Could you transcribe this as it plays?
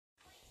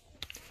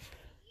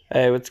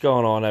Hey, what's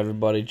going on,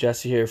 everybody?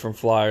 Jesse here from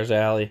Flyers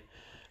Alley. I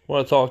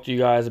want to talk to you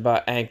guys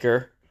about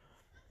Anchor.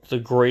 It's a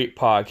great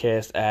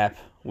podcast app.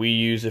 We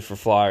use it for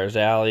Flyers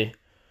Alley.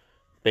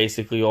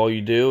 Basically, all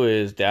you do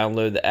is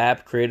download the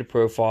app, create a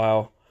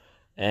profile,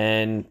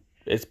 and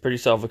it's pretty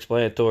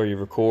self-explanatory. You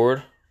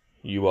record,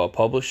 you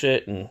publish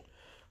it, and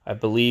I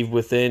believe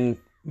within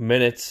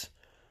minutes,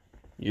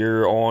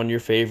 you're on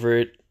your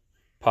favorite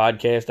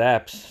podcast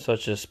apps,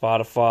 such as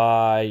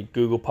Spotify,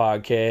 Google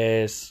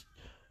Podcasts,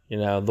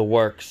 the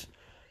works.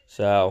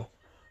 So,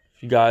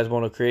 if you guys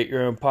want to create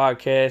your own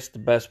podcast, the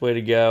best way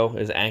to go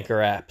is Anchor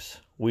Apps.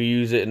 We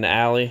use it in the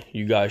alley.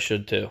 You guys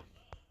should too.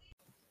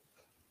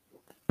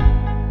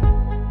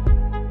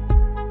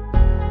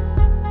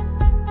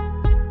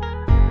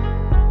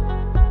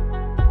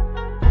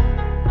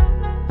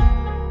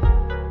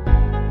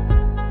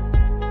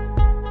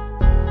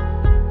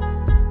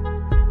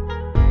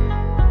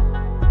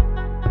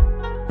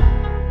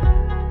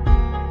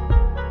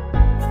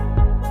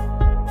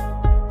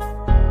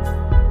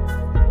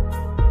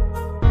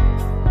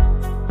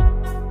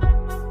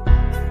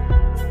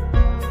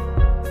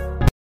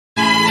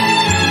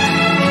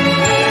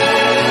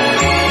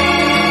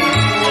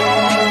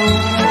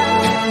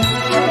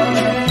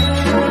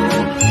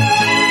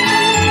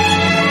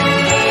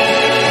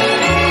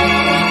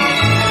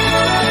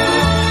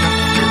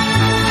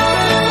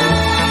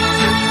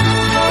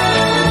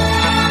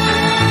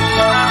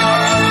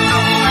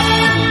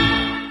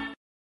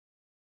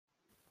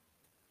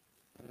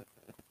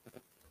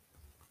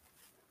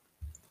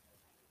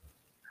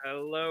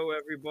 Hello,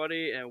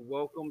 everybody, and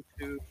welcome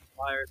to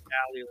Flyers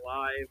Alley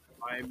Live.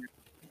 I'm your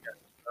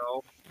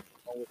host,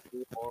 along with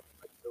you, my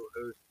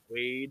co-host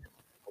Wade,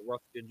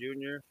 Ruskin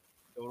Jr.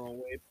 What's going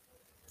on, Wade?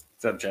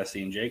 What's up,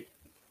 Jesse and Jake?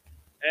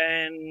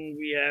 And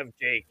we have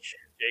Jake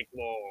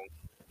Long.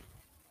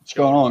 What's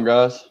going on,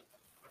 guys?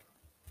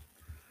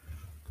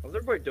 How's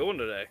everybody doing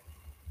today?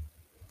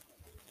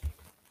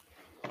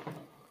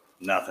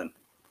 Nothing.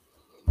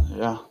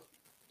 Yeah,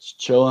 just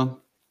chilling.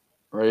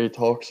 Ready to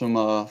talk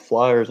some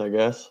Flyers, I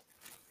guess.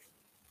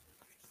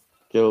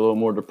 Get a little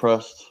more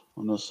depressed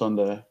on this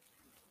Sunday.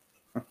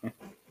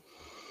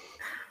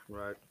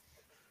 Right.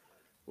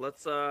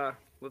 Let's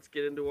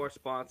get into our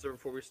sponsor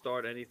before we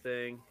start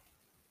anything.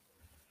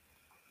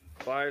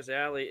 Flyers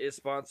Alley is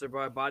sponsored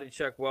by Body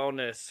Check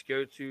Wellness.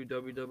 Go to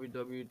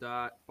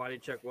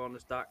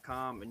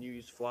www.bodycheckwellness.com and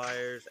use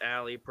Flyers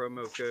Alley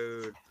promo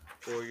code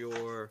for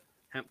your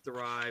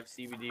hemp-derived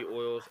CBD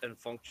oils and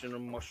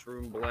functional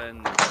mushroom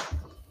blends.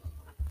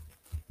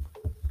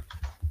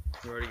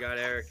 We already got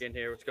Eric in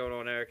here. What's going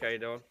on, Eric? How you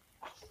doing?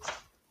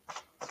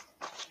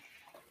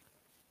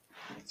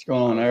 What's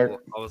going on, Eric?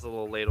 I was a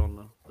little late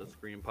on the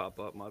screen pop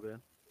up. My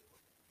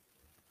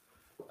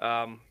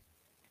bad.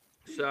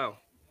 So,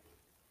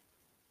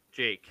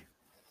 Jake,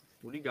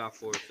 what do you got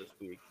for us this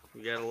week?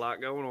 We got a lot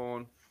going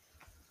on.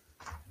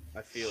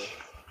 I feel it.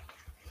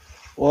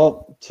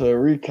 Well, to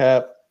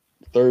recap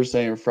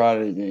Thursday and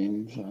Friday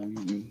games, I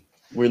mean,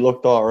 we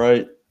looked all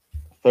right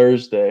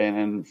Thursday, and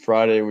then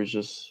Friday was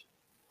just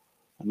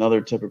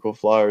another typical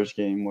Flyers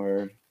game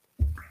where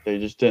they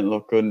just didn't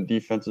look good in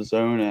defensive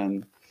zone,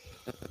 and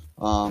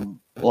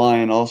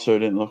Lyon also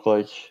didn't look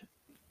like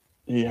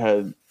he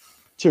had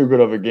too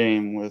good of a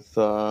game with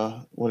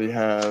what do you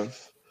have?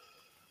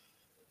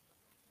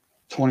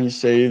 20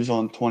 saves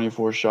on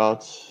 24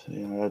 shots.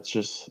 That's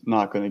just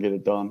not going to get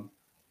it done.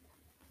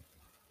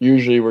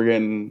 Usually we're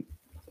getting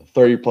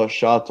 30-plus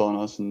shots on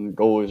us, and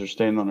goalies are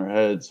standing on their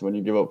heads. When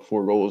you give up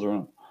 4 goals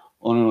on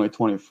only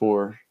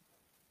 24,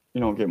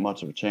 you don't get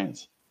much of a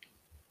chance.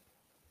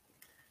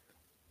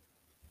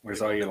 Where's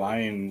all your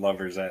Lion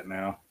lovers at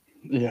now?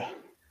 Yeah.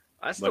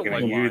 I still Looking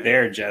like at you Lyon.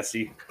 there,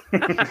 Jesse.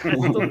 I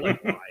still like Lyon.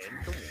 Come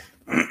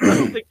on. I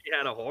don't think he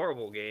had a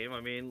horrible game.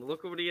 I mean,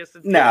 look at what he has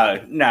to do. No,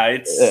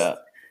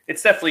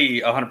 it's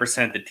definitely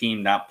 100% the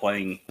team not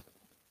playing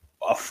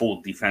a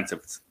full defense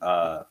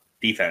at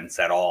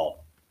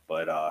all.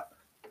 But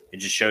it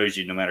just shows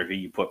you no matter who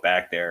you put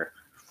back there,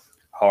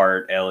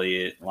 Hart,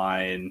 Elliott,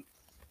 Lyon,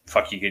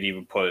 you could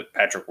even put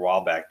Patrick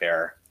Roy back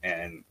there,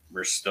 and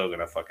we're still going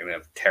to fucking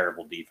have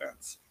terrible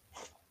defense.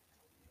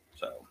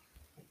 So.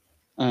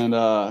 And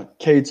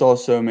Cates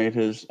also made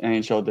his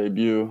NHL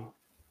debut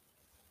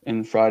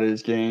in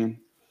Friday's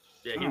game.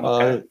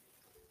 Yeah,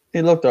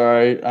 he looked all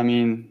right. I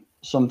mean,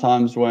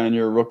 sometimes when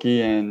you're a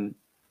rookie and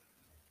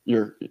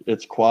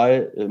it's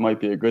quiet, it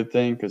might be a good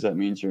thing because that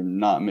means you're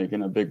not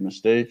making a big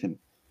mistake. And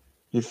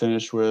he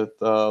finished with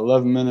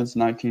 11 minutes,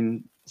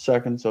 19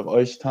 seconds of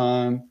ice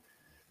time,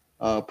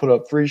 put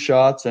up 3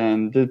 shots,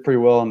 and did pretty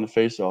well in the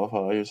faceoff.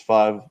 He was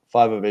 5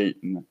 of 8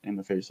 in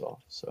the faceoff,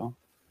 so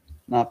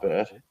not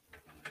bad.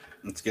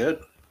 That's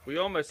good. we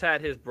almost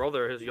had his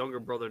younger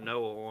brother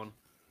Noah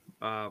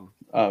on.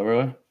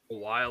 Really? A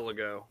while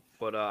ago,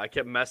 but I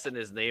kept messing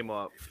his name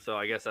up, so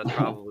I guess that's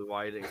probably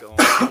why he didn't go on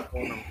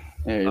him.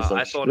 Yeah, he's I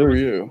like, thought screw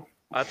you.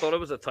 I thought it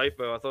was a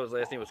typo. I thought his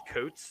last name was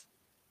Coates.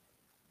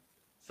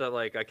 So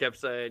like I kept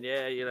saying,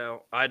 yeah,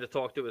 I had to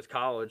talk to his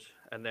college,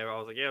 and I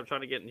was like, yeah, I'm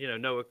trying to get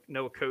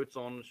Noah Coates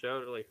on the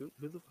show. They're like,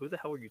 who the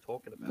hell are you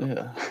talking about?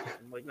 Yeah.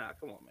 I'm like, nah,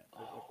 come on, man.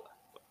 There's no class.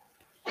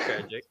 But,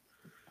 okay, Jake.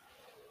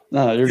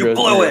 No, you're You good.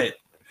 blew You're it.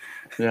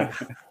 good. Yeah.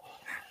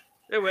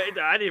 Anyway,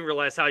 I didn't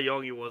realize how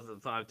young he was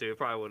at the time too. It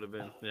probably would have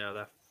been,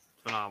 that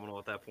phenomenal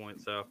at that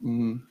point. So,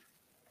 Hmm.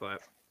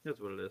 but that's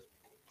what it is.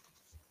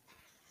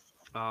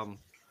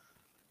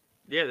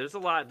 Yeah, there's a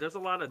lot. There's a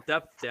lot of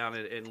depth down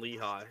in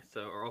Lehigh,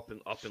 or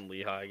up in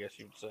Lehigh, I guess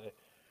you'd say.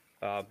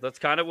 That's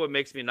kind of what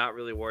makes me not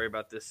really worry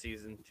about this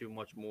season too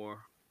much more,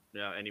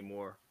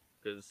 anymore.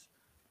 Because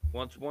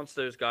once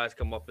those guys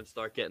come up and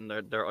start getting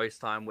their ice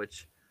time,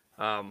 which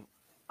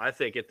I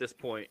think at this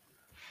point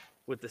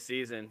with the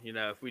season,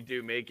 if we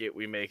do make it,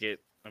 we make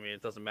it. I mean,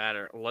 it doesn't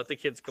matter. Let the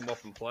kids come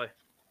up and play.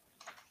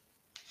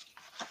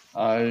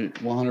 I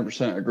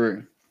 100%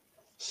 agree.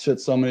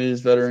 Sit some of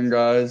these veteran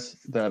guys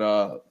that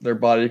their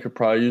body could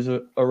probably use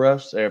a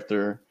rest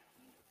after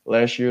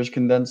last year's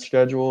condensed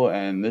schedule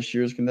and this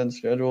year's condensed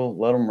schedule.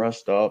 Let them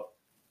rest up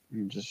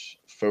and just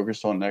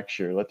focus on next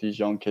year. Let these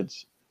young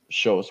kids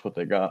show us what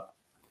they got.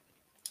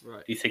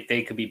 Right. Do you think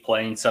they could be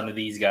playing some of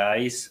these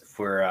guys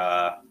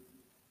for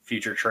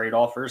future trade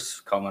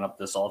offers coming up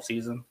this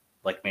offseason?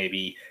 Like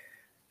maybe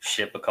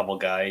ship a couple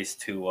guys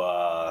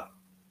to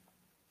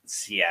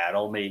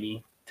Seattle,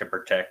 maybe to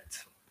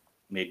protect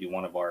maybe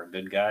one of our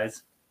good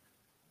guys,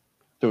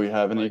 Do we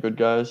have any good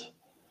guys?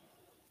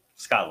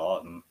 Scott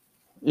Lawton.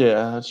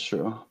 Yeah, that's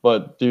true.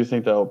 But do you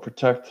think that will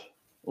protect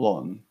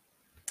Lawton?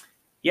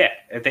 Yeah,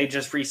 if they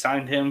just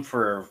re-signed him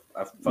for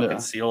a fucking Yeah.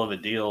 seal of a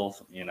deal,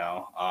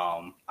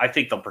 I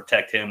think they'll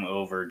protect him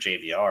over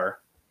JVR.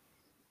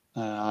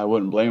 I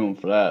wouldn't blame him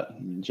for that. I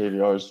mean,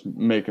 JVR's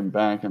making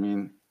bank. I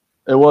mean,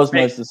 it was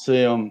Hey. nice to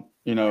see him,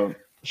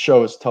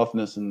 show his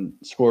toughness and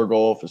score a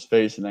goal off his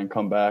face and then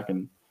come back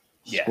and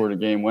Yeah. score the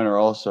game winner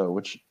also,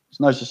 which it's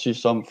nice to see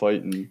some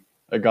fight in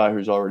a guy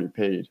who's already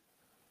paid.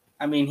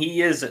 I mean,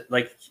 he is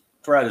like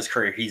throughout his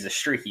career, he's a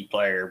streaky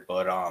player,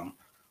 but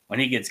when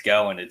he gets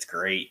going, it's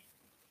great.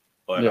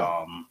 But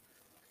Yeah.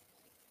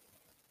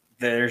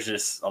 There's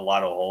just a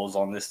lot of holes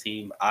on this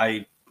team.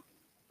 I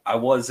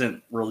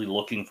wasn't really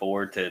looking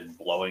forward to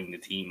blowing the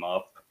team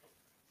up,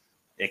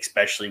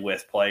 especially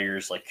with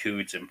players like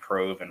Coots and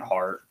Prove and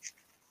Hart.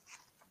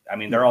 I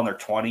mean, they're on their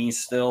 20s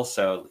still,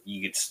 so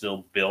you could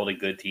still build a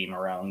good team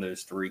around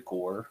those three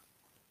core.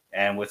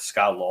 And with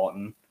Scott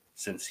Lawton,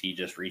 since he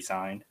just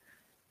re-signed.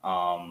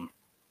 But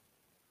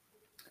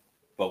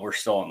we're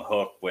still on the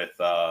hook with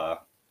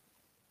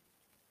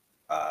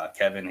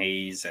Kevin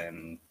Hayes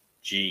and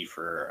G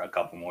for a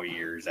couple more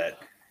years at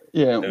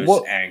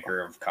those anchor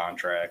of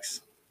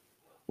contracts.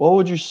 What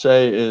would you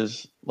say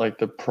is like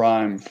the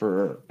prime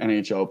for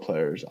NHL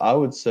players? I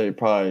would say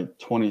probably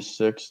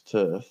 26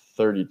 to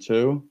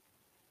 32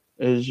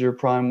 is your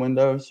prime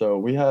window. So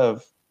we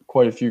have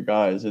quite a few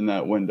guys in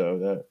that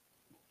window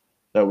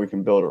that we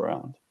can build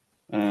around.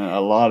 And a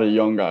lot of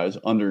young guys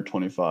under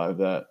 25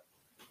 that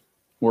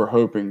we're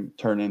hoping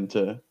turn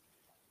into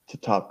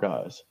top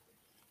guys.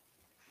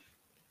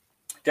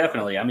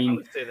 Definitely. I I mean,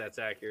 would say that's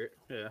accurate.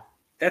 Yeah.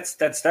 that's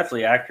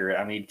definitely accurate.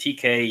 I mean,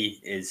 TK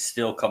is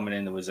still coming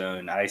into his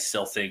own. I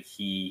think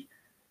he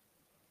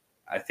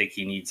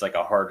needs like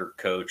a harder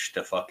coach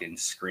to fucking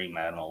scream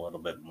at him a little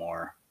bit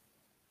more,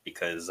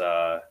 because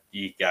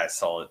you guys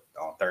saw it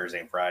on Thursday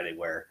and Friday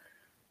where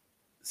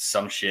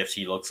some shifts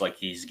he looks like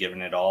he's giving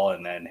it all,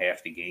 and then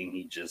half the game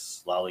he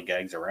just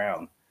lollygags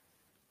around.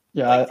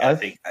 Yeah, Like, I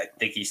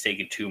think he's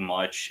taking too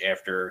much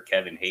after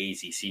Kevin Hayes.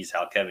 He sees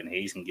how Kevin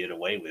Hayes can get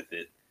away with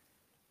it,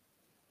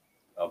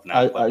 of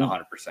not putting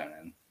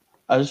 100% in.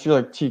 I just feel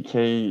like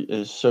TK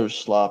is so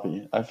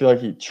sloppy. I feel like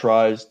he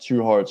tries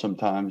too hard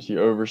sometimes. He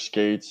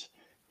overskates.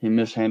 He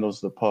mishandles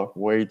the puck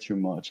way too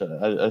much.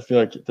 I feel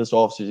like this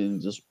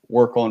offseason, just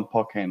work on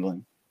puck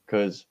handling,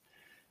 because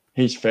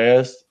he's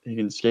fast. He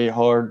can skate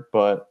hard,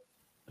 but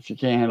if you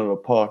can't handle the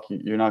puck,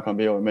 you're not going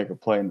to be able to make a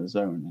play in the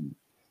zone. And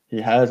he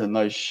has a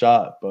nice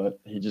shot, but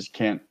he just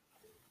can't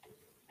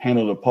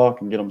handle the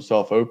puck and get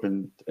himself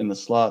open in the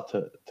slot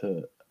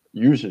to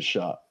use his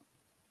shot.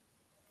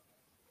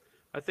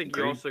 I think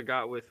Agreed. you also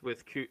got with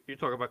Coots. You're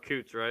talking about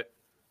Coots, right?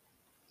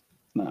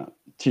 No,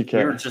 TK.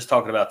 We were just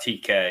talking about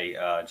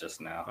TK just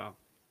now. Oh,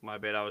 my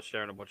bad. I was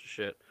sharing a bunch of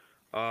shit.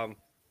 I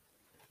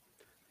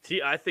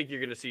think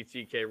you're going to see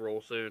TK roll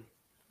soon.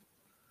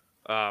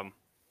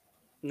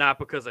 Not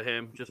because of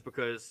him, just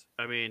because,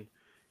 I mean,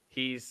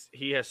 he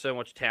has so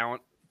much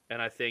talent,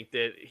 and I think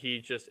that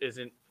he just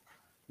isn't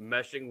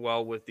meshing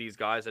well with these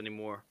guys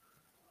anymore.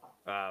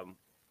 I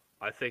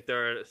think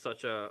they're at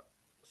such a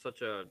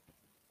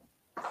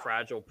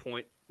fragile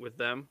point with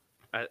them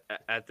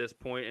at this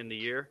point in the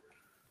year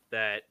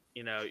that,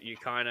 you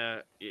kind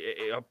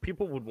of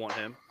people would want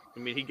him. I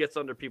mean, he gets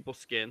under people's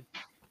skin.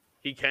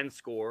 He can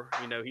score.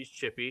 He's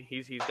chippy.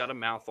 He's got a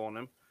mouth on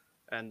him,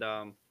 and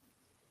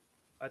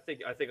I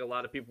think a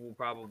lot of people will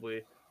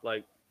probably,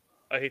 like,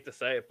 I hate to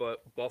say it, but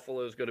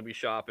Buffalo's going to be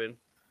shopping.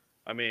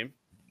 I mean,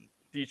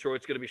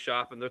 Detroit's going to be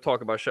shopping. They're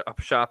talking about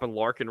shopping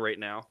Larkin right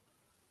now.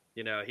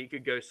 He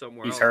could go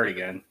somewhere He's else. hurt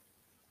again.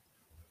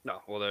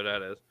 No, well, there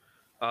that is.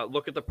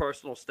 Look at the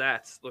personal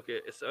stats.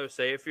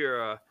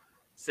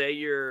 Say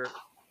you're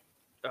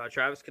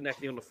Travis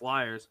Konechny on the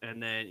Flyers,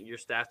 and then your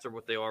stats are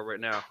what they are right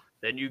now.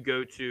 Then you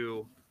go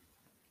to,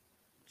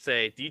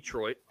 say,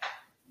 Detroit.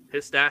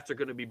 His stats are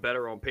going to be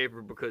better on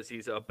paper because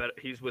he's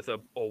with a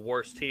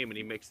worse team, and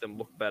he makes them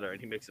look better,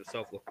 and he makes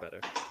himself look better.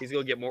 He's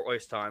going to get more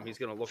ice time. He's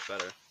going to look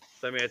better.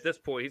 So, I mean, at this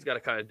point, he's got to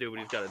kind of do what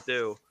he's got to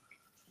do.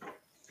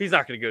 He's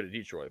not going to go to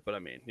Detroit, but I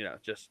mean,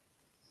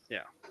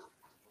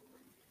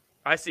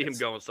 I see him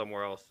going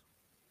somewhere else.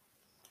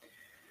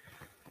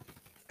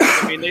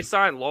 I mean, they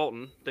signed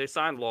Lawton.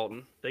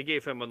 They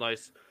gave him a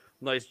nice,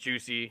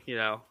 juicy,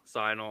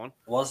 sign on. It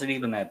wasn't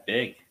even that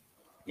big.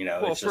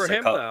 Well, it's for just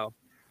him, though.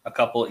 A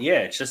couple, yeah,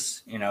 it's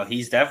just,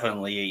 he's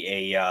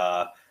definitely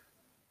I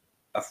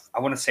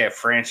want to say a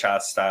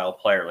franchise style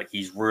player. Like,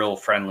 he's real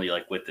friendly,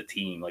 like, with the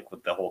team, like,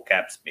 with the whole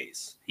cap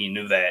space. He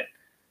knew that,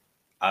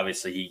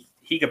 obviously,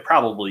 he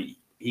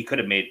could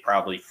have made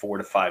probably $4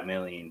 to $5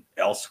 million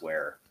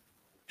elsewhere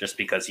just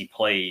because he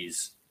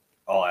plays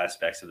all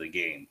aspects of the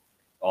game,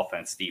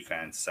 offense,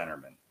 defense,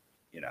 centerman,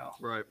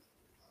 Right.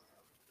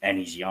 And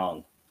he's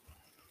young.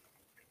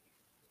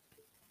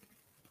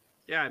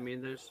 Yeah, I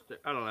mean,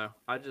 I don't know.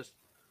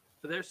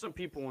 There's some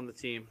people on the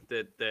team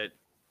that the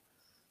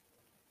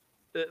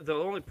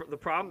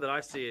problem that I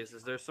see is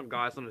there's some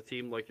guys on the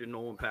team like your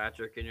Nolan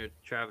Patrick and your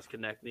Travis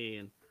Konechny,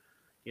 and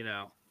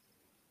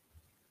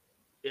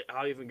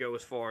I'll even go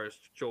as far as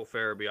Joel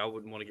Farabee. I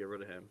wouldn't want to get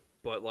rid of him,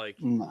 but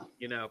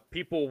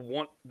people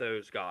want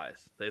those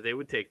guys. They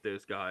would take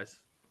those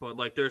guys, but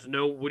what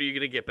are you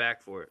gonna get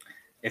back for it?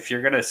 If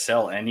you're gonna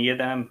sell any of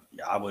them,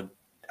 I would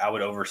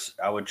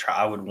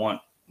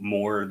want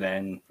more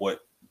than what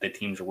the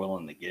teams are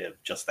willing to give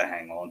just to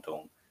hang on to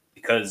them,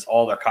 because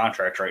all their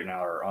contracts right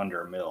now are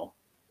under $1 million,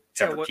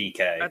 except for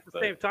TK. At the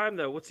same time,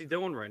 though, what's he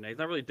doing right now? He's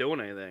not really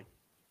doing anything.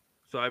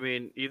 So, I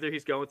mean, either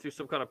he's going through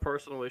some kind of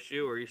personal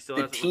issue, or he still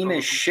the team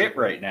is shit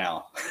right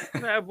now.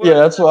 Yeah,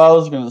 that's what I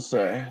was gonna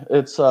say.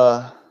 It's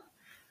I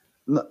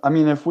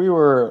mean, if we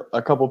were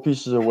a couple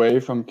pieces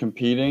away from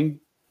competing,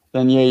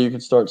 then yeah, you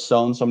could start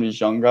selling some of these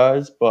young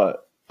guys,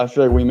 but I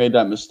feel like we made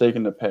that mistake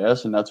in the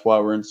past, and that's why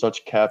we're in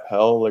such cap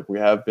hell like we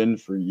have been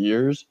for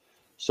years.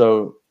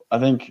 So I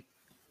think,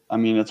 I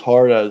mean, it's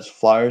hard as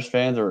Flyers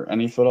fans or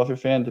any Philadelphia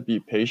fan to be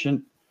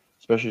patient,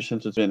 especially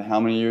since it's been how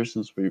many years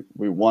since we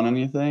won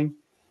anything.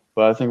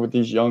 But I think with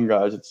these young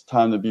guys, it's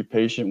time to be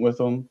patient with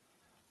them,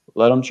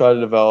 let them try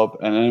to develop,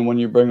 and then when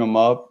you bring them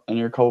up and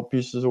you're a couple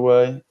pieces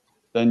away,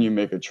 then you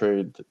make a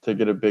trade to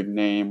get a big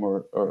name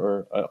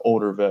or an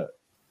older vet.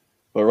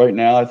 But right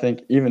now, I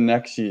think even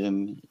next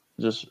season,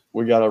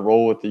 we got to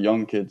roll with the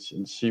young kids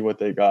and see what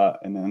they got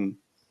and then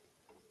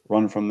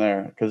run from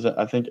there. Because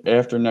I think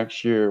after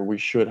next year, we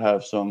should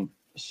have some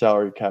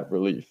salary cap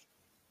relief,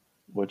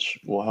 which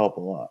will help a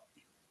lot.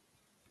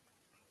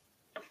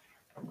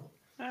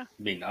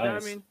 Be nice. Yeah, I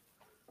mean,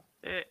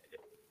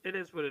 it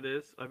is what it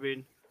is. I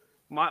mean,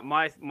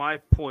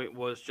 my point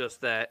was just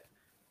that,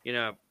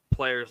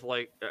 players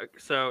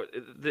so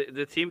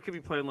the team could be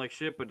playing like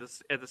shit, but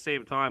at the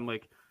same time,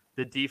 like,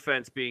 the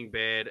defense being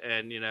bad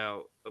and,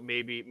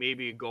 maybe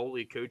a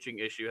goalie coaching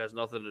issue has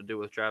nothing to do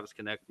with Travis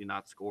Konechny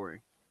not scoring.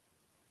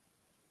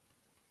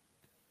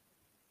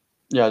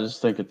 Yeah, I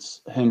just think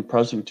it's him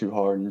pressing too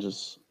hard and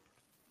just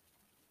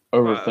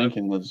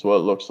overthinking is what it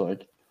looks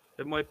like.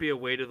 It might be a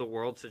weight of the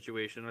world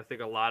situation. I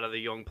think a lot of the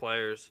young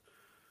players,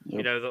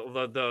 Yep.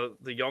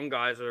 the young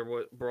guys are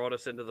what brought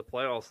us into the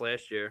playoffs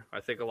last year. I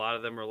think a lot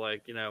of them are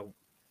like,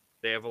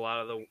 they have a lot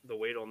of the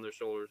weight on their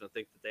shoulders and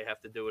think that they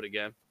have to do it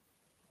again.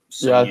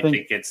 So yeah, you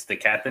think it's the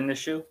captain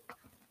issue?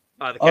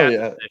 The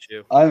captain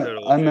issue.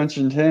 I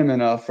mentioned him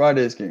in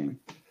Friday's game.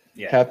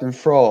 Yeah. Captain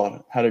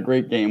Fraud had a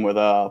great game with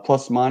a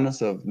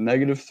plus-minus of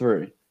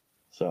 -3.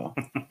 So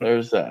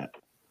there's that.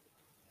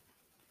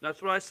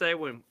 That's what I say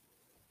when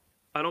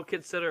I don't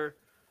consider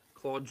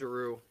Claude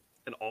Giroux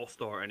an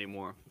all-star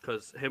anymore,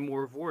 because him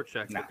or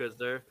Voracek, because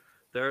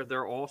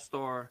their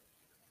all-star,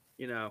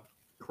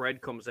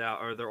 cred comes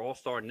out, or their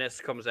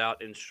all-star-ness comes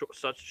out in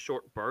such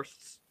short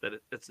bursts that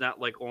it's not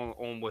like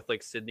on with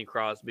like Sidney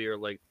Crosby or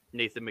like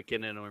Nathan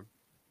McKinnon or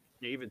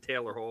even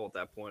Taylor Hall at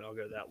that point. I'll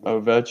go that way.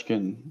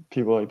 Ovechkin,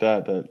 people like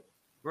that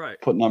right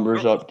put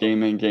numbers up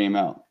game in, game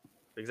out.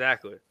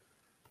 Exactly.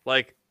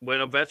 Like, when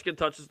Ovechkin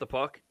touches the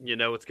puck,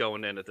 it's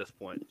going in at this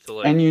point. So,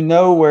 like, and you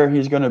know where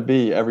he's going to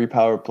be every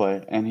power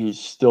play, and he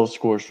still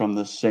scores from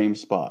the same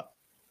spot.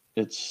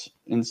 It's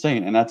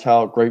insane, and that's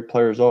how great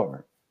players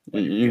are.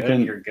 You're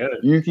good.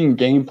 You can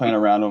game plan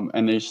around them,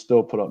 and they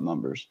still put up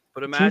numbers.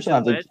 But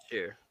imagine last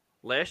year.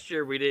 Last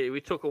year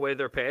we took away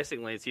their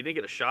passing lanes. He didn't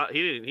get a shot.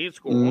 He didn't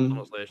score once on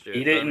us last year.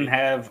 He didn't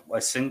have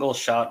a single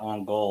shot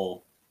on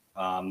goal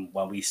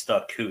when we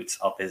stuck Coots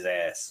up his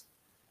ass.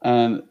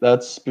 And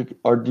that's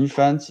our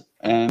defense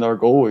and our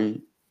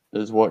goalie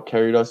is what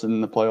carried us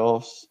in the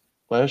playoffs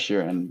last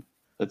year, and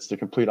it's the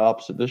complete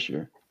opposite this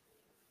year.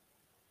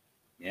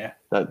 Yeah.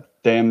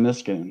 That damn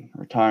Niskanen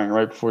retiring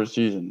right before the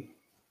season.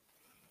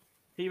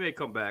 He may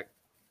come back.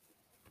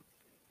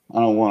 I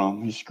don't want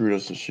him. He screwed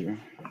us this year.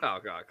 Oh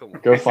God, come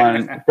on.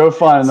 Go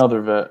find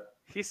another vet.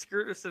 He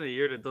screwed us in a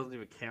year that doesn't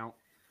even count.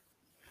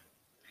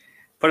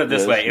 Put it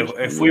this Yeah, way: it's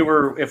if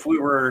we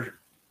were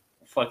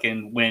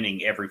fucking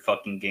winning every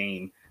fucking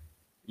game,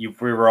 we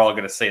were all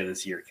gonna say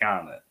this year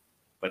counted it.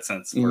 But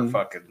since we're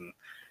fucking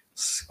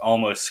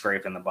almost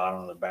scraping the bottom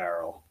of the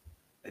barrel,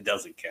 it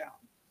doesn't count.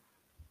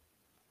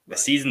 The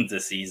season's a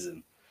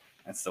season.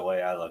 That's the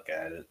way I look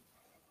at it.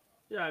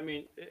 Yeah, I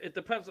mean, it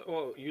depends.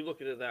 Well, you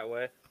look at it that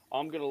way.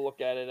 I'm gonna look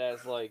at it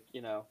as like,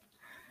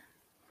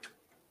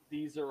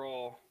 these are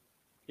all,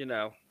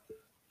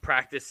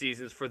 practice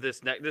seasons for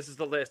this next. This is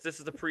the list. This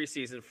is the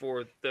preseason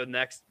for the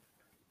next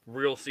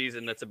real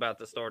season that's about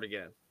to start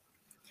again.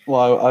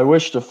 Well, I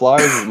wish the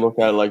Flyers would look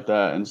at it like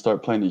that and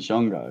start playing these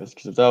young guys.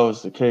 Because if that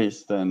was the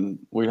case, then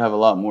we'd have a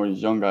lot more of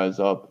these young guys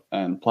up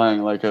and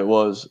playing like it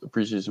was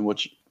preseason,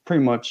 which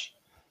pretty much,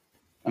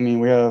 I mean,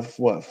 we have,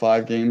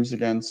 5 games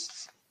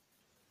against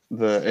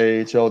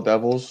the AHL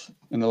Devils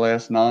in the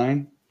last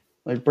 9?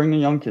 Like, bring the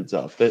young kids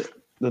up. The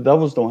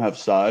Devils don't have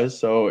size,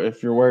 so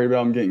if you're worried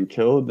about them getting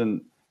killed,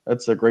 then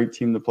that's a great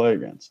team to play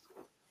against.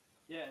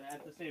 Yeah, and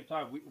at the same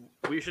time,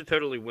 we should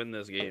totally win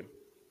this game.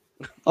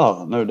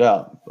 Oh, no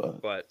doubt.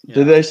 But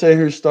did they say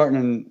who's starting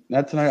in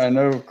that tonight? I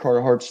know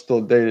Carter Hart's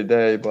still day to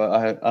day, but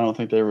I don't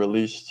think they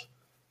released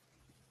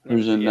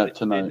who's in net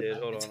tonight.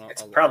 Hold on,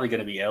 It's probably going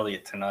to be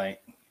Elliott tonight.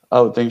 I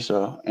would think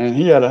so. And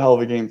he had a hell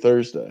of a game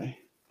Thursday.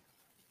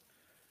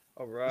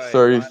 All right.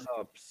 30.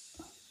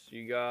 Lineups.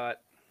 You got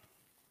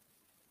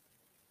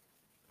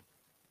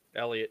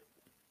Elliott.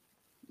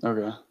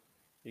 Okay.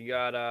 You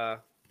got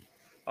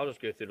I'll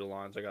just go through the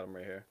lines. I got them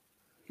right here.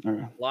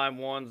 Okay. Line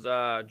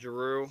 1's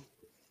Giroux,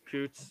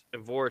 Coots,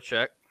 and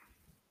Voracek.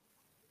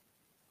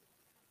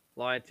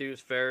 Line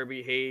 2's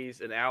Farabee,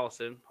 Hayes, and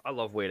Allison. I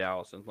love Wade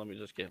Allison. Let me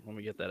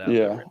get that out there.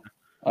 Yeah. Right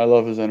now. I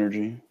love his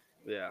energy.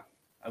 Yeah.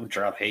 I would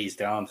drop Hayes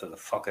down to the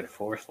fucking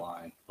 4th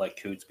line. Let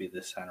Coots be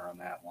the center on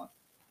that one.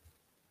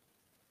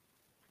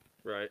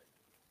 Right.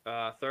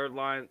 Third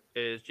line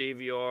is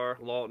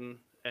JVR, Lawton,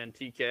 and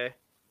TK.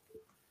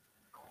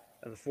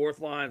 And the 4th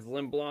line is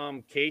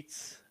Lindblom,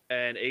 Cates,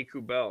 and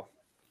Aku Bell.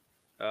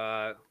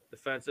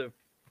 Defensive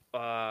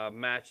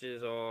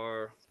matches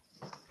are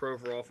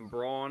Provorov and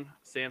Braun,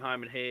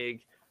 Sanheim and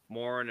Haig,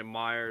 Morin and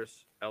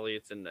Myers,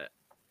 Elliott's in net.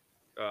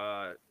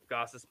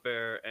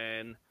 Gossesbear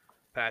and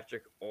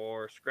Patrick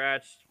are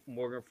scratched.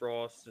 Morgan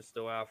Frost is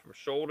still out from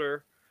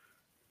shoulder.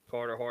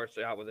 Carter Hart's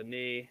out with a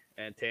knee,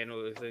 and Tanner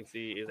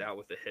Lazinski is out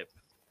with a hip.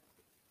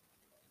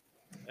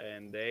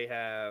 And they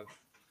have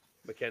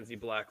Mackenzie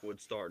Blackwood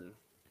starting.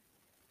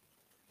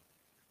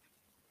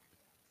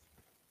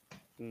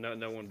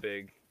 No one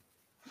big.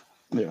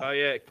 Yeah. Oh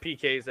yeah,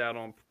 PK's out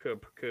on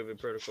COVID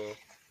protocol.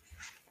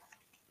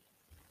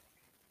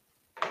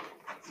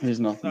 He's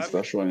nothing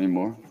special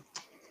anymore.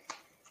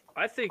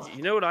 I think,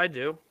 you know what I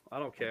do? I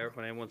don't care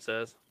what anyone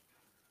says.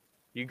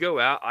 You go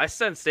out. I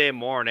send Sam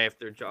Morin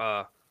after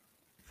Jack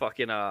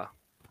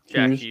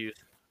Hughes.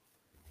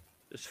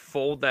 Just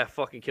fold that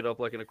fucking kid up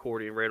like an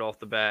accordion right off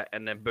the bat,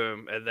 and then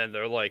boom, and then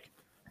they're like,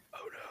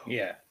 "Oh no."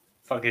 Yeah,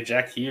 fucking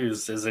Jack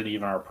Hughes isn't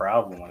even our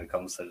problem when it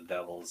comes to the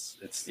Devils.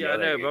 It's the I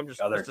other, know, but I'm just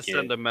to kid.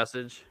 send a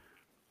message.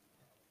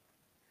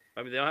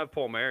 I mean, they don't have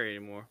Paul Mary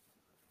anymore.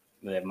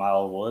 They have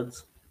Miles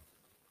Woods.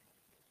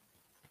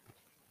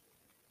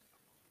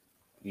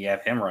 You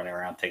have him running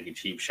around taking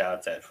cheap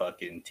shots at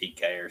fucking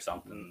TK or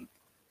something.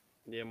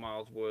 Yeah,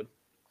 Miles Wood.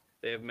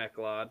 They have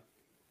McLeod.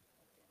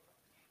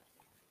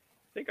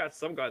 They got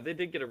some guys. They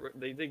did get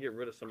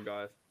rid of some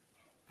guys.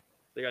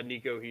 They got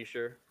Nico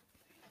Heischer.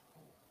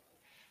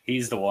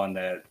 He's the one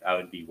that I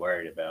would be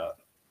worried about.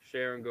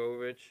 Sharon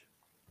Govich.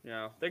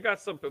 They got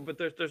some, but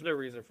there's no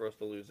reason for us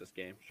to lose this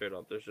game. Straight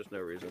up, there's just no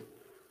reason.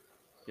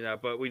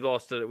 But we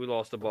lost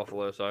to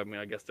Buffalo, so I mean,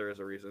 I guess there is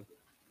a reason.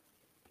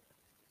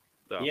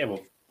 So. Yeah,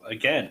 well,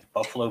 again,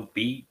 Buffalo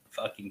beat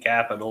fucking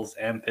Capitals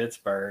and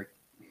Pittsburgh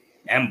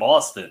and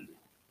Boston.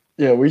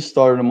 Yeah, we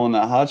started him on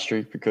that hot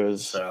streak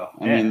because I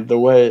mean the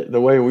way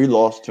we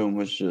lost to him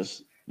was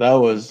just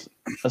as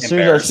soon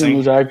as I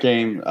seen that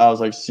game, I was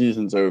like,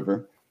 season's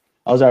over.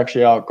 I was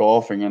actually out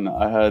golfing and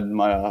I had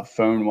my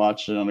phone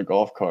watching on a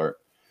golf cart.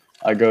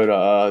 I go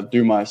to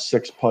do my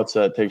 6 putts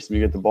that it takes me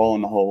to get the ball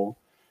in the hole,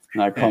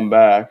 and I come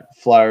back.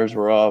 Flyers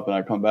were up, and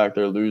I come back.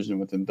 They're losing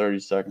within 30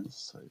 seconds.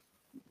 It's like,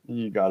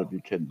 you got to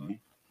be kidding me!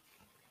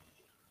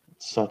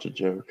 It's such a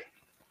joke.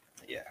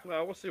 Yeah.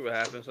 Well, we'll see what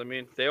happens. I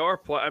mean, they are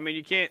I mean,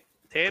 you can't.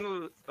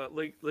 Tanner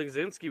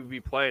Lazinski would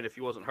be playing if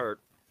he wasn't hurt.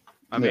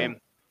 I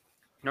mean,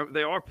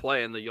 they are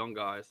playing the young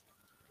guys.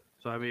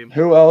 So I mean,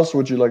 who else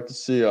would you like to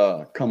see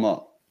come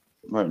up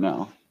right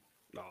now?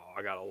 Oh,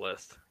 I got a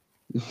list.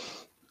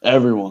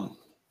 Everyone.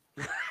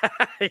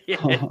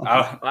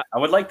 I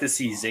would like to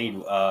see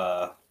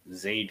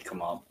Zaid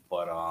come up,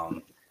 but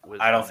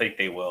I don't think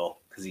they will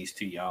because he's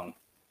too young.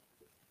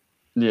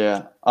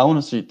 Yeah, I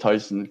want to see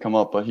Tyson come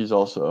up, but he's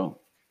also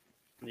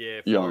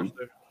young.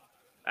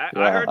 I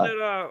heard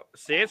that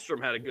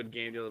Sandstrom had a good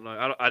game the other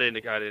night. I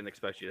didn't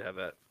expect you to have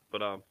that,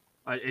 but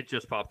it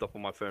just popped up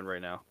on my phone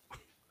right now.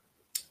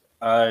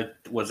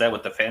 Was that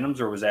with the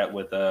Phantoms or was that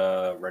with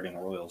Reading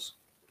Royals?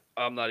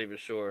 I'm not even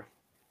sure.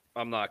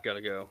 I'm not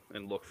gonna go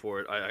and look for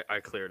it. I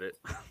cleared it,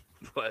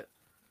 but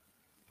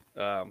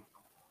oh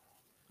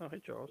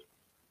hey Charles.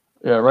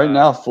 Yeah, right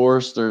now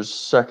Forrester's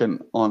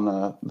second on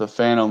the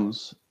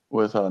Phantoms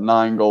with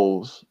 9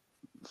 goals,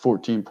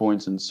 14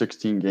 points in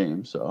 16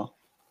 games. So,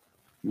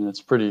 I mean,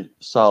 it's pretty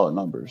solid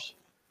numbers.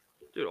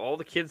 Dude, all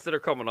the kids that are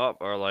coming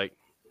up are like,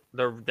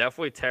 they're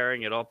definitely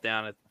tearing it up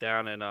down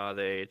in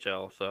the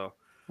AHL. So,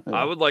 Yeah.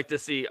 I would like to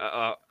see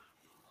a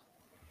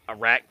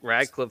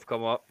Radcliffe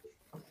come up.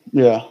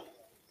 Yeah.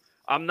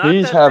 I'm not.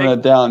 He's having a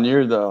down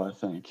year though, I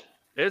think.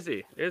 Is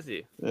he?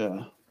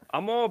 Yeah.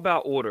 I'm all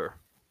about order.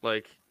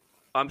 Like,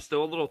 I'm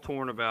still a little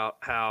torn about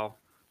how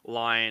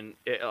Lyon.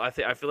 I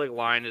feel like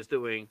Lyon is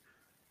doing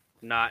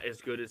not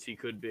as good as he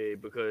could be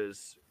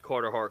because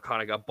Carter Hart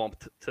kind of got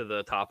bumped to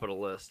the top of the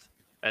list,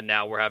 and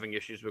now we're having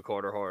issues with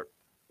Carter Hart.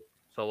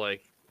 So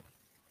like,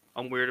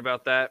 I'm weird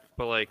about that,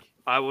 but like,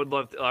 I would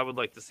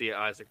like to see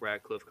Isaac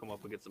Radcliffe come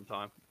up and get some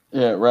time.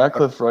 Yeah,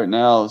 Radcliffe right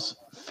now is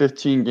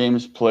 15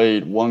 games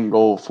played, 1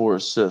 goal, 4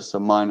 assists, a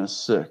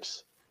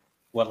 -6.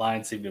 What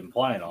lines he been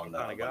playing on though?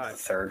 Kinda guy. Like the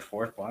third,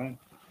 fourth line.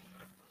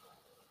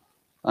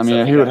 I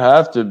mean, he would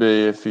have to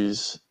be if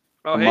he's.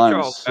 Oh, hey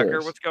Charles Becker,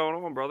 what's going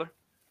on, brother?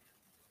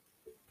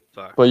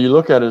 Sorry. But you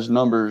look at his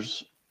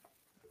numbers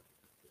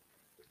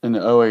in the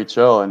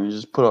OHL, and he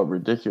just put up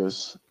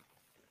ridiculous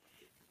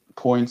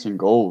points and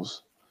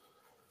goals.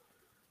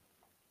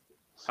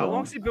 How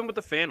long has he been with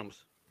the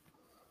Phantoms?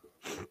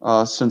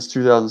 Since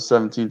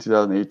 2017,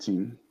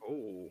 2018.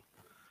 Oh.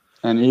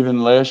 And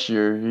even last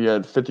year, he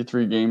had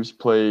 53 games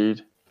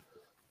played,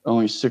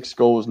 only 6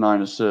 goals,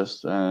 9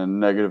 assists, and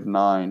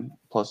 -9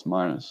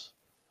 plus-minus.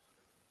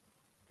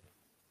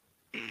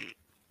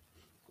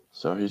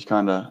 So he's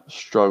kind of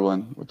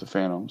struggling with the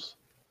Phantoms.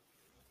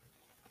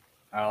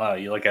 I don't know.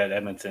 You look at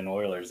Edmonton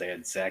Oilers; they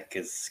had Zach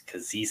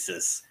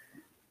Kazisas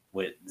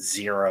with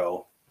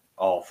 0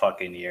 all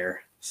fucking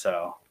year.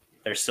 So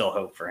there's still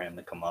hope for him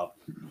to come up.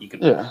 He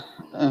could. Yeah,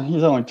 and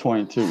he's only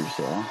 22,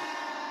 so.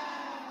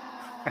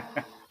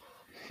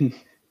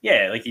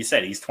 Yeah, like you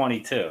said, he's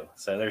 22,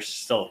 so there's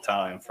still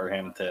time for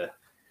him to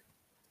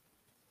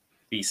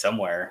be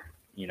somewhere,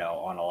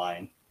 on a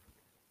line.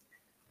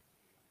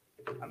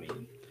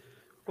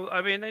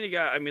 Then you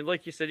got,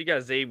 like you said, you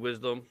got Zabe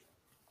Wisdom,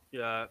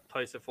 yeah,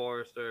 Tyson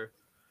Forrester,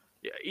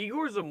 yeah,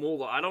 Igor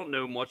Zamula. I don't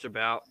know much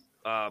about,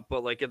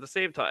 but like at the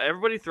same time,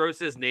 everybody throws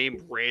his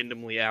name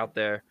randomly out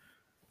there.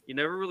 You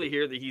never really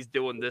hear that he's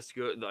doing this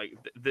good, like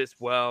this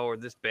well or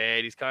this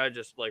bad. He's kind of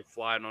just like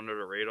flying under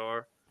the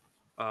radar.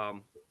 I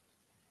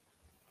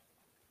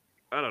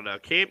don't know.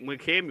 When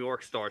Cam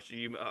York starts,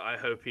 I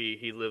hope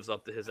he lives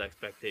up to his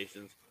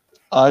expectations.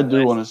 I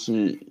do want to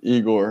see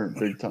Igor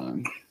big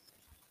time.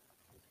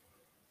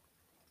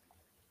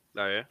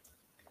 Oh yeah.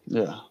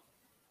 Yeah,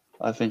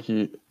 I think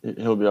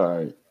he'll be all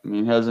right. I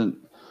mean, he hasn't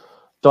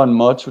done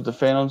much with the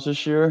Phantoms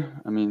this year.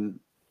 I mean,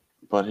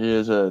 but he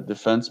is a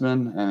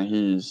defenseman and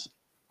he's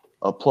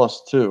a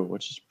 +2,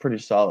 which is pretty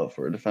solid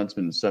for a defenseman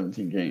in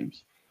 17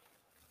 games.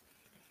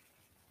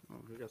 Oh,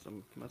 we got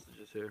some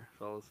messages here,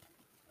 fellas.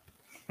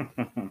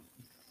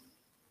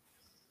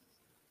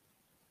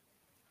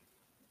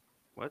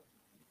 What?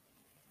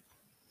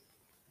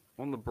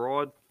 On the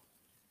broad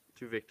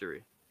to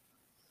victory.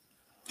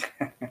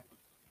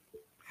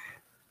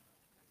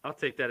 I'll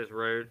take that as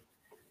road.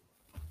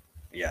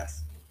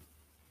 Yes.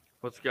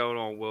 What's going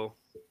on, Will?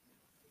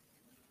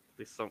 At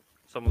least some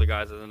of the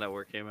guys in the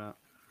network came out.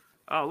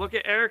 Oh, look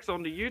at Eric's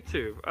on the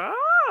YouTube.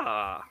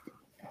 Ah,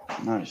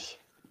 Nice.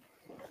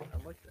 I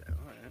like that.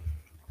 All right.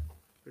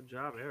 Good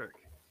job, Eric.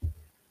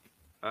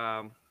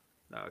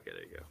 Okay,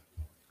 there you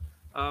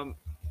go.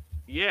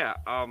 Yeah,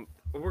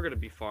 we're gonna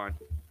be fine.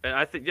 And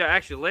I think, yeah,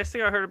 actually, the last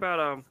thing I heard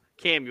about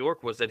Cam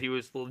York was that he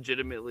was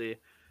legitimately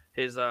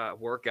his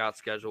workout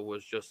schedule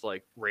was just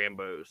like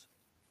Rambo's.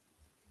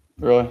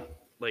 Really?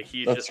 Like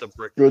he's That's just a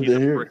brick. good He's to a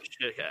hear. brick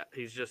shit.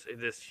 He's just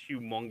this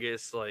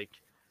humongous like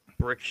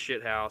brick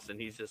shit house, and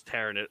he's just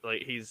tearing it.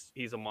 Like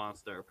he's a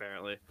monster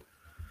apparently.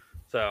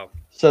 So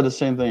Said the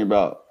same thing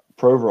about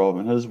Provorov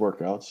and his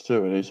workouts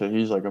too. And he said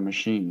he's like a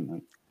machine.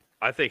 Like,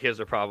 I think his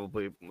are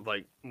probably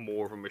like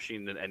more of a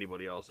machine than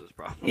anybody else's.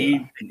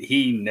 Probably.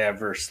 He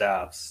never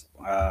stops.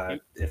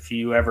 If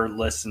you ever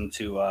listen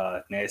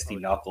to Nasty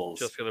Knuckles,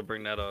 Just gonna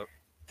bring that up.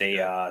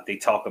 They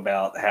talk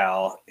about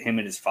how him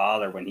and his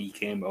father, when he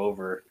came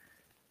over,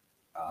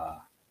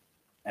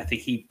 I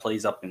think he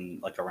plays up in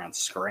like around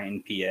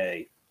Scranton,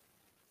 PA,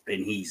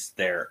 and he's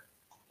there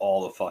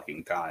all the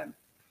fucking time.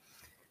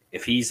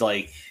 If he's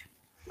like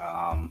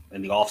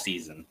in the off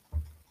season,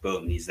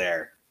 boom, he's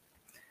there.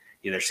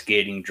 Either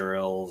skating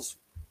drills,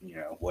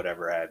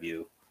 whatever have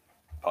you,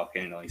 puck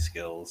handling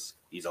skills.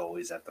 He's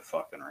always at the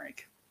fucking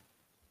rink.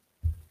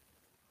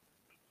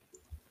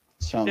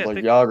 sounds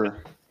like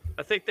Yager.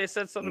 I think they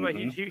said something about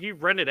he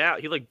rented out.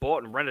 He like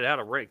bought and rented out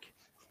a rink.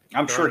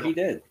 I'm sure he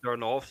did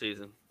during the off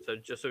season, so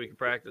just so he could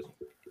practice.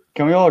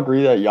 Can we all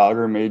agree that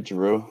Yager made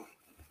Giroux?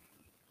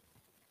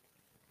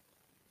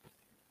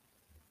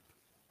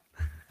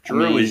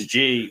 Drew mean,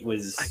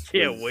 I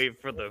can't wait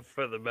for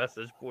the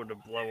message board to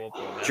blow up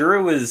on that.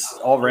 Drew was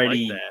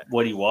already that.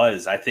 what he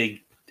was. I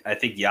think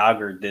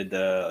Yager did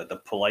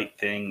the polite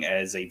thing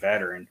as a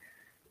veteran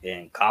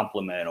and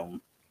compliment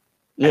him.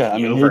 Yeah, I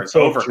mean, he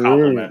took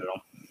Drew.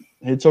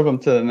 He took him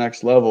to the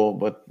next level,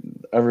 but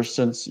ever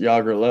since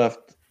Yager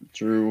left,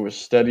 Drew was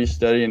steady,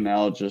 and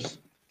now just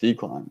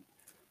decline.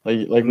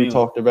 Like we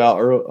talked about,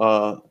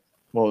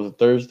 what was it,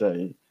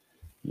 Thursday?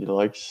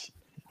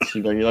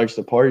 Seems like he likes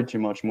to party too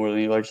much more than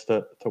he likes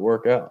to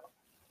work out.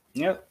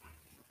 Yep.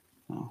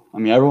 I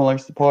mean, everyone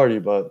likes to party,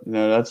 but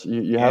that's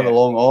you have a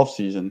long off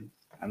season.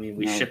 I mean,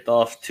 we shipped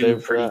off two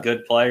pretty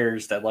good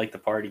players that like to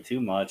party too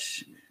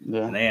much,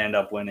 and they end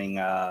up winning.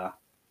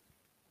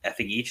 I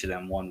think each of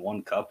them won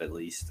one cup at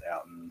least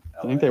out in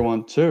LA. I think they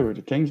won two.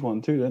 The Kings won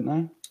two, didn't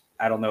they?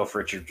 I don't know if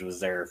Richards was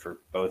there for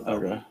both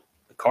of them.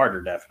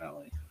 Carter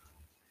definitely.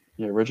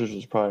 Yeah, Richards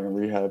was probably in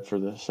rehab for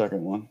the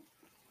second one.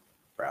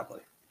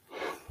 Probably.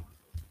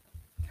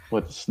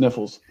 With the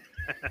sniffles.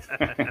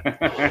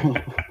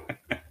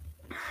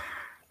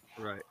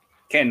 Right.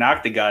 Can't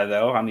knock the guy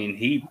though. I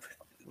mean,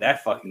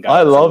 that fucking guy.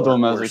 I loved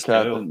him as a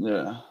captain. Too.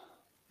 Yeah.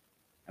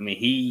 I mean,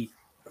 he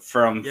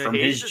from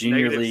his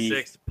junior league.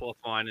 6 plus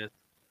minus.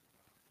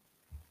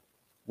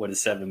 What a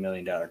 $7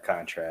 million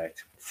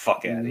contract.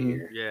 Fuck out of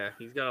here. Yeah,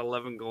 he's got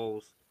 11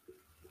 goals,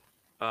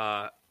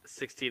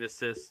 16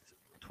 assists,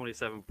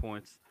 27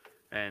 points,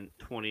 and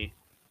 20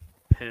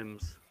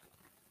 PIMs.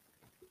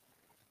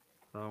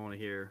 I want to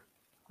hear.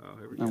 Oh,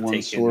 here we go. And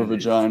one sore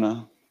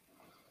vagina.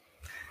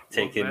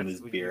 Taking his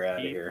beer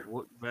out of here.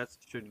 What bets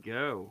should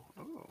go?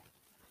 Oh.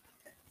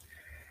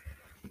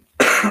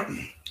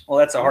 Well,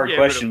 that's a hard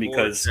question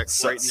because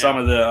some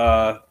of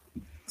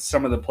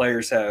the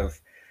players have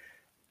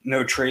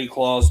no trade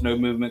clause, no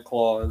movement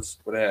clause,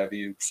 what have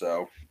you.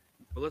 So,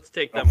 well, let's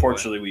take them.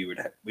 Unfortunately, we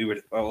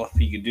would. Well, if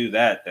you could do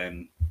that,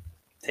 then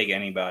take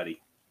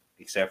anybody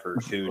except for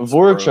Dudes.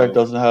 Voracek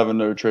doesn't have a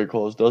no trade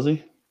clause, does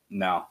he?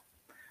 No.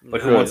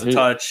 But who wants to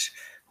touch?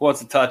 Who wants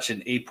to touch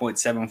an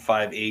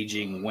 8.75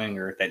 aging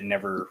winger that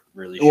never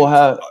really? We'll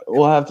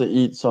have to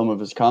eat some of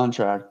his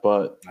contract,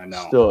 but I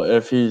know. Still,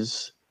 if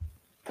he's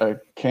a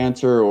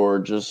cancer or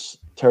just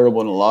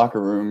terrible in the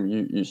locker room,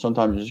 you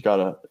sometimes you just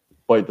gotta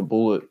bite the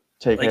bullet,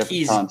 take half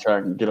his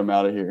contract, and get him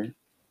out of here.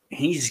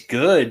 He's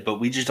good, but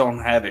we just don't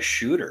have a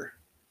shooter.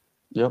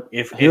 Yep.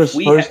 He was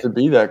supposed to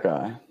be that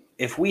guy.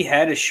 If we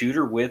had a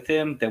shooter with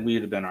him, then we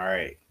would have been all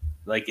right.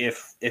 Like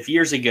if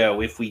years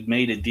ago, if we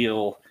made a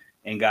deal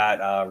and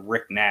got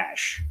Rick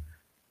Nash,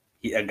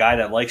 a guy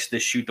that likes to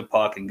shoot the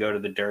puck and go to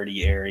the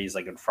dirty areas,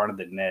 like in front of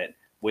the net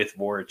with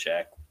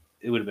Voracek,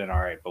 it would have been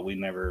all right. But we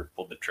never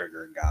pulled the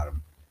trigger and got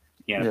him.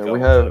 We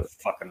have the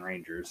fucking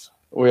Rangers.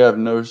 We have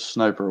no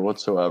sniper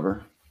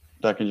whatsoever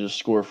that can just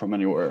score from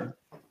anywhere.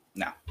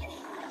 No.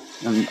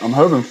 And I'm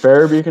hoping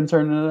Farabee can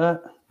turn into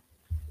that.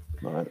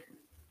 But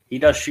he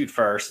does shoot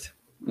first.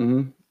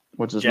 Mm-hmm.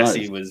 Which is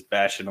Jesse nice. was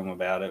bashing him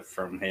about it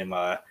from him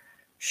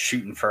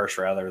shooting first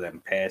rather than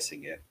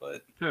passing it.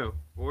 But who?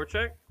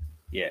 Voracek?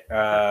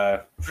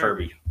 Yeah,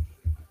 Furby.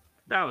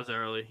 That was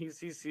early.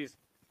 He's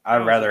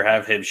I'd rather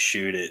have him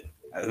shoot it.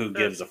 Who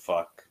gives a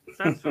fuck?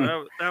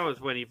 That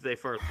was when they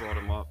first brought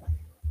him up.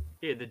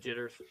 He had the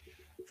jitters.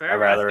 I'd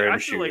rather him I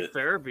shoot feel like it.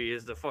 Farabee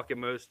is the fucking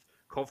most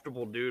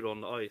comfortable dude on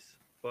the ice.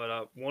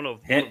 But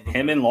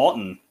him and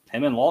Lawton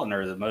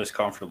are the most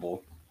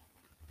comfortable.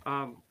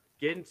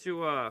 Getting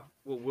to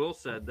what Will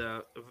said,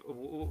 the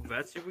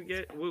vets you would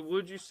get. What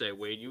would you say,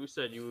 Wade? You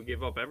said you would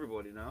give up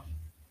everybody now.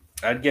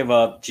 I'd give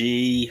up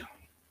G,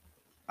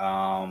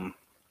 because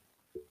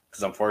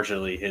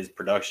unfortunately his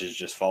production is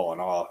just falling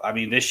off. I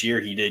mean, this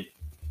year he did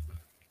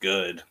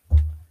good,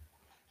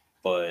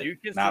 but do you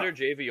consider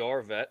JVR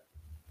a vet?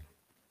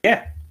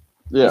 Yeah,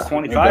 he's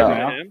 25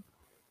 now.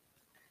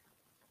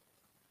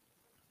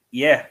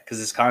 Yeah, because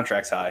his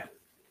contract's high.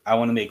 I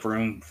want to make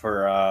room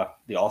for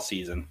the all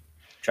season.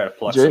 Try to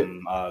pluck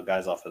some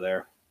guys off of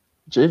there.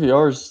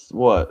 JVR's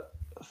what,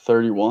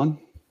 31?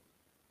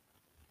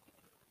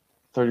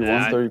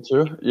 31,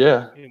 32?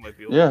 Yeah. He might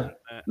be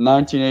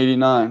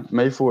 1989.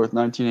 May 4th,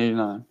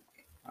 1989.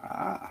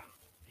 Ah.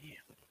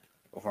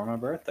 Before my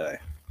birthday.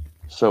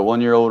 So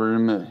 1 year older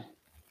than me.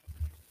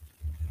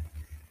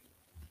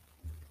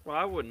 Well,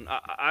 I wouldn't.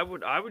 I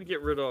would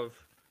get rid of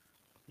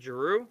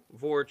Giroux,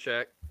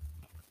 Voracek.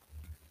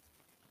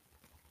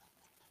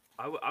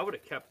 I would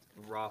have kept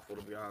Raffle,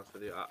 to be honest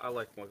with you. I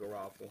like Michael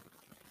Raffle.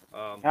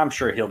 I'm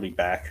sure he'll be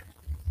back.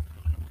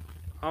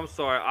 I'm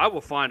sorry. I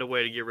will find a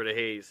way to get rid of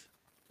Hayes.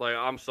 Like,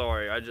 I'm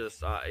sorry.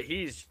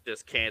 He's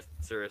just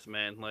cancerous,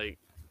 man. Like,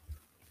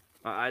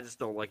 I just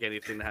don't like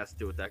anything that has to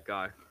do with that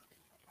guy.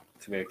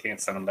 Too bad I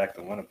can't send him back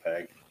to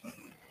Winnipeg. I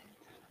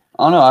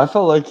don't know. I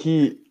felt like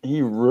he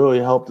really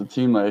helped the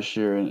team last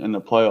year in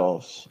the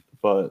playoffs.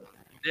 But,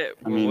 yeah,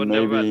 I mean, what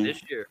maybe about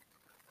this year?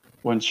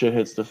 When shit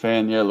hits the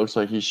fan, it looks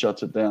like he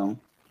shuts it down.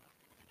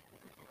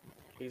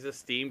 He's a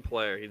steam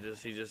player. He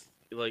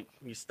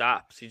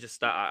stops. He just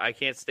stops. I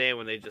can't stand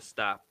when they just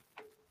stop.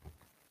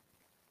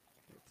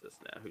 What's this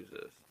now? Who's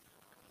this?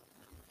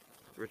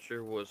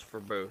 Richard was for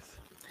both.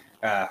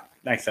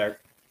 Thanks, Eric.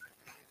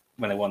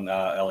 When they won,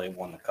 LA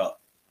won the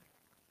cup.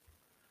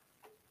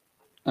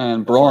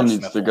 And Braun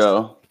needs to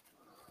go.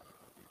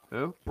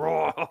 Who?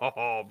 Braun.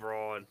 Oh,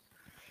 Braun.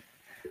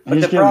 But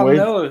He's the getting problem, way,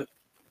 though, way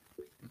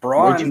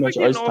Braun, too He's been much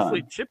getting ice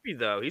awfully time. chippy,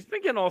 though. He's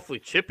been getting awfully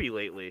chippy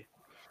lately.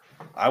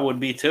 I would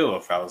be too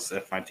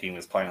if my team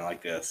was playing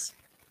like this.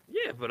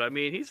 Yeah, but I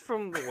mean, he's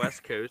from the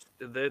West Coast.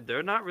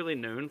 They're not really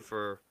known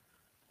for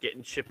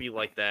getting chippy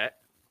like that.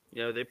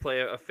 You know, they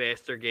play a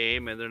faster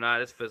game and they're not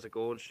as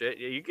physical and shit.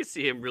 Yeah, you can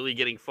see him really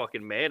getting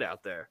fucking mad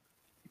out there.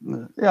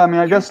 Yeah, I mean,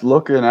 I guess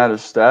looking at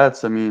his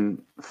stats, I mean,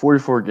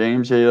 44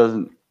 games, he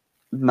doesn't,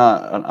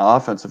 not an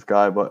offensive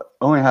guy, but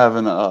only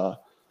having a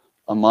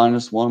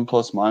 -1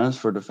 plus-minus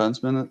for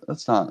defenseman,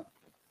 that's not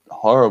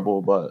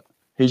horrible, but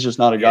he's just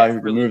not a guy who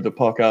can really. move the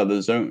puck out of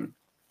the zone.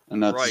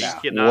 And that's Right, No. you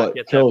cannot what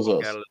get kills that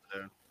puck us. out of the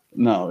zone.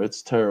 No,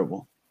 it's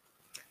terrible.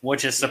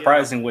 Which is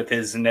surprising with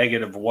his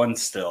 -1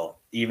 still.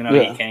 Even though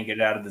Yeah. he can't get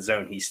out of the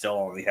zone, he still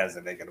only has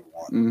a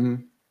 -1. hmm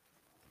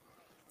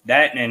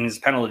That and his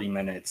penalty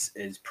minutes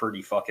is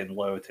pretty fucking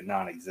low to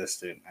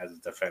non-existent as a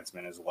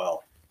defenseman as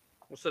well.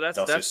 Well, so that's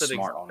also that's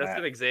smart on that.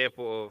 an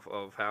example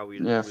of how we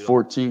Yeah, we don't,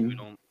 14. we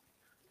don't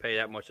pay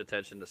that much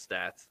attention to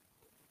stats.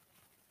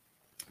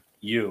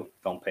 You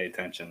don't pay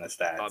attention to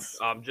stats.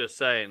 I'm just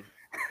saying.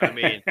 I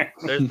mean,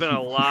 there's been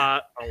a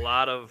lot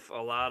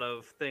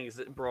of things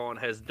that Braun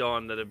has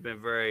done that have been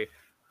very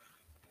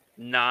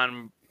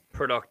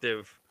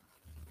non-productive.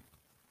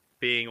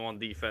 Being on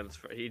defense,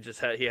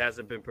 he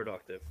hasn't been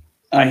productive.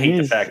 I And hate the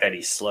he's- fact that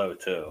he's slow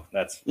too.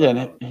 That's Yeah,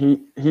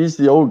 and he's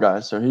the old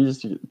guy, so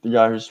he's the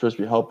guy who's supposed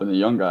to be helping the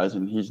young guys,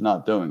 and he's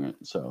not doing it.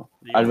 So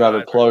The I'd young rather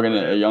guys are plug in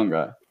bad. a young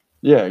guy.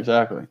 Yeah,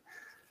 exactly.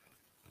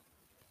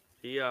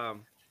 Yeah,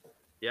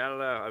 I don't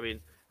know. I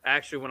mean,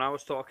 actually, when I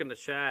was talking to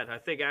Chad, I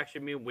think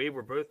actually me and Wade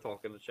were both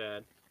talking to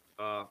Chad,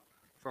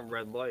 from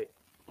Red Light.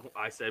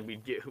 I said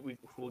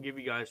we'll give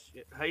you guys.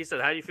 He said,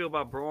 "How do you feel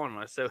about Braun?" And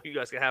I said, "You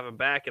guys can have him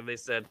back." And they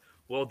said,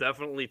 "We'll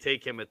definitely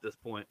take him at this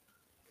point."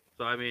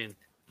 So I mean,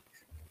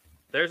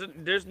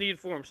 there's need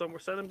for him somewhere.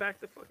 Send him back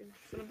to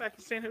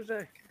San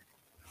Jose.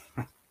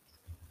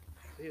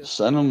 Yeah.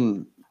 Send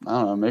him. I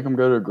don't know. Make him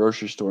go to a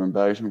grocery store and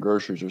bag some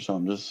groceries or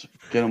something. Just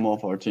get him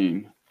off our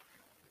team.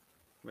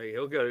 Maybe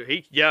he'll go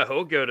to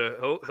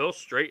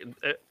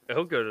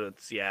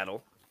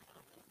Seattle.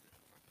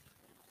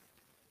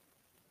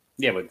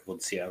 Yeah, but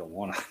would Seattle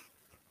want to?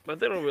 But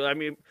they don't really. I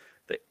mean,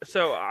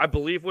 so I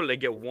believe what they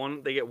get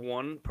one. They get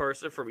one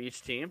person from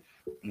each team.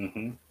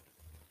 Mm-hmm.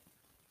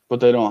 But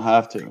they don't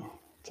have to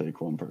take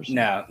one person.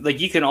 No,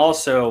 like you can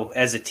also,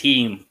 as a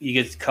team,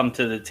 you could come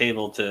to the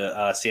table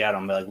to Seattle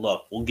and be like,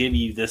 "Look, we'll give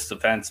you this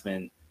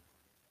defenseman,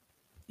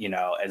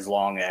 as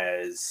long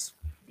as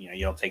you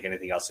don't take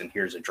anything else, and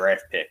here's a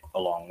draft pick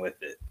along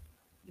with it."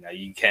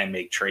 You can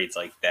make trades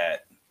like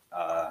that. What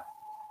are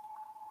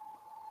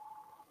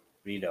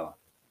you doing?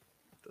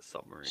 The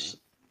submarine.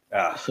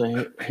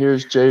 So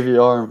here's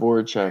JVR and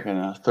Voracek and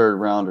a third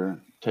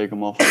rounder. Take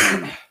them off.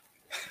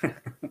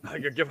 I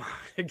could give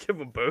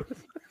them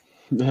both.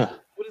 Yeah.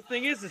 Well, the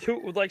thing is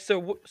who like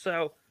so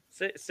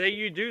say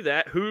you do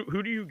that.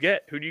 Who do you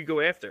get? Who do you go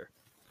after?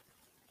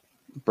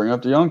 Bring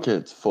up the young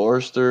kids.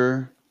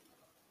 Forrester.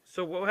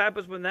 So what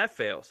happens when that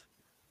fails?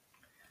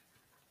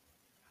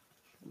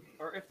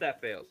 Or if that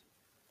fails?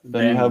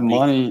 Then you have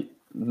money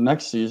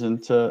next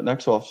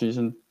off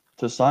season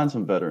to sign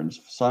some veterans,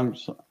 sign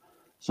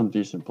some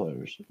decent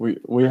players.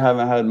 We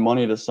haven't had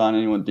money to sign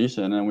anyone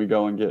decent, and then we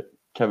go and get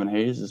Kevin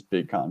Hayes' this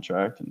big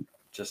contract, and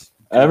Just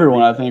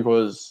everyone I think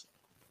was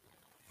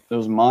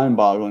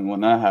mind-boggling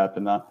when that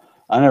happened. I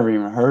never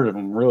even heard of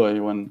him really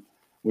when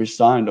we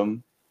signed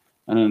him,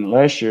 and then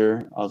last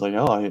year I was like,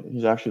 oh,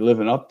 he's actually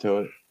living up to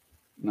it.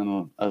 And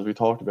then as we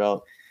talked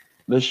about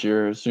this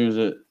year, as soon as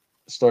it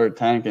started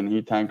tanking,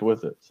 he tanked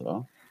with it.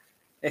 So.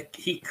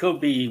 He could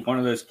be one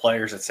of those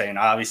players that's saying,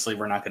 obviously,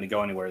 we're not going to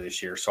go anywhere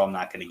this year, so I'm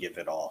not going to give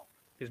it all.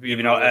 He's being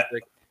Even though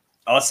realistic.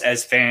 us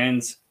as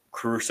fans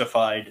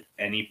crucified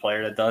any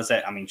player that does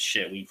that. I mean,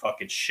 shit, we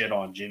fucking shit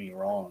on Jimmy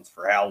Rollins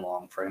for how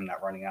long for him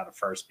not running out of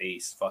first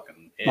base.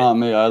 Fucking hit. Not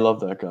me. I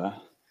love that guy.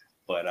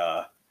 But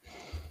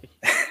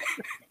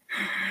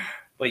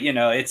but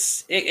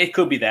it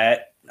could be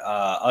that.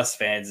 Us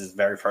fans is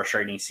very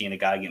frustrating seeing a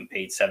guy getting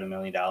paid $7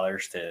 million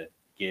to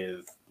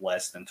give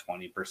less than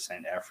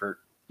 20% effort.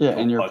 Yeah,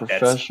 and you're a Fuck, that's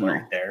professional.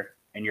 right there,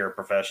 and you're a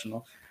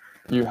professional.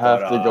 You have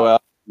But, to go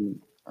out and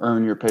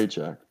earn your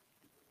paycheck.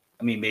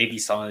 I mean, maybe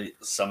some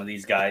of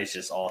these guys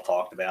just all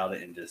talked about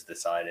it and just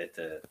decided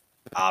to.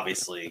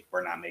 Obviously,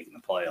 we're not making the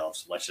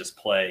playoffs. Let's just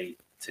play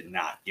to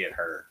not get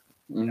hurt.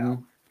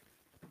 Mhm.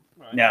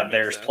 Right, Now that makes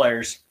there's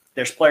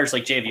sense. players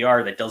like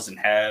JVR that doesn't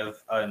have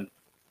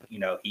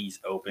he's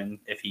open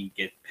if he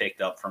get picked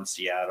up from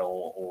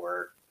Seattle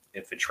or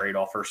if a trade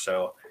offer.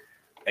 So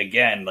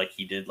again, like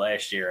he did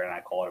last year, and I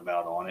called him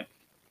out on it.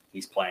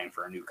 He's playing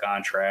for a new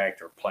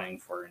contract or playing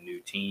for a new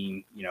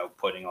team.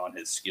 Putting on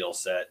his skill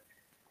set.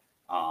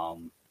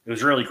 It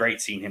was really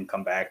great seeing him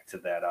come back to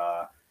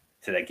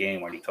that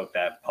game when he took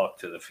that puck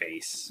to the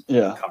face.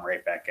 Yeah. And come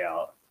right back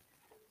out.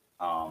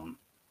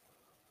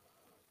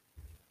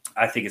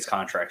 I think his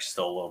contract's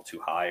still a little too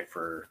high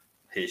for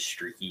his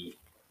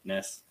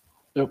streakiness.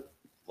 Yep.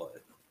 But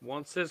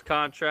Once his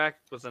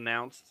contract was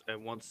announced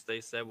and once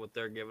they said what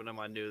they're giving him,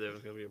 I knew there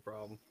was going to be a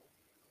problem.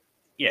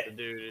 yeah, The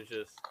dude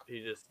is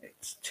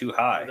it's too for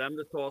high. them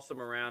to toss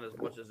him around as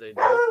much as they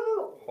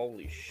do.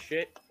 Holy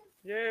shit.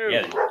 Yeah,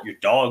 your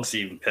dog's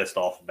even pissed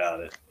off about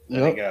it.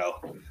 There you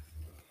go.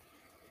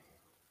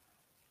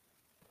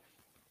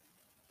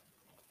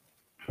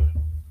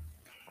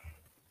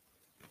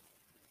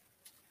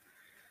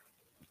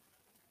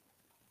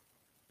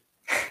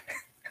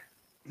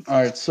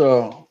 All right,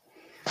 so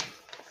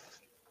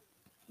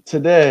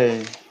today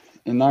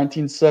in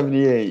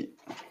 1978,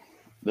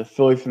 the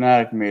Philly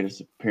Fanatic made his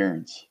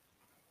appearance,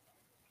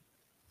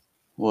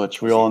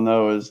 which we all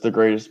know is the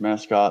greatest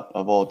mascot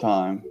of all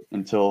time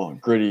until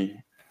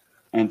Gritty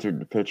entered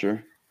the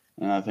picture,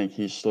 and I think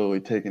he's slowly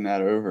taking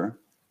that over.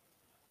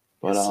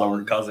 But His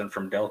slower cousin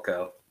from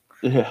Delco.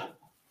 yeah.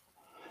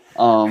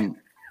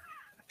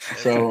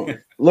 So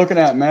looking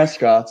at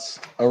mascots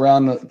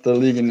around the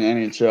league in the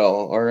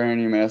NHL, are there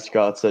any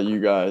mascots that you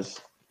guys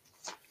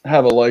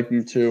have a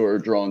liking to or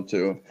drawn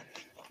to?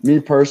 Me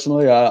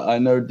personally, I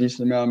know a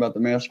decent amount about the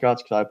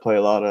mascots because I play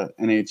a lot of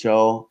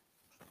NHL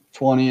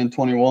 20 and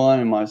 21,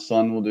 and my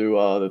son will do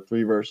the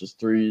 3 versus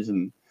 3s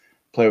and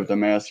play with the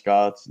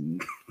mascots, and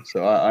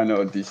so I know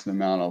a decent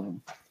amount of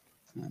them.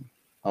 And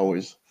I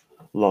always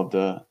love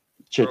to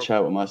chit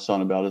chat with my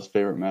son about his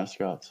favorite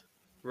mascots.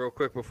 Real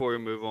quick before we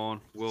move on,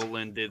 Will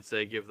Lynn did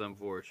say give them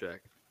Voracek.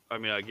 I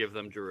mean, I give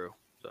them Drew.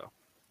 So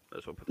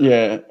that's what.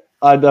 Yeah,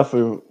 I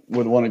definitely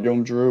would want to give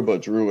him Drew,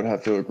 but Drew would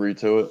have to agree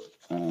to it,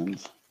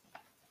 and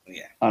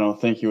Yeah. I don't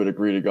think he would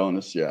agree to go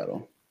into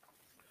Seattle.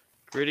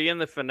 Gritty and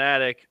the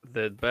Fanatic,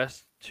 the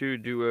best 2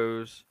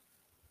 duos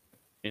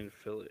in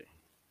Philly.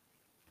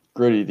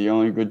 Gritty, the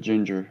only good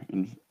ginger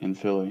in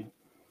Philly.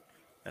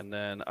 And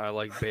then I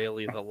like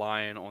Bailey the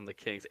Lion on the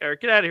Kings.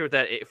 Eric, get out of here with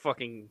that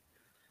fucking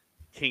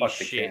King Fuck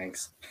the shit.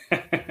 Kings.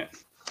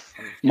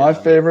 My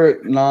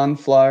favorite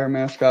non-flyer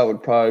mascot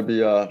would probably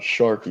be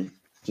Sharky,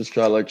 just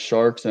because I like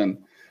sharks, and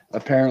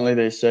apparently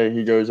they say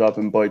he goes up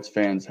and bites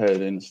fans'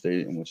 head in the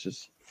stadium, which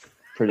is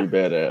pretty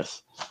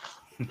badass.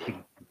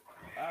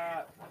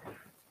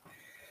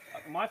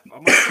 My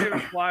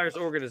favorite Flyers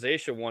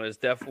organization one was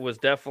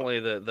definitely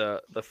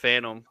the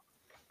Phantom,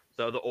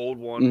 the old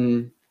one.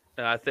 Mm-hmm.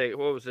 And I think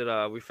what was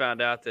it? We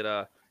found out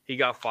that he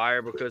got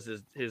fired because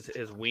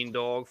his ween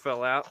dog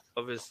fell out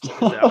of his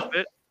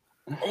outfit.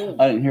 Oh,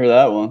 I didn't hear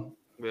that one.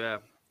 Yeah.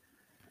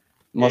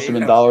 Must have Yeah,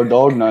 been Dollar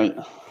Dog Night.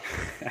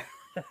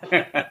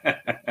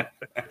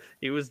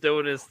 He was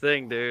doing his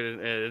thing, dude,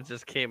 and it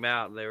just came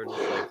out, and they were just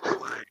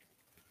like,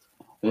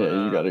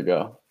 Yeah, you got to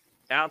go.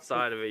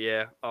 outside of it,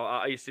 yeah. Oh,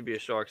 I used to be a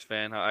Sharks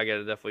fan. I got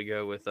to definitely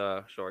go with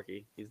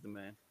Sharky. He's the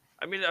man.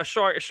 I mean, a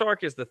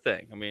shark is the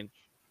thing. I mean,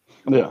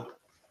 Yeah.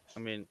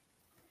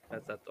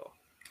 That's all.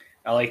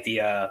 I like the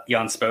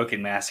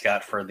unspoken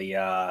mascot for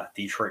the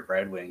Detroit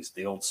Red Wings,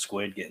 the old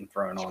squid getting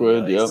thrown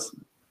Squid, on the ice.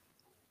 yep.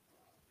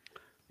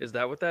 Is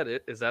that what that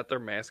is? Is that their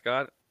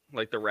mascot?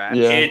 Like the rat?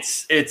 Yeah.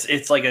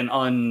 It's like an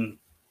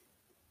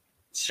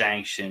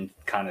unsanctioned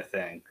kind of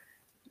thing.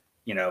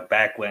 You know,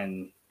 back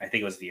when I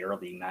think it was the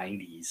early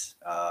 90s,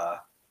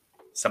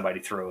 somebody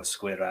threw a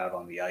squid out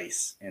on the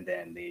ice, and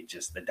then they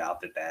just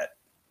adopted that.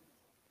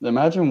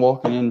 Imagine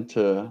walking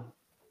into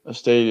a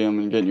stadium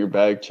and getting your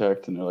bag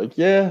checked, and they're like,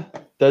 "Yeah,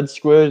 dead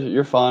squid,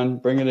 you're fine.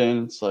 Bring it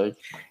in." It's like,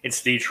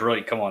 It's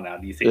Detroit. Come on now.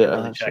 Do you think they're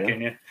really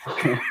checking you?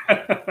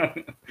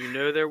 You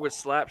know there was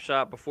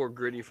Slapshot before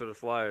Gritty for the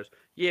Flyers.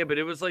 Yeah, but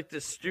it was like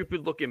this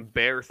stupid looking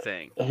bear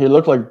thing. he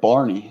looked like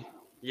Barney.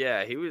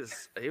 Yeah, he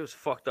was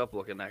fucked up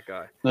looking, that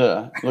guy.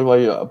 Yeah, looked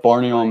like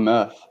Barney on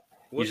meth.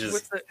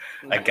 just the,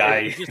 A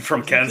guy he just-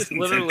 from he just Kensington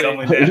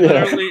literally- coming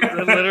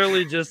down.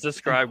 literally just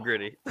described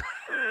Gritty.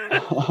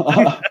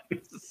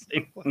 It's the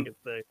same fucking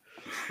thing.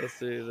 Let's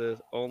see this.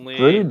 Only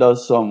Gritty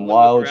does some only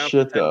wild around for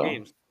shit 10 though.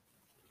 games.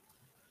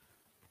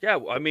 Yeah,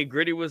 I mean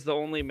Gritty was the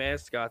only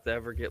mascot to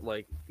ever get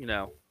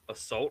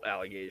assault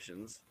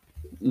allegations.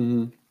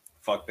 Hmm.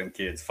 Fuck them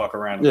kids. Fuck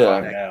around and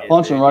Yeah. find out.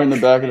 Punch him right in the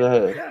back of the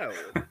head.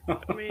 Yeah,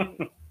 I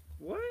mean,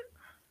 what?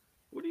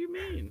 What do you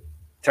mean?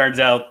 Turns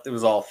out it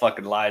was all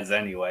fucking lies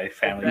anyway.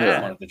 Family Yeah.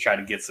 just wanted to try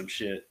to get some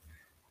shit.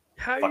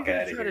 How are you Fuck gonna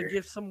outta try to here.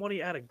 give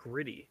somebody out of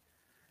Gritty?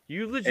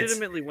 You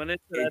legitimately went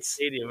into that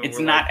stadium. And It's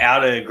were not like,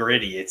 out of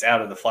Gritty. It's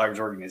out of the Flyers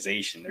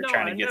organization. They're no,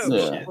 trying to I get know,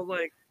 some Yeah.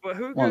 shit. but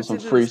who Want goes some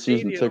into free the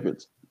season stadium?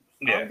 tickets?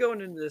 Yeah. I'm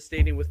going into the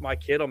stadium with my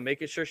kid. I'm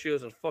making sure she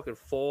doesn't fucking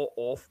fall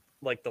off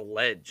like the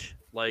ledge.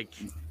 Like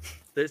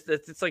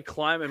it's like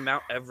climbing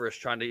Mount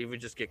Everest trying to even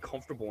just get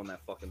comfortable in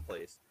that fucking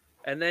place.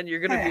 And then you're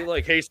gonna be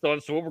like, "Hey,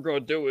 son, so what we're gonna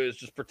do is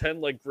just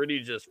pretend like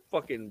Gritty just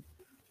fucking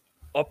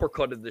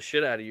uppercutted the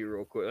shit out of you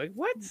real quick." Like,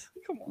 what?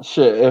 Come on.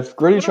 Shit, if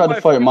Gritty What tried am to I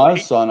fight my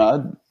feeling? son,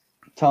 I'd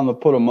tell him to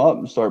put him up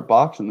and start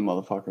boxing the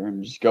motherfucker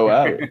and just go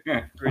at it.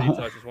 Gritty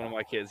touches one of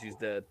my kids, he's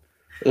dead.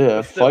 Yeah,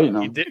 But still, fighting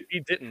He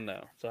him. didn't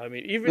know. So I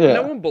mean, even Yeah.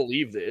 no one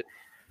believed it.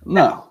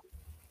 No.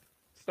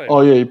 It's like,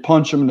 Oh yeah, he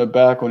punched him in the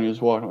back when he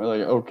was walking. We're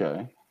like,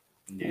 okay.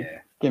 Yeah.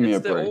 Give me a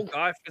It's the break. old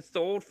guy. It's the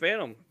old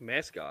Phantom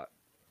mascot.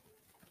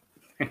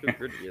 Good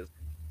grid he is.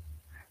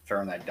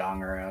 Throwing that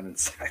dong around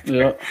inside.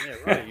 Yeah. Yeah,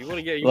 right. You want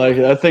to get Like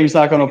that thing's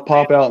not gonna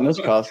pop out in this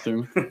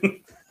costume.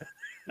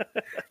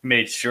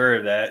 Made sure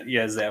of that he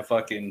has that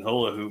fucking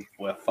hula hoop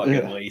with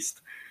fucking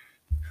waist.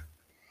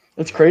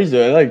 It's crazy.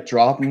 They like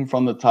drop him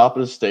from the top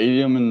of the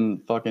stadium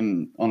and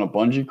fucking on a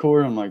bungee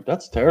cord. I'm like,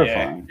 that's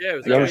terrifying. Yeah, it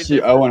was You ever like see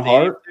they did Owen for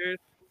Hart? Steve,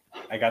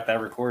 I got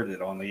that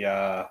recorded on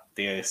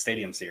the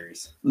stadium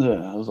series Yeah,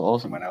 that was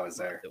awesome. when I was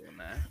there. doing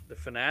that. The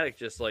Fanatic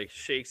just like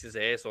shakes his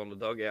ass on the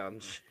dugout.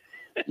 And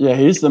Yeah,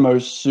 he's the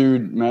most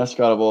sued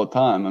mascot of all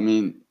time. I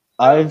mean,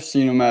 I've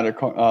seen him at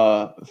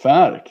a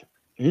Fanatic.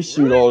 He's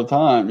sued Really? all the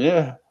time.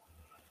 Yeah,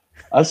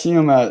 I seen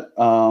him at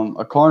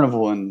a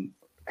carnival in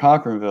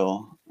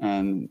Cochranville,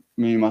 and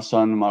me and my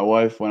son and my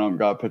wife went up and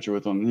got a picture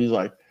with him. And he's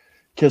like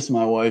kissing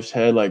my wife's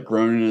head, like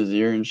groaning in his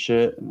ear and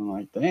shit. And I'm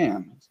like,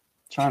 damn, he's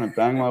trying to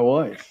bang my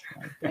wife.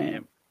 Like,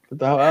 damn, get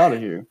the hell out of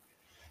here.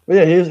 But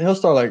yeah, he'll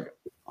start like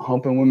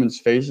humping women's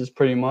faces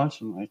pretty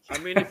much. And like, I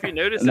mean, if you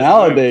notice his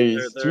nowadays,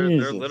 moves, they're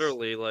Jesus.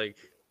 literally like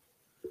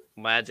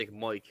Magic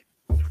Mike.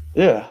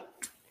 Yeah,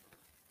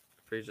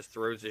 Where he just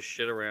throws his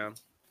shit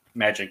around.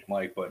 Magic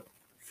Mike, but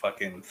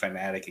fucking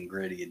Fanatic and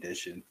Gritty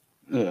edition.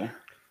 yeah.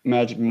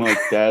 Magic Mike,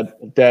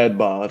 dad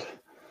bod.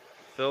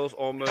 Phil's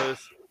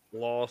almost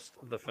lost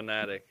the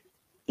Fanatic.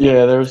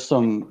 Yeah, there's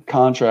some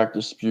contract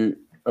dispute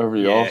over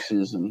the Yeah.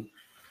 offseason.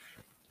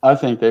 I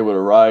think they would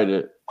have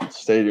rioted at the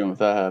stadium if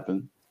that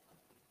happened.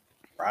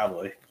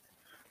 Probably.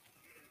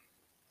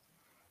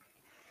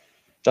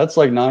 That's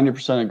like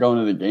 90% of going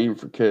to the game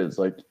for kids.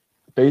 Like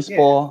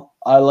baseball,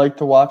 I like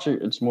to watch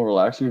it. It's more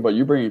relaxing. But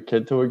you bring a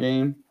kid to a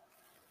game,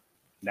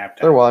 Nap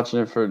they're time. watching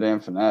it for a damn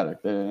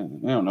Fanatic. They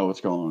don't know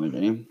what's going on in the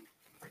game.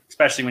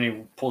 Especially when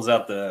he pulls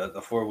out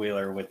the four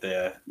wheeler with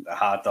the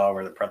hot dog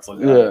or the pretzel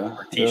gun Yeah,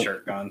 or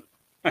t-shirt gun.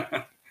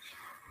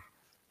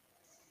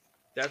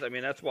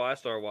 That's why I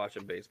started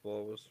watching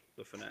baseball was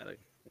the Fanatic.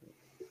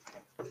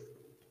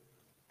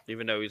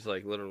 Even though he's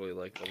like literally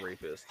like a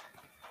rapist.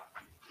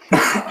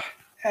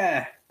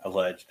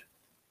 Alleged.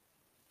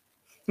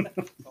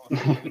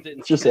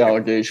 It's just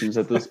allegations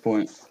at this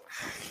point.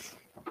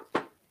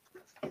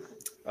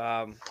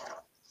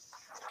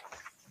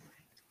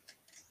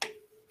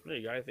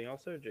 You got anything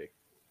else there, Jake?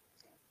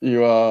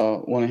 You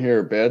want to hear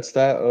a bad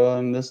stat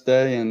on this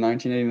day in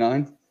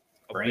 1989?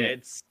 A Bring it.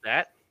 bad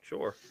stat?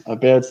 Sure. A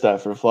bad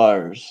stat for the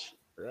Flyers.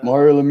 Yeah.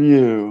 Mario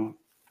Lemieux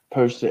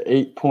posted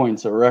 8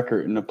 points, a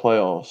record in the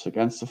playoffs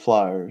against the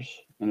Flyers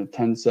in a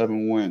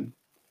 10-7 win.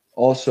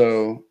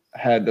 Also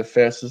had the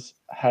fastest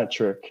hat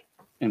trick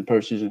in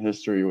postseason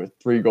history with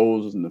 3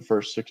 goals in the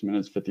first 6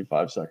 minutes,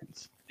 55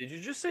 seconds. Did you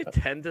just say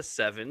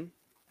 10-7?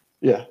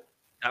 Yeah.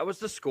 That was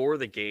the score of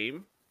the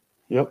game?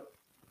 Yep.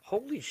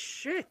 Holy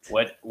shit.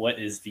 What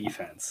is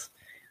defense?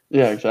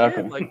 Yeah,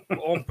 exactly. Yeah, like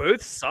on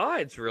both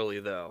sides, really,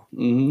 though.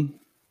 Mm-hmm.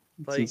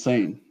 It's Like,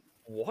 insane.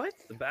 what?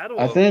 The battle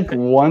I of think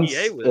once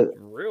PA was it,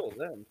 real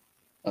then.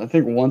 I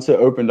think once it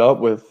opened up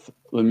with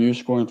Lemieux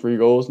scoring 3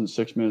 goals in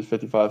 6 minutes,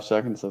 55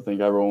 seconds, I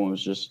think everyone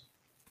was just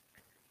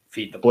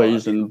Feed the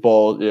blazing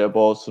balls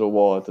to the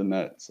wall at the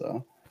net.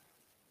 So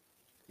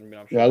I mean,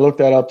 I'm yeah, I looked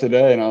that up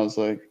today and I was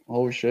like,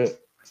 holy shit.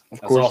 Of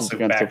That's course it's also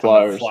against the back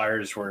when the Flyers.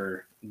 Flyers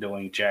were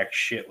doing jack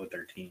shit with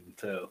their team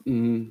too.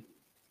 Mm-hmm.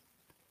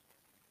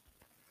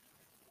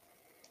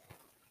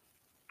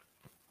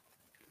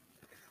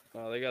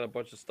 They got a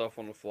bunch of stuff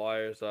on the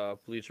Flyers.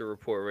 Bleacher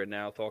Report right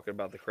now talking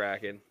about the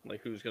Kraken.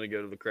 Like, who's going to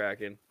go to the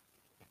Kraken?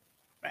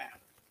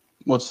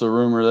 What's the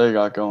rumor they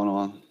got going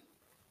on?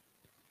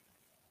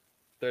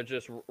 They're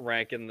just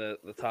ranking the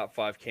top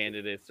 5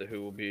 candidates to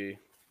who will be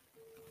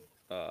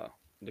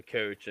the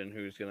coach and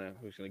who's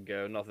gonna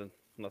go.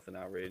 Nothing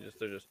outrageous.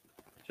 They're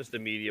just the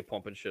media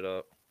pumping shit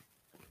up.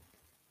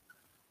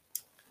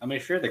 I mean,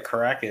 if you're the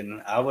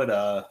Kraken, I would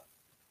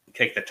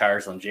kick the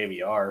tires on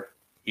JVR.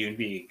 He would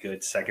be a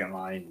good second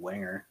line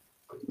winger.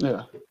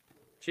 Yeah.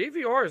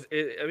 JVR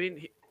is. I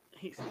mean,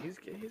 he's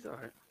all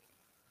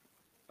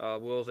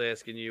right. Will's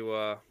asking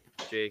you,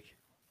 Jake.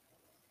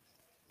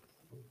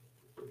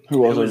 Who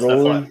was Who our was the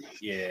goalie?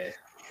 Yeah.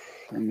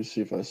 Let me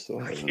see if I still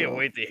I have it can't up.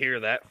 wait to hear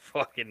that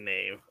fucking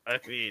name. I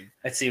mean,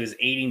 Let's see, it was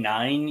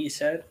 89, you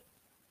said?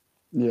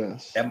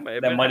 Yes. That May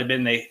have been- might have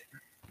been it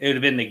would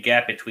have been the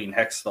gap between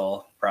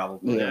Hextall,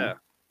 probably. Yeah. yeah.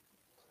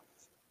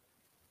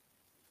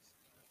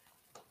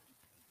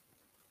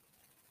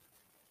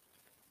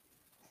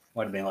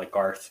 Might have been like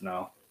Garth,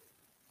 no.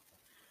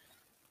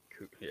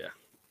 Yeah.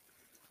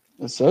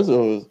 It says it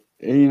was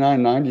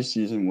 89-90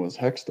 season was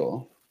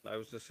Hextall.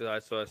 That's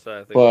what I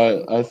said. I think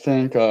But I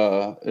think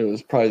it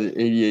was probably the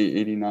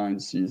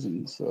 88-89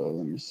 season. So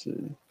let me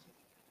see.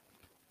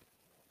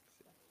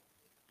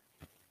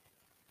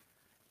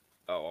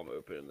 Oh, I'm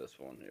opening this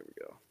one. Here we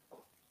go.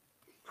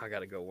 I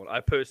gotta go one. I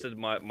posted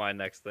my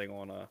next thing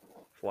on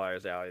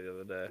Flyers Alley the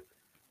other day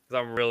because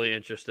I'm really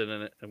interested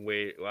in it. And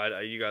wait,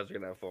 you guys are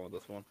gonna have fun with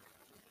this one.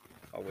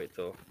 I'll wait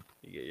till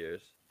you get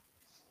yours.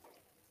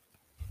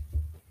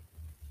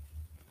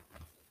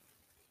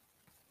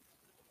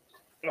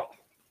 Oh,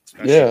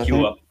 I Yeah, should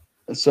cue up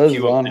it says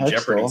cue up Ron the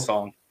Jeopardy Hextall.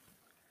 song.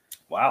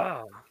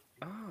 Wow. Oh.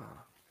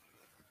 Ah.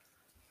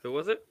 Who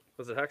was it?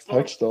 Was it Hextall?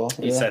 Hextall.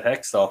 He Yeah. said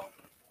Hextall.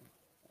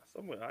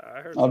 I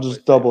heard. I'll somebody just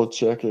say double it.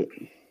 check it.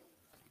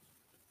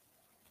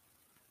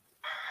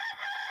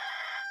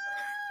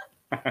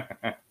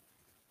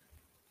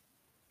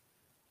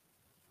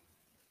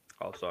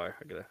 Oh, sorry.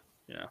 I gotta.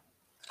 Yeah.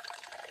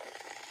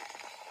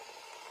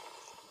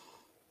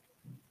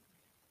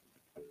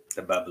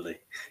 The bubbly.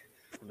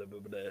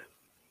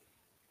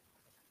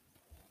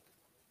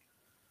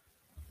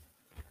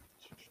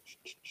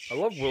 I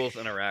love Will's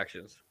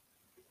interactions.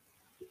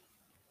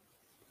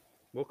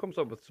 Will comes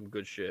up with some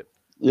good shit.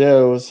 Yeah,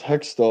 it was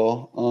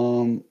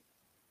Hextall.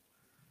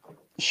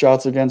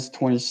 Shots against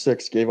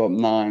 26, gave up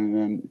 9, and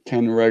then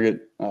Ken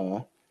Reggett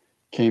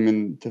came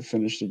in to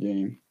finish the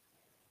game.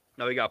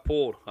 No, he got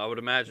pulled. I would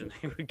imagine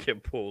he would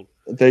get pulled.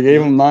 They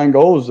gave him 9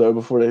 goals though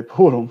before they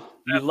pulled him,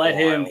 You That's let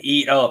him wild.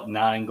 eat up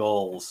 9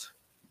 goals.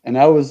 and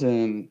that was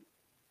in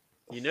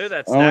You know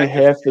that's only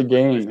half the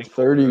game.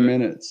 30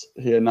 minutes,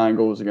 he had 9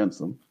 goals against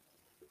them.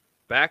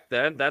 Back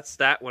then, that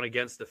stat went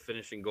against the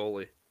finishing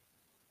goalie.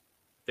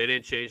 They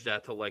didn't change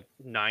that till like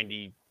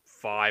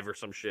 95 or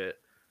some shit.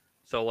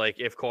 So like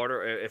if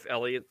Carter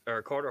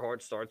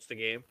Hart starts the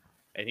game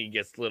and he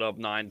gets lit up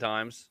 9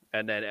 times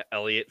and then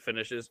Elliott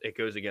finishes, it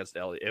goes against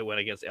Elliott. It went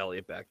against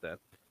Elliott back then.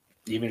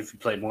 Even if you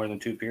played more than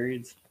 2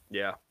 periods?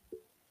 Yeah.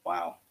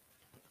 Wow.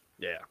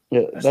 Yeah. Yeah,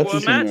 Well, that's Well,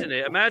 just in imagine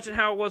it. Imagine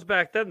how it was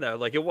back then, though.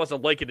 Like it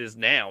wasn't like it is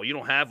now. You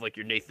don't have like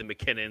your Nathan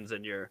McKinnons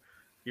and your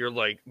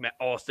like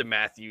Austin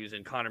Matthews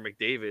and Connor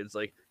McDavid's.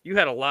 Like you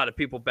had a lot of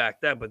people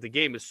back then, but the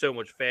game is so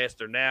much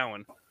faster now.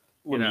 And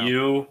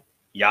Lemieux,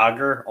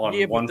 Yager on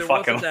one but there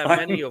fucking wasn't that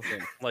line. many of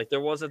them. Like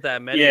there wasn't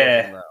that many. Of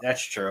Yeah, them, though.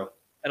 that's true.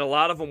 And a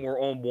lot of them were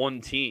on one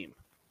team.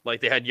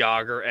 Like they had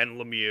Yager and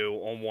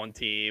Lemieux on one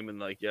team, and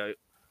like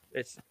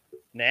it's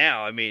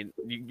now. I mean,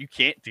 you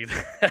can't do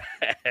that.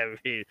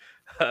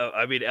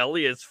 I mean,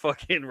 Elliott's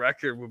fucking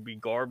record would be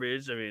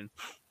garbage. I mean,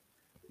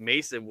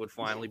 Mason would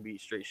finally be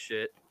straight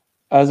shit.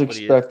 As But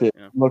he is, expected,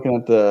 yeah. looking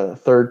at the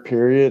third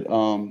period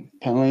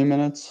penalty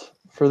minutes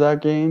for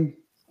that game,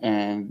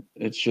 and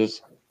it's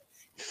just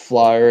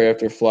flyer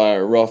after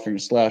flyer, roughing,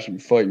 slashing,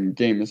 fighting,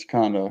 game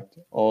misconduct,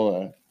 all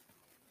that.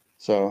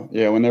 So,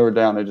 yeah, when they were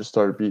down, they just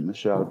started beating the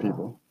shit out of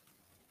people.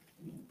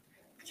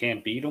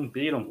 Can't beat them,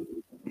 beat them.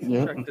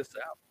 Yep.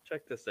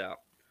 Check this out.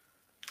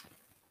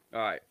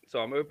 All right, so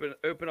I'm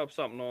open up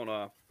something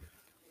on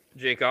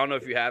Jake. I don't know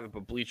if you have it,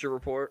 but Bleacher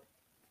Report.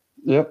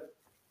 Yep.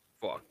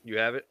 Fuck, you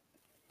have it.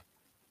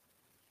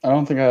 I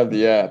don't think I have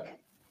the app.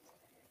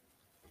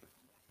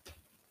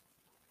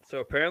 So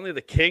apparently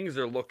the Kings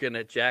are looking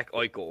at Jack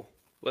Eichel.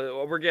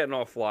 We're getting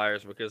off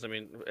Flyers because, I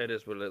mean, it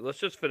is what it is. Let's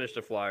just finish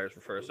the Flyers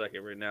for a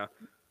second right now.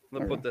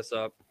 Let me put this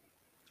up.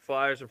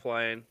 Flyers are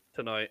playing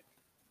tonight.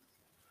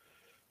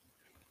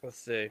 Let's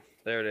see.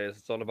 There it is.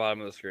 It's on the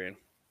bottom of the screen.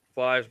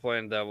 Flyers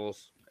playing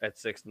Devils at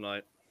 6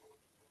 tonight.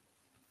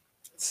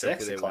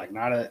 6 o'clock,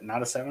 not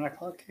a 7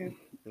 o'clock game.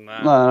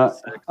 Nah,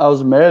 I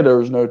was mad there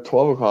was no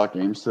 12 o'clock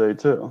games today,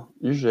 too.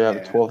 Usually I have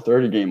a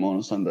 12:30 game on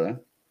a Sunday.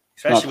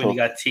 Especially when you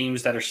got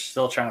teams that are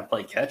still trying to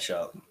play catch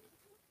up.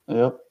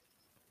 Yep.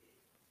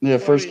 Yeah,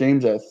 first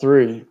game's at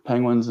 3,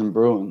 Penguins and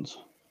Bruins.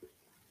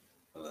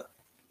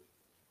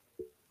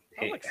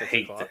 I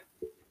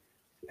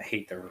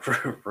hate to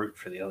root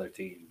for the other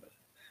team, but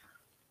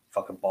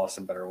fucking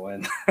Boston better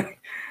win.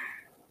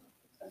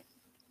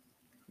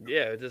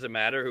 Yeah, it doesn't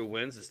matter who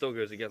wins. It still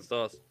goes against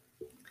us.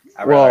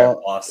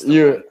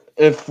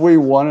 If we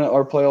won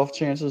our playoff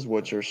chances,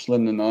 which are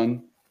slim to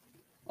none,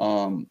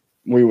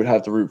 we would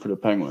have to root for the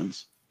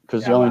Penguins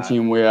because the only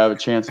team we have a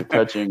chance of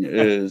catching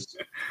is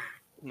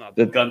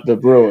the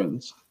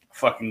Bruins.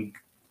 Fucking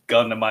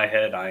gun to my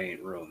head, I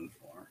ain't rooting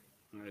for.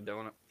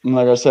 Doing it. And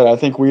like I said, I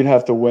think we'd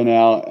have to win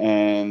out,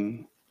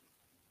 and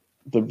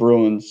the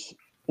Bruins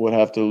would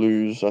have to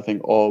lose, I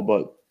think, all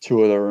but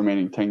 2 of their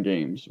remaining 10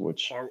 games,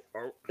 which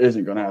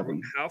isn't going to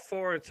happen. How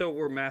far until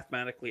we're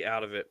mathematically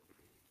out of it?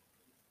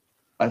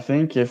 I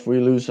think if we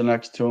lose the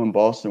next 2 and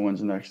Boston wins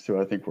the next 2,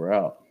 I think we're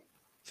out.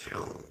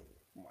 Oh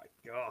my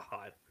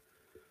God.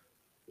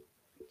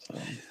 So,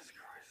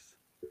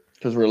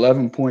 because we're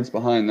 11 points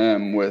behind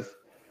them with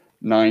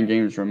 9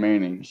 games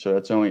remaining, so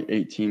that's only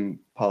 18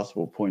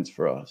 possible points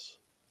for us.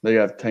 They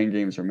have 10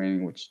 games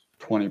remaining, which is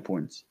 20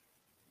 points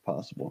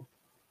possible.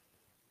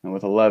 And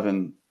with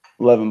 11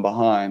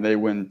 behind, they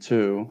win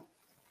 2.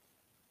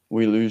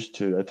 We lose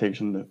 2. That takes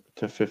them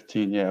to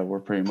 15. Yeah, we're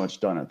pretty much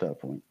done at that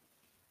point.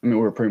 I mean,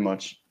 we're pretty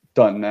much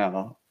done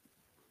now.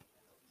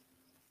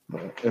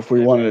 But if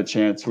we wanted a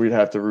chance, we'd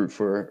have to root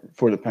for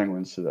the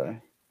Penguins today.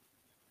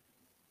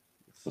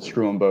 But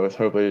screw them both.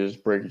 Hopefully they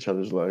just break each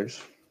other's legs.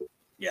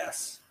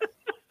 Yes.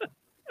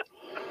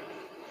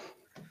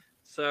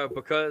 So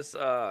because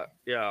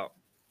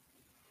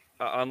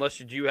unless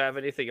you do have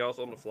anything else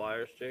on the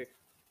Flyers, Jake?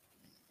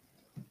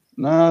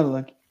 No,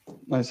 like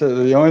I said,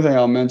 the only thing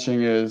I'll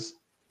mention is,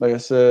 like I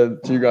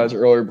said to you guys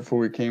earlier before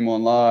we came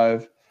on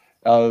live,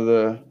 out of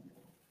the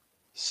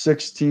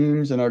 6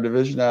 teams in our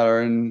division that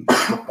are in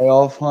the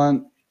playoff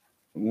hunt.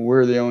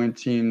 We're the only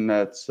team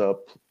that's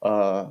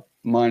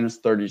minus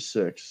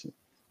 36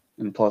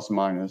 and plus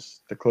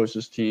minus. The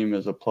closest team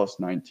is a plus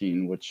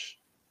 19, which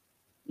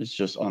is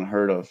just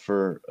unheard of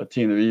for a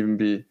team to even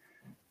be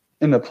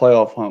in the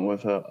playoff hunt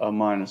with a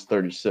minus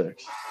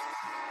 36.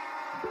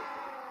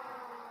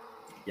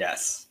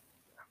 Yes.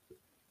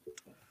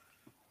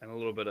 And a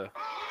little bit of.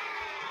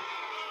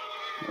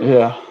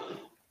 Yeah.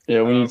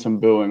 Yeah, we need some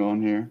booing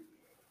on here.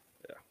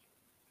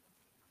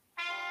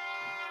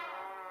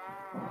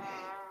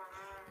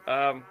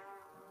 Yeah.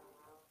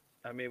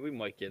 I mean, we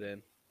might get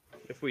in.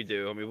 If we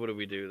do, I mean, what do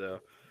we do though?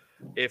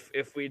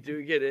 If we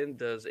do get in,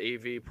 does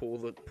AV pull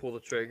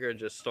the trigger and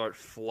just start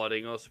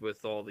flooding us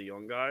with all the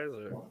young guys?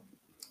 Or?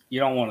 You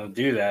don't want to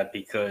do that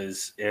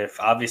because if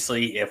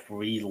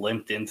we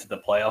limped into the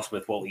playoffs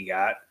with what we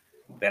got,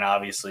 then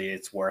obviously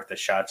it's worth a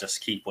shot.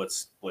 Just keep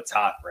what's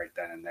hot right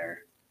then and there.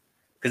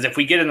 Because if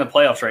we get in the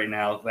playoffs right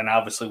now, then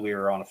obviously we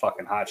were on a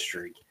fucking hot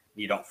streak.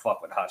 You don't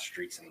fuck with hot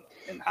streaks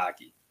in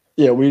hockey.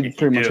 Yeah, we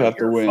pretty much have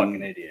to win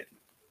fucking idiot.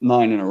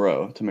 9 in a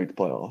row to make the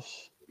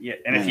playoffs. Yeah,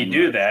 and if you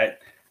do that,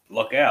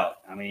 look out.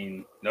 I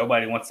mean,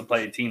 nobody wants to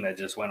play a team that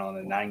just went on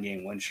a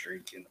 9-game win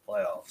streak in the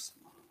playoffs.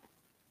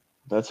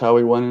 That's how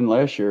we went in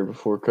last year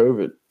before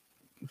COVID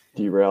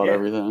derailed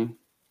everything.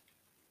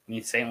 I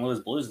mean, St. Louis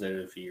Blues did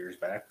it a few years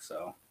back,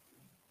 so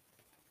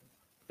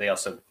they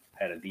also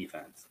had a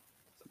defense.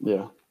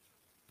 Yeah.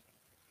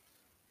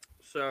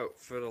 So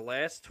for the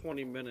last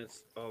 20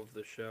 minutes of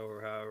the show,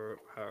 or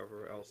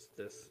however else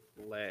this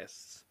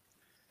lasts,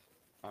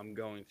 I'm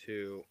going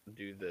to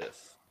do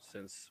this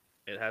since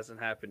it hasn't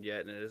happened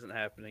yet, and it isn't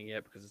happening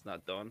yet because it's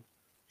not done.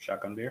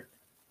 Shotgun beer.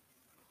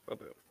 We'll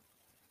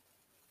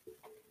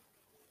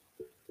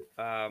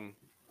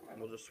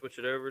just switch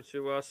it over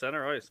to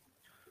center ice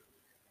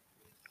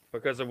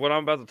because of what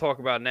I'm about to talk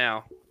about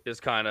now is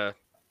kind of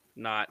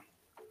not,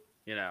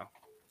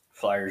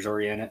 Flyers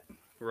oriented.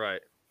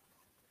 Right.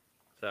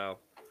 So.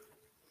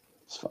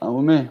 It's fine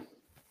with me.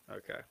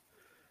 Okay.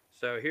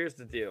 So here's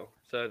the deal.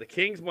 So the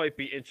Kings might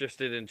be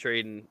interested in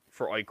trading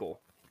for Eichel.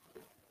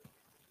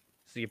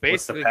 So you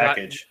basically What's the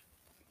package?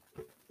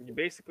 You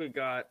basically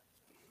got.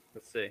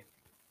 Let's see.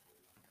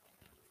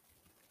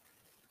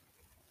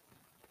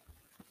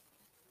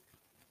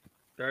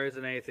 There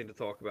isn't anything to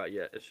talk about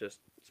yet. It's just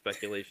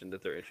speculation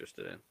that they're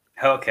interested in.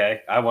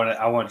 Okay, I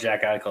want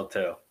Jack Eichel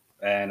too,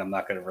 and I'm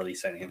not going to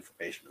release any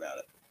information about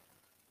it.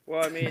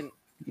 Well, I mean,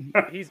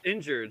 he's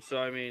injured, so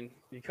I mean,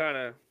 you kind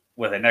of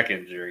with a neck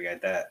injury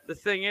at that. The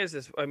thing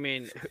is I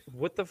mean,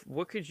 what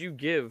could you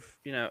give?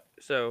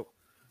 So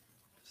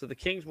the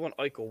Kings want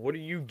Eichel. What are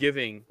you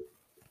giving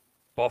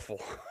Buffalo?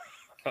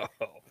 That's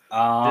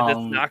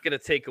not going to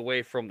take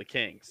away from the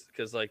Kings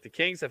because like the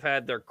Kings have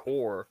had their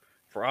core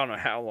for I don't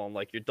know how long,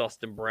 like your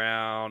Dustin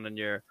Brown and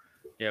your,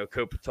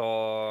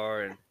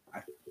 Kopitar and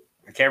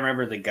I can't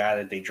remember the guy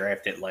that they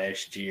drafted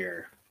last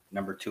year,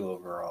 number 2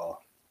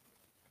 overall.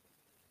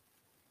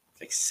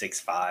 It's like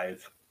 6'5".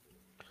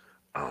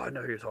 Oh, I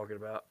know who you're talking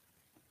about.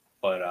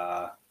 But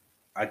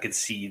I could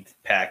see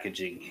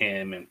packaging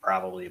him and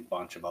probably a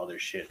bunch of other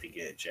shit to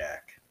get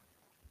Jack.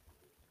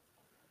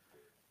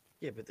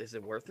 Yeah, but is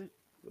it worth it?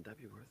 Would that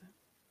be worth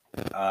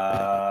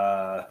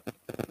it?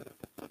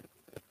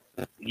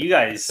 You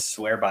guys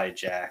swear by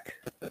Jack.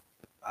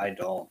 I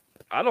don't.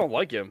 I don't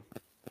like him.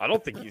 I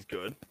don't think he's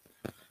good.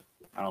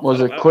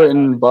 Was it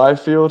Quentin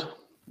Byfield?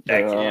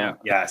 Yeah.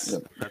 Yes.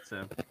 Yep. That's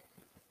him.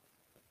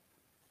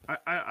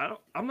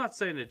 I'm not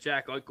saying that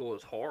Jack Eichel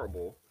is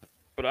horrible,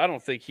 but I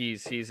don't think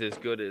he's as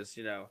good as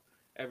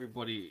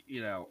everybody.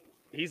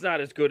 He's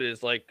not as good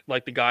as like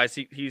the guys.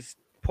 He's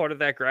part of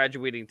that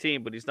graduating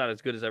team, but he's not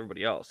as good as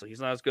everybody else. So he's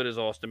not as good as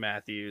Austin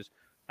Matthews,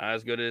 not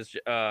as good as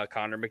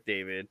Connor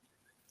McDavid.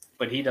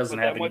 But he doesn't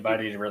have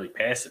anybody to really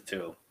pass it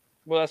to.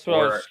 Well, that's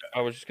what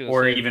I was just going to say.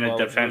 Or even a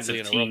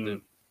defensive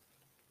team.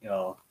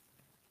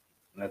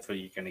 That's what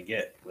you're going to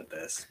get with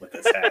this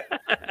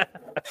hat.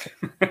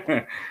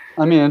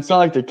 I mean, it's not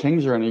like the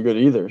Kings are any good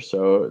either.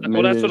 So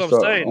maybe that's what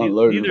I'm saying.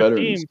 Unloading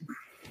veterans.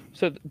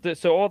 Team,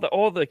 so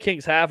all the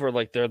Kings have are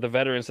like they're the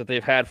veterans that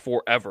they've had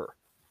forever.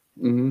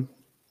 Mm-hmm.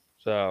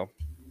 So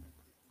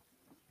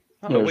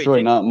there's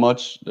really not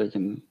much they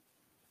can.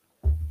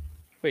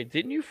 Wait,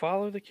 didn't you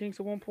follow the Kings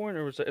at one point,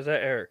 or is that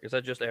Eric? Is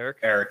that just Eric?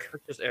 Eric.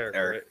 Just Eric.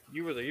 Right?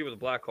 You were the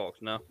Blackhawks,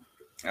 no?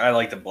 I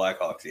like the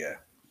Blackhawks, yeah.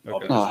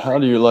 Okay. Oh, how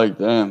do you like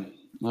them?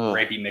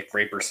 Rapey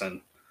McRaperson.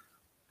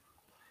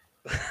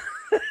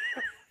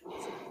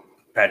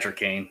 Patrick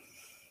Kane.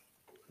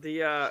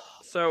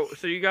 So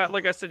you got,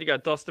 like I said, you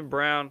got Dustin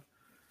Brown,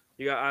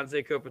 you got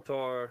Anze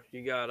Kopitar,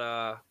 you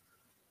got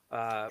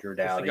Drew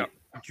Doughty.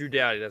 Drew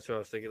Doughty, that's what I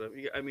was thinking of.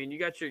 I mean, you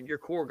got your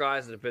core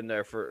guys that have been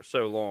there for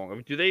so long. I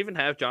mean, do they even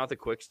have Jonathan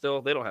Quick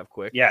still? They don't have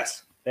Quick.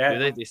 Yes.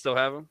 They still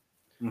have him?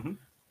 Mm-hmm.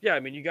 Yeah, I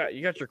mean, you got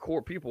your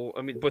core people.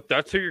 I mean, but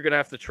that's who you're going to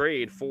have to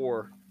trade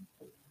for.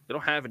 They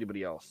don't have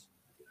anybody else.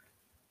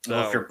 So,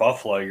 well, if you're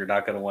Buffalo, you're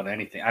not going to want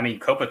anything. I mean,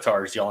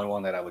 Kopitar is the only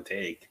one that I would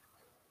take.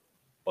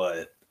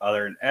 But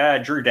other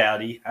than Drew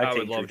Doughty, I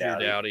would love Drew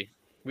Doughty.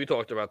 We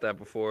talked about that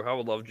before. I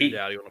would love Drew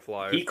Doughty on the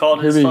Flyers. He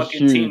called his He'd be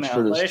fucking team huge out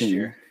for this last team.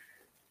 year.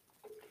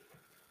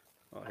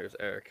 Oh, here's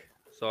Eric.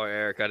 Sorry,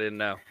 Eric. I didn't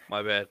know.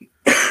 My bad.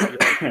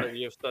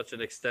 You have such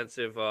an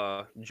extensive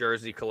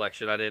jersey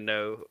collection. I didn't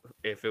know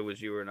if it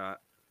was you or not.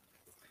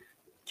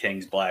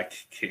 King's black,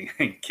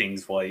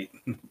 King's white,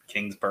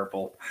 King's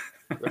purple.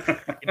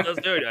 He does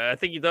do it. I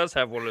think he does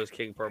have one of those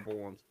King purple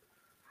ones.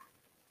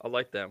 I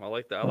like them. I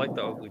like the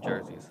ugly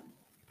jerseys.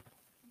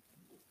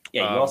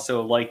 Yeah, you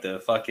also like the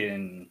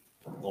fucking,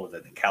 what was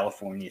it, the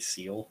California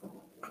seal?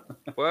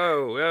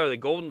 Whoa, the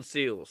Golden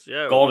Seals.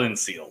 Yeah, Golden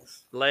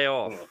Seals. Lay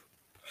off,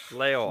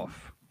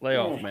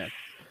 man.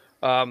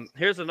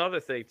 Here's another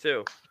thing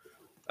too.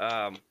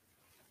 No,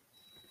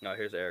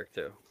 here's Eric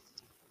too.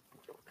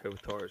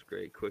 Kopitar is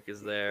great. Quick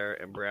is there,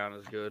 and Brown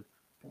is good.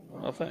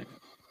 Oh, thanks.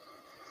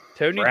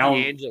 Tony Brown.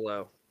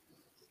 DeAngelo.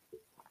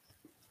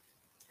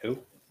 Who?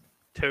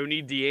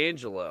 Tony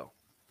DeAngelo.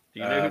 Do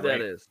you know who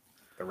that is?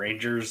 The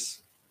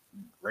Rangers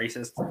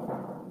racist?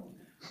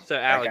 So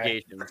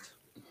allegations.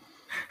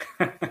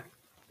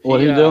 What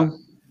did he do?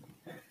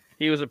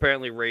 He was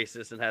apparently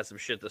racist and had some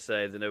shit to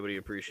say that nobody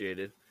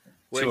appreciated.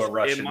 Which, To a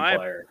Russian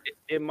player.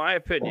 In my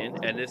opinion,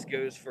 and this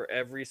goes for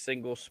every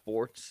single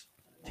sports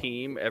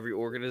team, every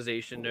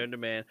organization known to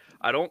man,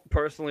 I don't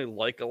personally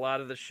like a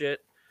lot of the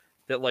shit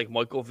that like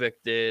Michael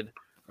Vick did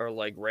or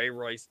like Ray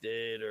Rice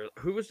did, or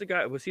who was the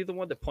guy? Was he the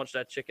one that punched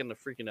that chick in the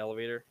freaking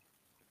elevator?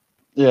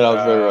 Yeah, that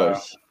was very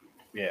nice.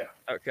 Yeah.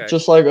 Okay.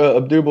 Just like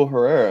Abdul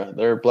Herrera,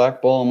 they're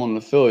blackballing him on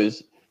the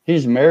Phillies.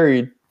 He's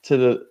married to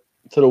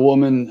the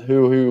woman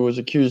who was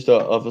accused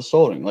of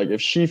assaulting. Like,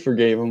 if she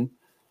forgave him,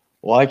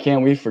 why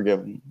can't we forgive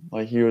him?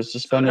 Like, he was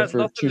suspended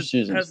for 2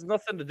 seasons. It has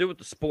nothing to do with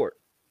the sport.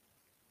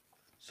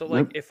 So,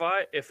 like, if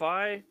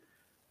I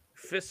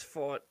fist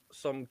fought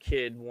some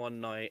kid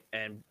one night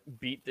and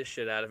beat the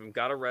shit out of him,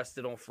 got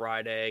arrested on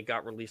Friday,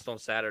 got released on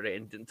Saturday,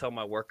 and didn't tell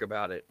my work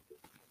about it.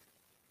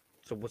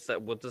 So what's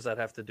that? What does that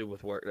have to do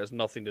with work? It has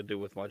nothing to do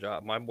with my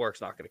job. My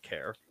work's not going to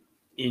care.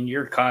 In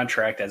your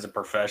contract as a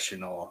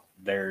professional,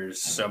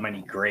 there's so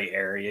many gray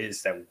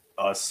areas that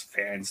us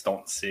fans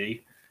don't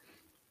see.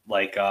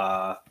 Like,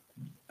 what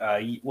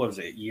was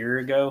it, a year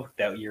ago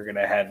that you're going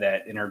to have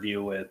that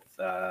interview with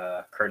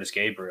Curtis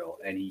Gabriel,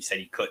 and he said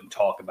he couldn't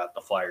talk about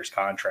the Flyers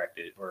contract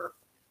or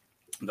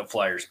the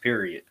Flyers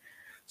period.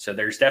 So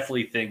there's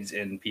definitely things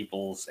in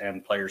people's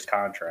and players'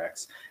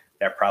 contracts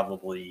that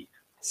probably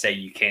say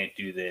you can't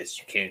do this,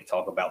 you can't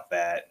talk about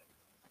that.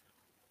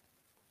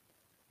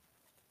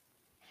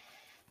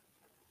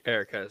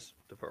 Eric has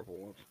the purple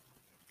ones.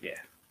 Yeah.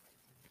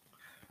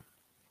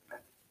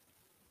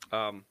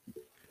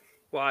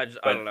 Well, I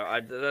don't know.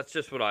 That's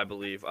just what I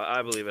believe.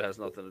 I believe it has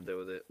nothing to do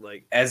with it.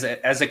 Like, as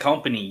a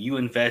company, you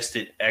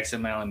invested X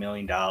amount of $1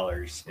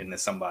 million into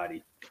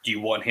somebody. Do you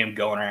want him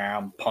going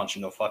around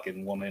punching a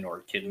fucking woman or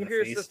a kid in the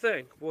face?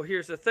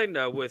 Here's the thing,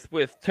 though.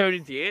 With Tony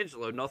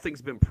DeAngelo,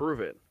 nothing's been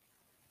proven.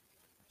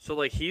 So,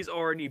 like, he's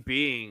already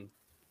being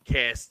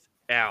cast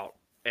out,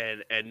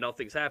 and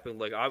nothing's happened.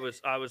 Like, I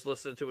was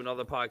listening to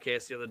another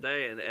podcast the other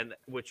day, and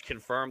which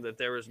confirmed that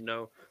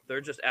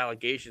they're just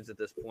allegations at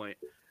this point.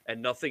 And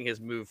nothing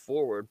has moved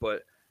forward,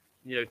 but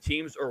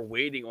teams are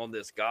waiting on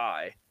this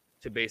guy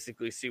to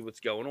basically see what's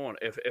going on.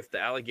 If the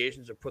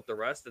allegations are put to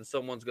rest, then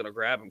someone's going to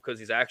grab him because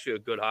he's actually a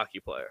good hockey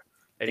player.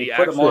 And they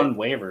put him on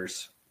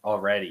waivers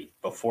already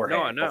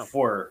beforehand. No, I know.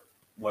 Before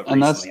what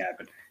And recently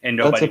happened, and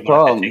nobody wanted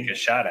problem. to take a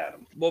shot at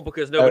him. Well,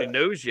 because nobody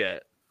knows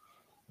yet.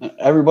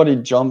 Everybody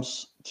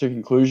jumps to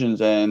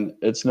conclusions, and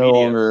it's no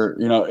longer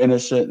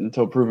innocent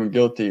until proven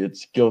guilty.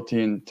 It's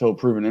guilty until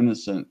proven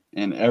innocent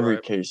in every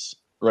case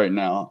right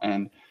now.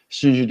 And as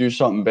soon as you do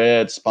something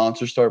bad,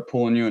 sponsors start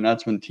pulling you, and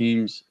that's when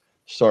teams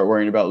start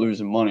worrying about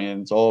losing money.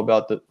 And it's all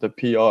about the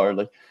PR.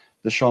 Like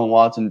Deshaun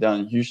Watson down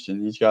in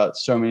Houston, he's got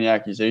so many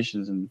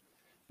accusations, and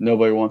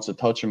nobody wants to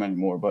touch him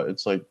anymore. But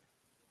it's like,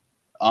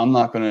 I'm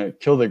not going to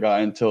kill the guy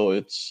until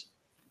it's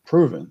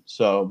proven.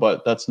 So,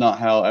 but that's not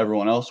how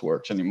everyone else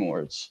works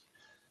anymore.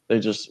 They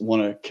just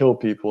want to kill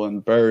people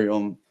and bury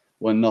them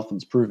when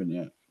nothing's proven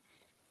yet.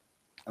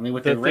 I mean,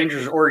 with the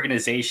Rangers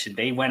organization,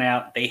 they went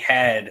out, they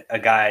had a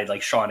guy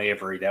like Sean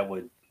Avery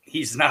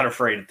he's not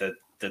afraid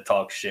to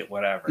talk shit,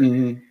 whatever.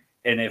 Mm-hmm.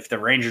 And if the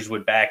Rangers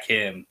would back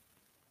him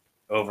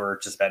over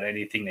just about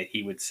anything that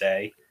he would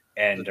say,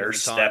 and they're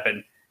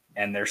stepping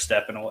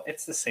away,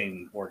 it's the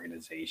same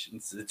organization.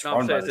 It's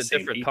run by the it's a same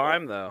different people.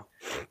 time, though.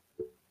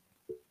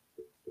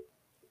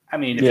 I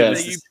mean,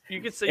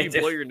 you could say you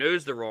blow your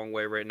nose the wrong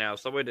way right now. If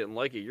somebody didn't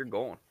like it, you're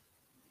going.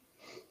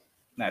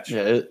 Not true.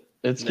 Yeah,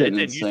 it's getting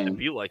it insane. used to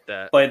be like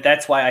that. But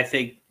that's why I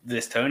think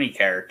this Tony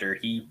character,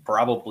 he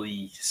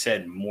probably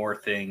said more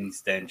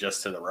things than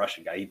just to the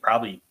Russian guy. He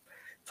probably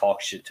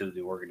talked shit to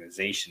the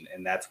organization,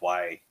 and that's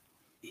why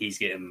he's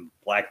getting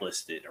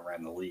blacklisted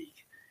around the league.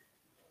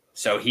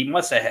 So he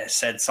must have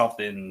said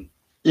something.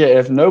 Yeah,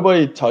 if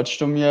nobody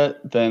touched him yet,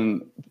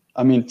 then,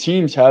 I mean,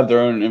 teams have their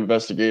own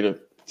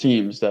investigative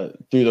teams that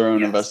do their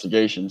own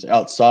investigations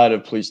outside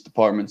of police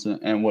departments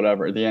and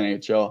whatever, the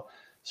NHL.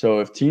 So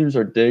if teams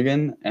are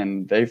digging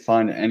and they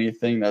find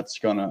anything that's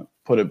going to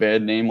put a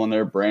bad name on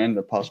their brand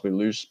or possibly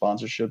lose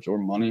sponsorships or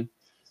money,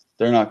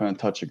 they're not going to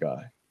touch a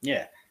guy.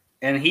 Yeah.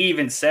 And he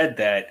even said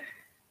that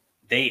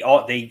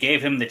they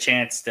gave him the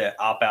chance to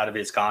opt out of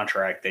his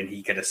contract and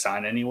he could have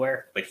signed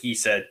anywhere. But he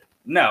said,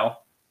 no,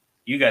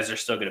 you guys are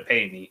still going to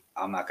pay me.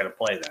 I'm not going to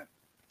play then.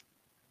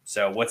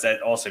 So what's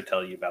that also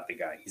tell you about the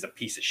guy? He's a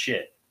piece of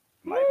shit,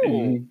 in my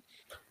opinion.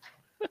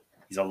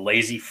 He's a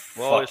lazy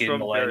fucking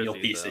millennial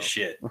piece of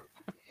shit.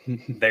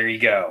 There you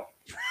go.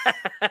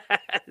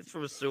 It's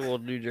from Sewell,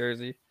 New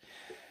Jersey.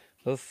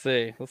 Let's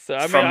see.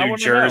 I From New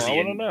Jersey,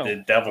 and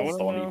the Devils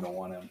don't even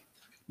want him.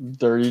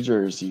 Dirty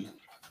Jersey.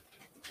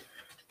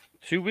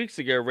 2 weeks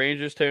ago,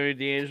 Rangers Tony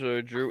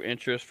DeAngelo drew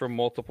interest from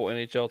multiple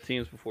NHL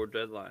teams before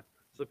deadline.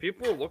 So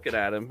people are looking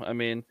at him. I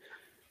mean,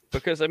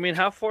 because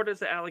how far does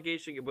the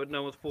allegation get? But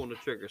no one's pulling the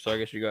trigger. So I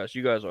guess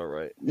you guys are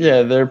right.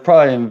 Yeah, they're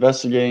probably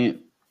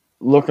investigating,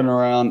 looking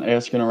around,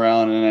 asking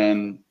around, and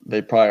then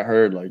they probably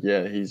heard like,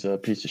 yeah, he's a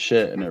piece of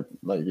shit, and they're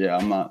like, yeah,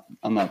 I'm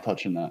not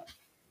touching that.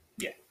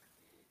 Yeah.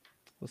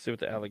 Let's see what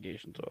the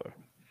allegations are.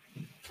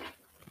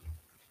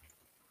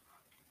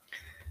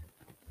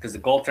 Because the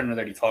goaltender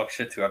that he talked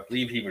shit to, I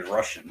believe he was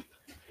Russian,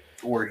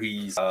 or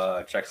he's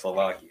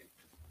Czechoslovakian.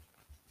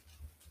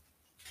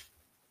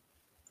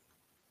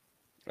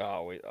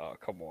 Oh wait! Oh,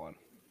 come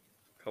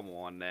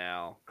on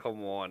now!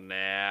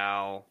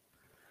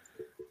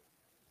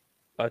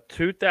 A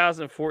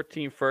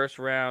 2014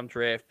 first-round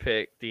draft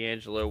pick,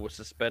 DeAngelo was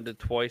suspended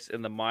twice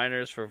in the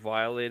minors for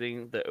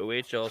violating the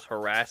OHL's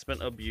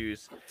harassment,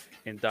 abuse,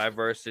 and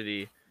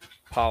diversity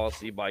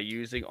policy by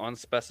using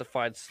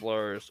unspecified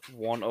slurs,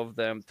 one of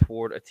them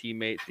toward a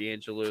teammate.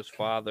 DeAngelo's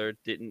father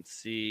didn't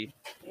see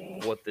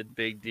what the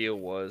big deal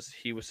was.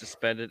 He was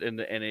suspended in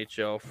the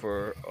NHL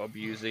for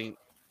abusing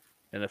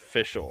an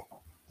official.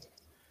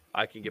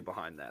 I can get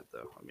behind that,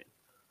 though. I mean,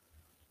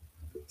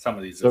 some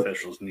of these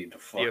officials need to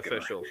fuck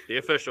the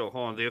official.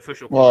 Hold on, the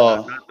official.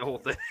 Well, not the whole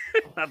thing.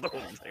 Not the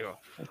whole thing.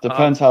 It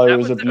depends how he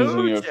was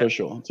abusing the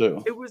official,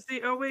 too. It was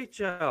the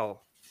OHL.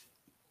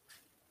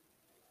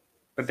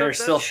 But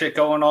there's still shit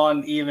going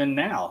on even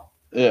now.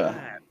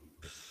 Yeah.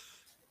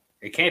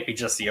 It can't be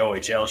just the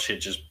OHL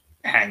shit just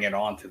hanging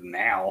on to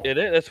now. It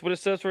is. That's what it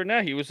says right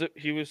now. He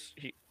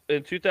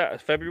in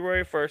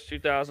February 1st,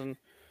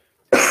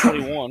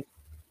 2021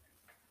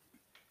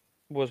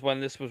 was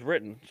when this was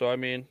written. So I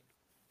mean,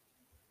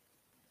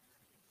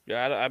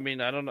 yeah, I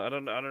don't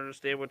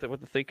understand what the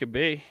thing could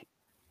be.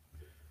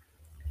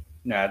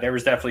 No, there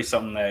was definitely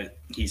something that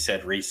he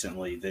said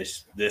recently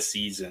this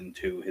season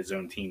to his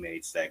own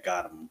teammates that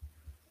got him.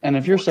 And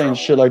if you're saying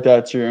shit like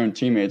that to your own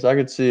teammates, I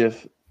could see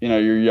if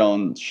you're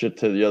yelling shit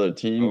to the other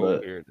team.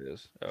 But here it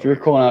is. If you're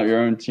calling out your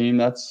own team,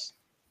 that's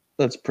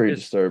pretty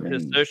disturbing.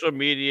 His social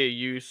media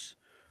use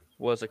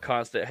was a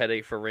constant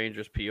headache for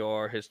Rangers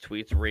PR. His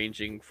tweets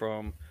ranging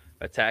from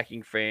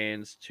attacking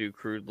fans to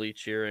crudely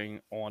cheering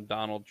on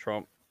Donald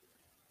Trump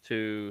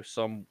to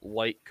some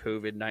light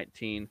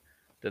COVID-19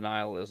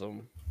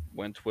 denialism.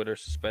 When Twitter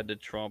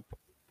suspended Trump,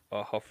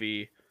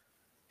 Huffy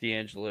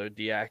DeAngelo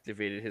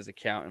deactivated his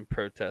account in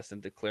protest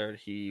and declared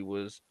he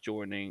was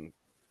joining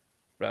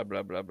blah,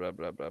 blah, blah, blah,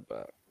 blah, blah,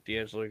 blah.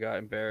 DeAngelo got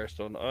embarrassed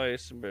on the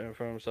ice in front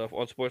of himself.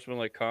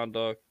 Unsportsmanlike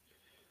conduct,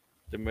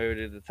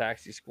 demoted the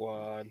taxi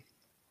squad.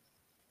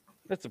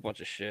 That's a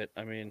bunch of shit.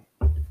 I mean,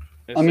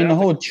 the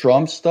whole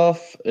Trump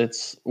stuff,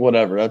 it's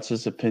whatever. That's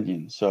his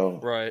opinion. So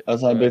right,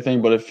 that's not a big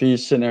thing. But if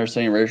he's sitting there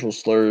saying racial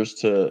slurs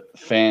to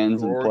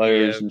fans and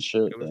players and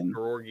shit, it was then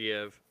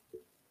Georgiev.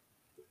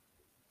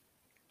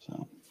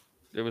 So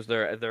it was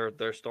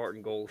their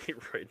starting goalie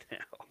right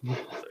now.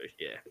 So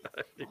yeah,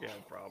 I think I have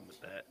a problem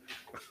with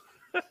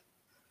that.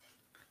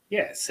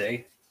 Yeah,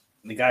 see,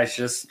 the guy's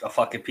just a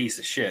fucking piece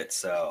of shit.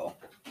 So,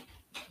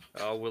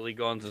 Willie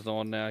Guns is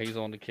on now. He's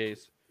on the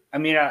case. I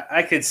mean,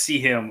 I could see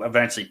him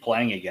eventually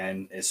playing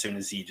again as soon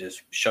as he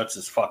just shuts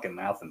his fucking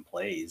mouth and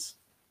plays.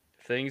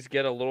 Things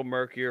get a little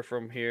murkier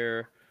from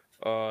here.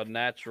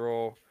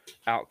 Natural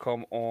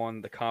outcome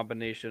on the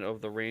combination of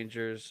the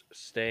Rangers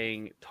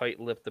staying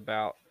tight-lipped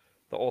about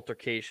the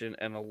altercation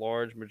and a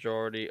large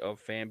majority of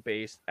fan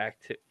base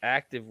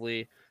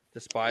actively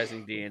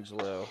despising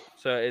DeAngelo.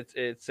 So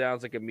it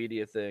sounds like a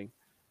media thing.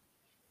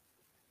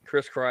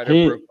 Chris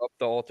Kreider broke up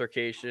the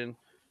altercation,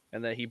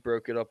 and then he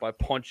broke it up by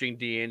punching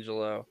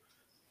DeAngelo.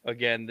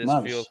 Again, this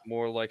feels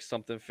more like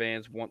something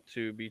fans want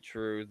to be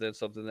true than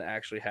something that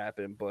actually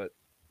happened, but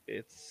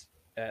it's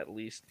at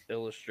least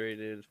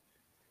illustrated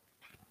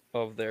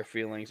of their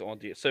feelings on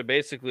DeAngelo. So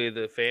basically,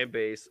 the fan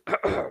base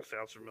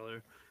sounds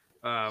familiar.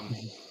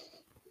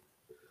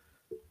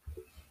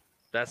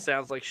 That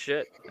sounds like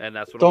shit, and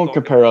that's what. Don't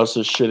compare us to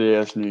shitty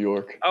ass New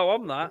York. Oh,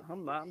 I'm not.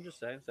 I'm just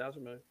saying. Sounds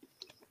familiar.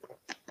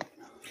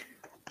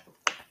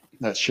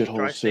 That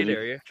shithole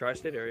city.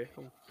 Tri-state area.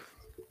 Come on.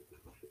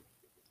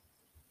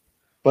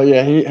 But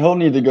yeah, he'll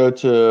need to go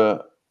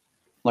to,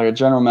 like, a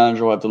general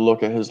manager will have to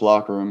look at his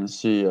locker room and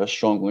see a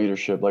strong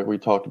leadership, like we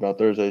talked about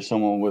Thursday.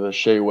 Someone with a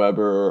Shea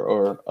Weber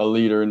or a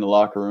leader in the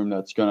locker room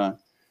that's gonna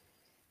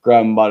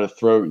grab him by the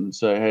throat and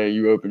say, "Hey,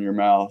 you open your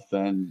mouth,"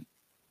 and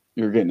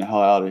you're getting the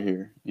hell out of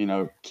here.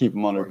 Keep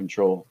them under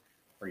control.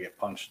 Or get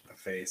punched in the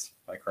face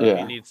by Yeah.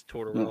 He needs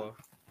Tortorella.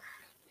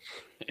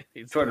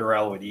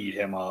 Tortorella would eat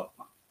him up.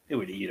 It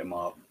would eat him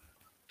up.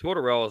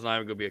 Tortorella's not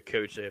even going to be a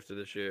coach after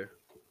this year.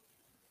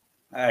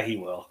 He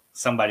will.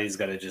 Somebody's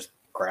got to just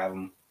grab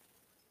him.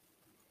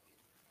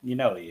 He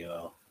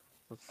will.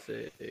 Let's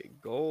see.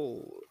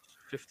 Goals.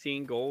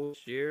 15 goals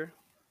this year.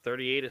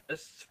 38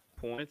 assists,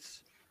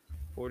 points.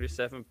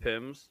 47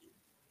 PIMs.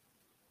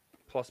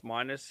 Plus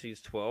minus,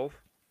 he's 12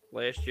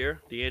 last year.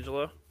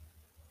 D'Angelo.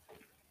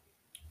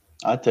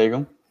 I'd take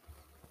him.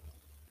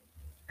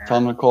 Tell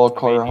him to call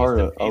Carter Hart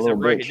a little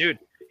bitch. Dude,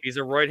 he's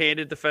a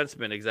right-handed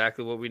defenseman.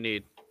 Exactly what we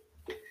need.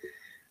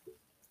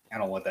 I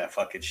don't want that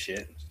fucking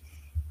shit.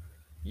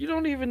 You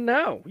don't even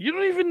know.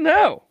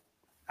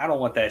 I don't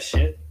want that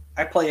shit.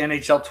 I play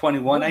NHL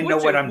 21. I know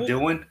what I'm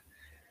doing.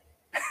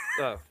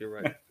 Oh, you're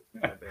right.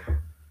 My bad.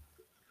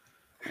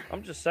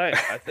 I'm just saying.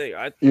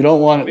 You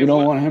don't want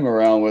him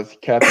around with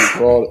Captain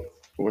Fraud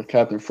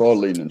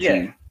leading the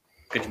team.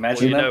 Could you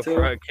imagine that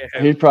too?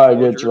 He'd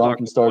probably get drunk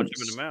and start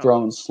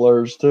throwing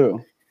slurs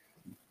too.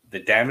 The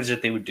damage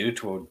that they would do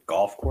to a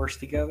golf course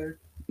together.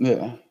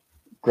 Yeah,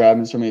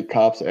 grabbing so many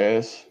cops'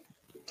 ass,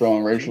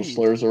 throwing racial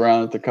slurs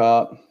around at the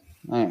cop.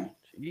 Man.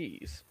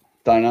 Jeez.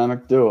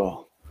 Dynamic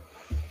duo.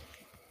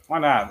 Why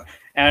not?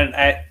 And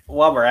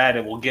while we're at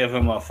it, we'll give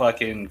him a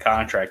fucking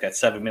contract at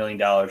 $7 million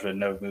with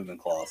no movement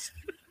clause.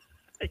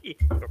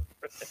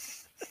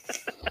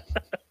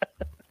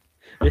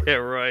 Yeah,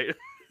 right.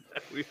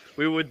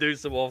 We would do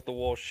some off the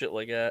wall shit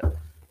like that.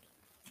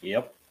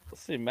 Yep.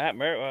 Let's see, Matt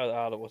Merritt.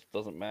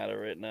 Doesn't matter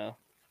right now.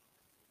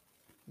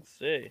 Let's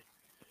see.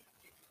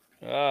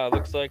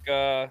 Looks like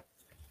the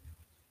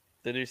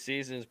new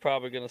season is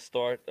probably going to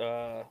start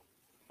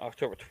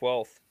October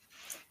 12th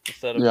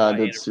instead of I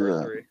did see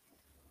that.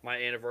 My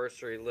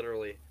anniversary,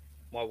 literally,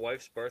 my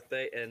wife's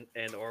birthday and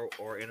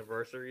our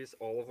anniversaries,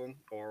 all of them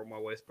are my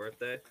wife's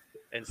birthday,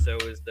 and so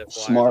is the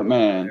Flyers Smart opener.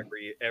 man.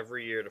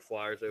 Every year, the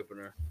Flyers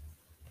opener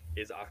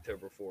is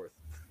October 4th.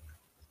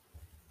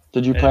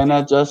 Did you plan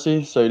that,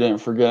 Jesse? So you didn't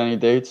forget any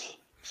dates?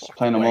 Just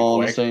plan them all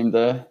on the same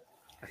day?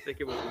 I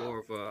think it was more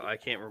of a I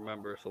can't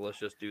remember, so let's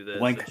just do this.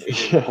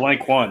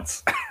 Blank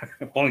once.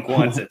 Blank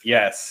once if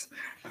yes.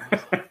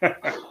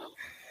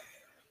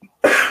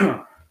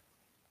 I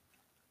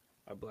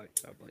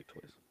blanked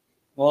twice.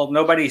 Well,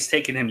 nobody's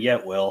taken him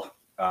yet, Will.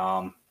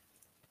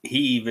 He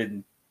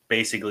even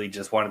basically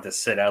just wanted to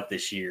sit out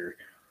this year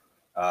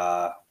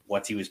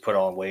once he was put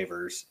on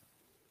waivers.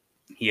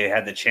 He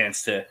had the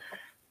chance to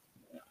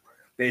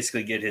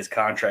basically get his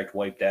contract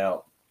wiped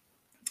out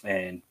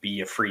and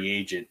be a free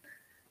agent.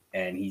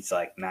 And he's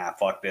like, nah,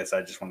 fuck this.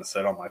 I just want to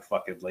sit on my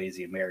fucking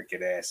lazy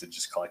American ass and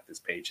just collect this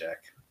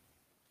paycheck.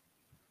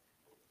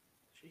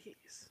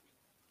 Jeez.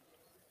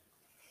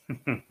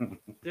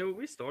 Dude, when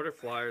we started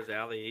Flyers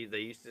Alley, they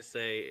used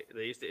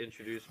to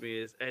introduce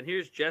me as, and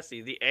here's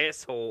Jesse, the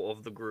asshole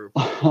of the group.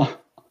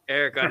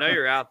 Eric, I know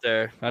you're out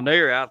there. And I know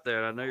you're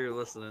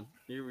listening.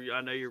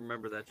 I know you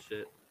remember that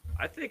shit.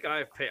 I think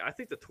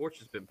the torch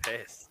has been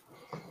passed.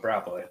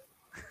 Probably.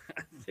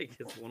 I think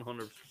it's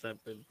 100%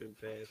 been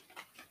passed.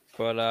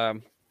 But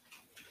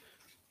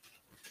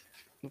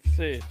let's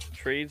see,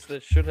 trades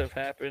that should have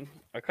happened.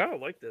 I kind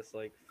of like this,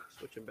 like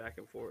switching back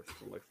and forth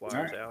from like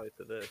Flyers Alley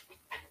to this.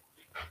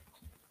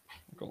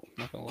 I'm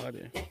not gonna lie to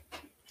you.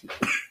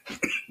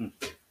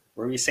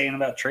 What were you saying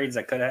about trades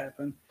that could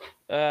happen?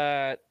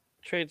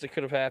 Trades that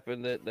could have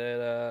happened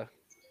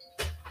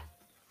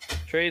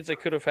trades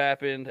that could have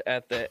happened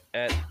at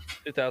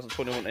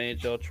 2021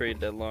 NHL trade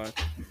deadline.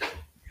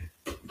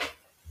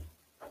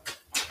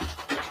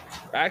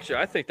 Actually,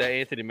 I think that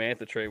Anthony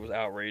Mantha trade was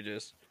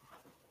outrageous.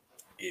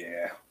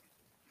 Yeah.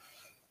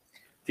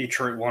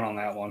 Detroit won on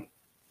that one.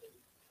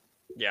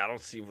 Yeah, I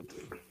don't see what.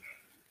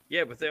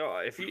 Yeah, but they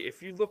are.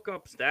 If you look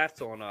up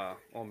stats on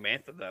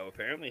Mantha though,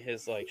 apparently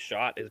his like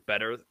shot is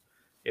better,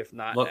 if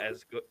not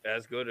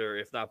as good, or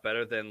if not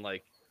better than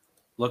like.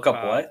 Look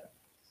up what?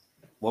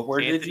 What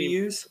word did you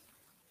use?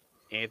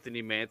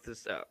 Anthony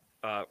Mantha's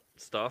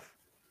stuff.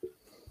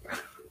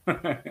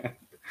 I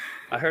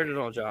heard it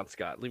on John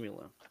Scott. Leave me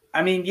alone.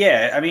 I mean,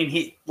 yeah. I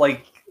mean,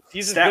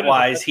 stat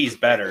wise, he's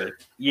better.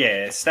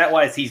 Yeah, stat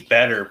wise, he's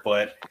better.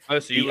 But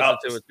so you listen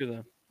to it too,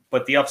 then.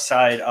 But the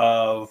upside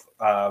of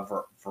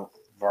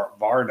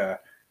Varna,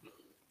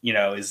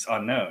 is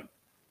unknown.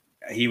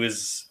 He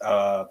was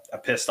a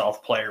pissed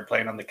off player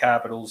playing on the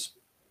Capitals.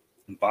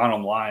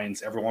 Bottom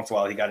lines, every once in a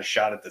while he got a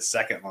shot at the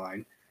second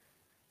line,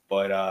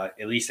 but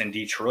at least in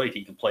Detroit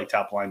he could play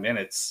top line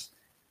minutes,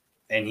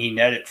 and he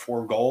netted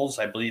 4 goals,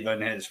 I believe,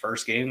 in his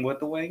first game with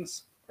the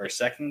Wings or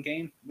second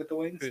game with the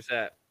Wings. Who's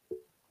that?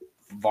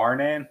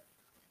 Varna,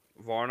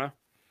 or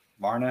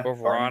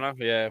Varana,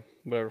 yeah,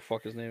 whatever the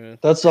fuck his name is.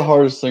 That's the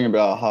hardest thing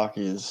about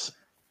hockey is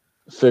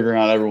figuring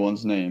out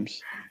everyone's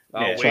names.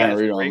 Yeah, trying to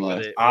read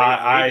on that.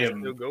 I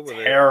am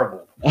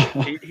terrible.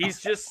 He's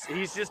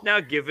just now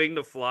giving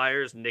the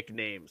Flyers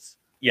nicknames.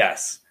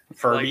 Yes,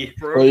 Furby. Like,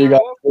 Furby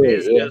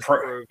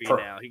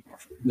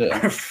now.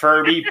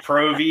 Furby,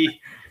 Provy,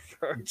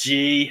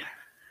 G.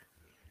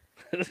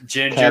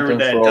 Ginger Captain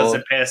that Frog.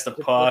 doesn't pass the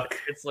puck.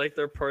 It's like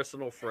they're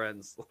personal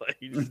friends. Like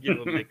you just give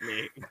them a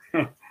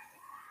nickname.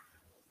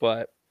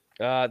 But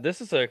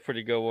this is a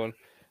pretty good one.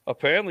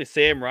 Apparently,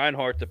 Sam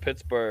Reinhart to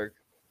Pittsburgh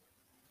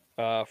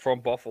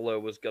from Buffalo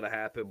was going to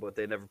happen, but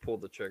they never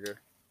pulled the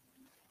trigger.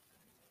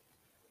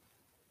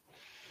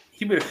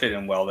 He would have fit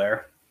in well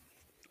there.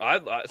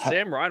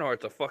 Sam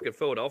Reinhart's a fucking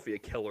Philadelphia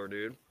killer,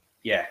 dude.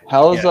 Yeah.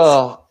 How's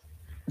yes.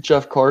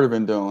 Jeff Carter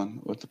been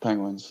doing with the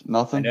Penguins?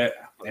 Nothing. I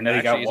know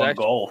he got one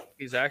goal.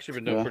 He's actually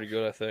been doing pretty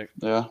good, I think.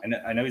 Yeah.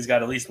 I know he's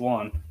got at least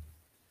one.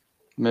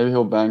 Maybe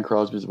he'll bang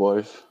Crosby's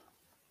wife.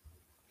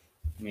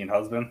 You mean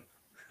husband?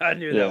 I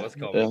knew that was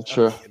coming. Yeah,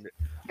 true.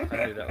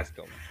 I knew that was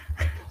coming.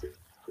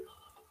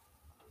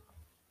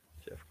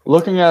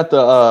 Looking at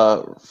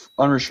the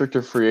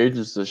unrestricted free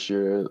agents this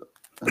year,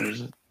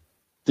 there's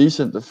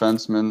decent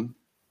defensemen,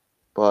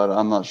 but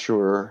I'm not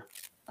sure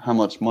how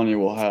much money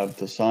we'll have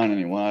to sign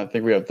anyone. I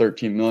think we have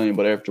 $13 million,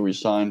 but after we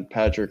sign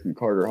Patrick and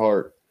Carter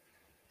Hart,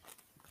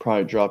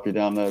 probably drop you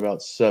down to about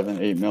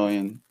 $7-8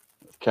 million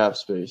cap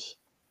space.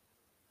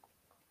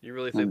 You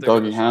really think and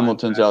Dougie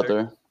Hamilton's out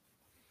there?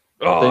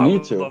 Oh, they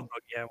need to. Love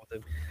Dougie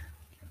Hamilton.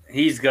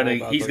 He's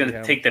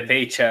gonna take the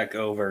paycheck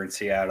over in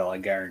Seattle. I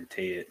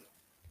guarantee it.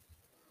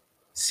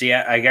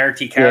 I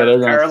guarantee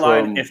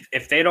Carolina.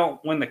 If they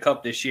don't win the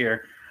cup this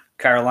year,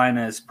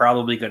 Carolina is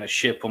probably going to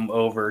ship him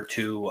over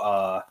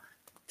to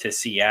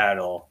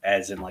Seattle,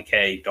 as in like,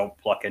 hey, don't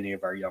pluck any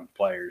of our young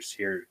players.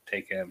 Here,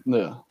 take him.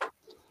 Yeah.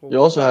 You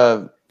also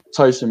have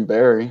Tyson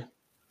Barrie,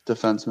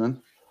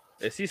 defenseman.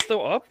 Is he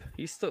still up?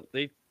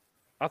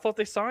 I thought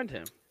they signed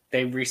him.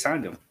 They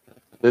re-signed him.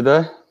 Did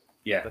they?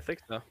 Yeah, I think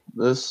so.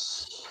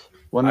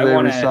 When did they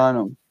re-sign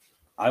him?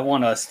 I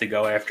want us to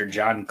go after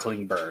John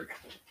Klingberg.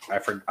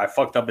 I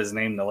fucked up his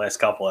name the last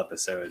couple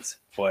episodes,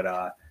 but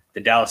the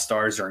Dallas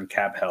Stars are in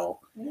cap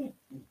hell,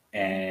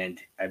 and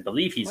I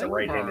believe he's a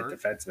right-handed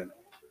defenseman.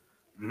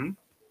 Mm-hmm.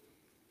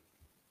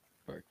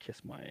 Or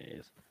kiss my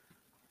ass.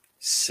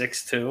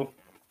 6'2",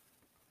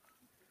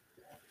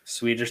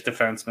 Swedish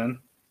defenseman.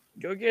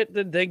 Go get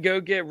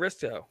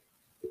Risto.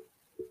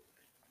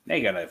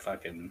 They gotta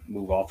fucking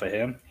move off of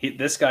him.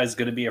 This guy's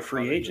gonna be a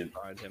free agent.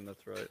 Find him.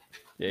 That's right.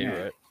 Yeah,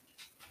 you're right.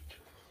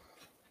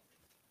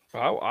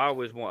 I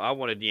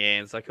wanted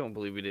Yans. I couldn't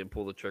believe we didn't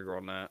pull the trigger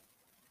on that.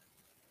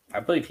 I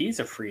believe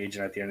he's a free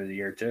agent at the end of the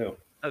year too.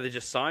 No, they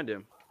just signed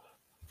him.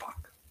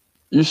 Fuck.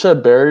 You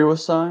said Barrie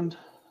was signed?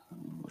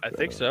 I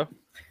think so.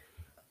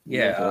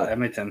 Yeah,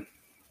 Edmonton.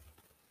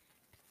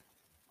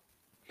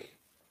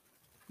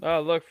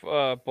 Look,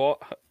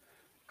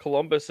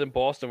 Columbus and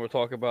Boston were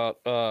talking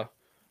about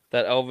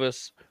that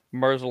Elvis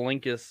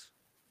Merzlikins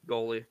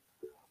goalie.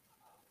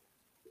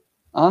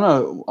 I don't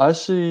know. I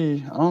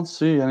don't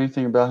see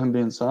anything about him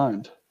being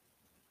signed.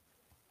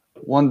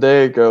 One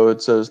day ago,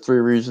 it says 3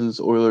 reasons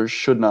Oilers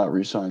should not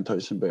re-sign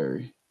Tyson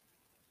Barrie.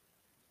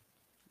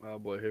 Oh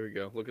boy, here we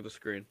go. Look at the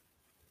screen.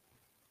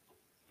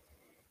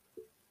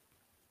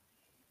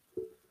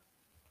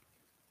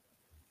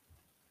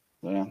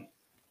 Yeah.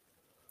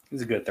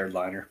 He's a good third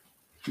liner.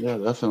 Yeah,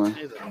 definitely.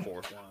 He's a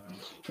fourth line.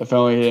 If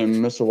only he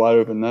didn't miss a wide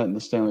open net in the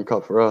Stanley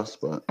Cup for us,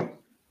 but we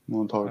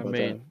won't talk about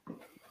that.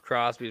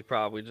 Crosby's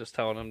probably just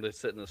telling him to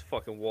sit in his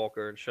fucking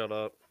walker and shut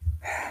up.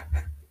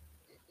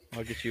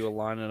 I'll get you a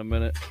line in a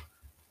minute.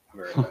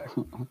 Very back.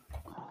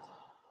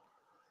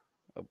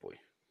 Oh boy.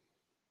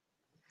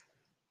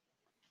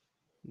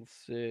 Let's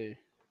see.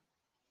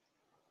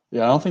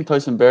 Yeah, I don't think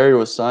Tyson Barrie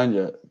was signed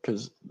yet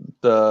because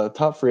the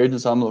top free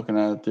agents I'm looking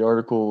at, the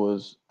article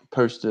was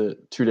posted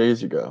 2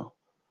 days ago.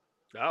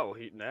 Oh,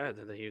 he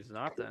was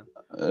not then.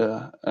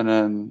 Yeah, and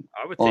then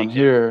I would on take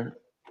here,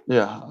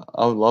 yeah,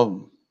 I would love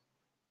him.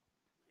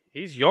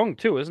 He's young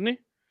too, isn't he?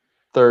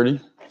 30.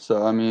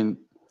 So I mean,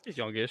 He's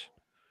youngish.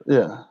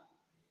 yeah,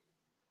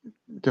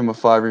 give him a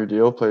 5-year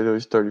deal, play till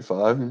he's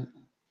 35, and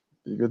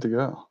be good to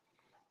go.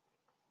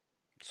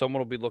 Someone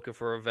will be looking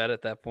for a vet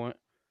at that point.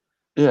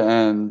 Yeah,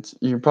 and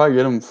you can probably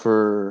get him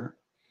for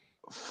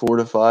 $4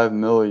 to $5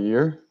 million a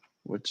year,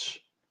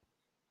 which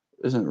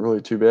isn't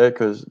really too bad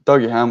because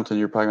Dougie Hamilton,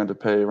 you're probably going to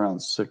pay around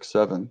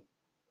 $6-7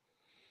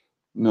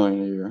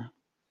 million a year.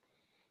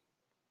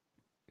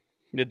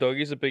 Yeah,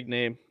 Dougie's a big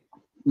name.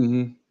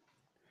 Mm-hmm.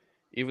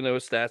 Even though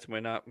his stats may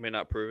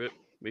not prove it,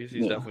 but he's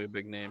definitely a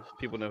big name.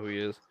 People know who he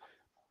is.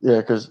 Yeah,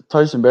 because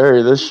Tyson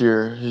Barrie this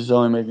year, he's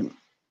only making,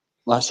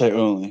 I say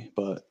only,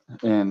 but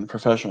in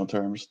professional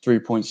terms,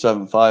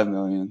 $3.75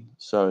 million.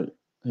 So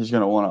he's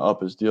going to want to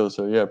up his deal.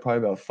 So yeah,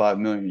 probably about $5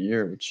 million a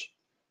year, which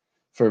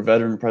for a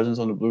veteran presence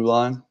on the blue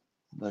line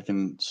that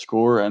can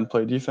score and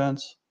play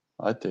defense,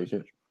 I'd take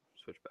it.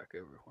 Switch back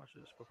over. Watch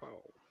this.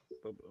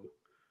 Boom, boom.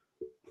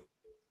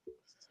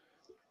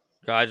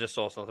 I just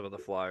saw something about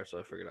the Flyers, so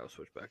I figured I would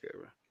switch back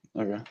over.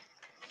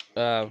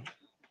 Okay.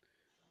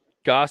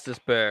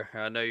 Gostisbehere.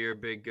 I know you're a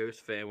big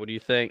Ghost fan. What do you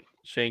think?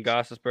 Shane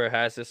Gostisbehere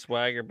has his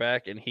swagger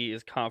back, and he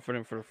is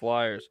confident for the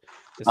Flyers.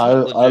 I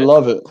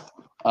love it.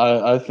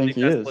 I think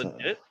he is.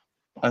 Legit?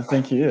 I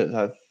think he is.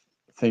 I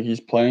think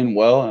he's playing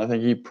well, and I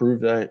think he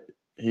proved that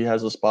he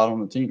has a spot on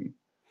the team.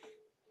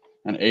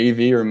 and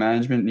AV or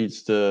management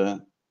needs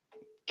to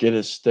get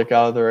his stick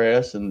out of their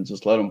ass and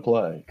just let him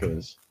play,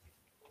 because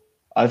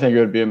I think it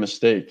would be a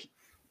mistake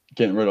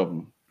getting rid of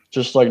him.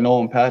 Just like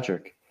Nolan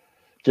Patrick.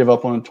 Give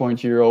up on a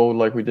 22-year-old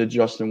like we did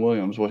Justin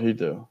Williams. What'd he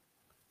do?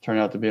 Turned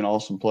out to be an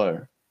awesome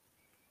player.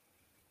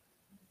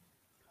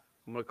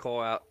 I'm going to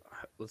call out.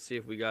 Let's see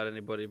if we got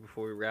anybody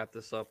before we wrap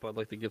this up. I'd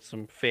like to get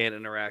some fan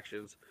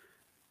interactions.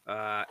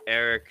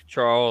 Eric,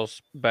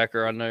 Charles,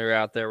 Becker, I know you're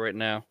out there right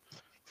now.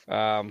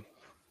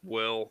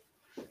 Will,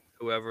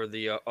 whoever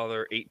the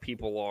other 8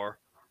 people are.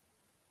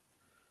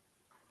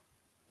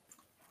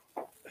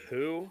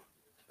 Who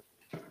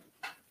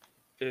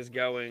is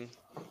going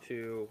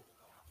to...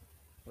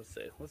 Let's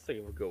think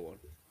of a good one.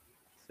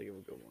 I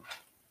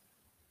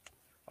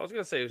was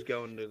going to say who's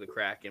going to the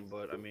Kraken,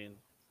 but, I mean,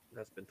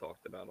 that's been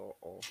talked about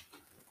all.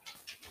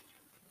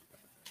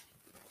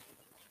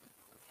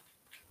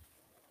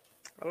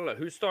 I don't know.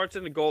 Who starts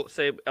in the goal?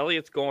 Say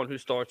Elliott's gone. Who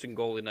starts in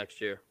goalie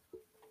next year?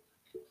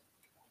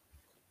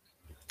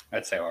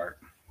 I'd say Hart.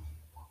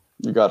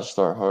 You got to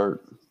start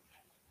Hart.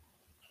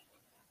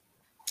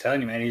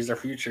 Telling you, man, he's their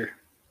future.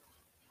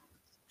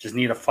 Just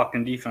need a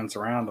fucking defense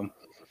around him.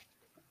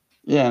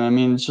 Yeah, and I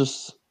mean, it's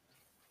just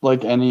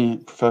like any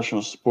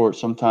professional sport.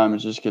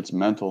 Sometimes it just gets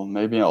mental.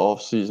 Maybe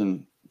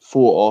an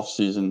full off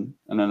season,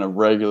 and then a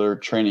regular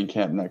training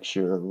camp next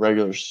year, a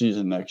regular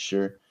season next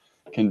year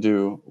can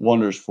do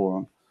wonders for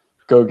him.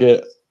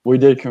 We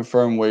did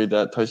confirm, Wade,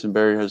 that Tyson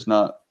Barrie has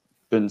not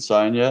been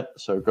signed yet.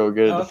 So go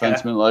get a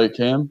defenseman like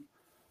him.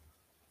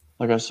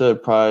 Like I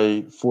said,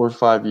 probably 4 or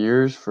 5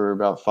 years for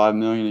about $5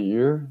 million a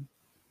year.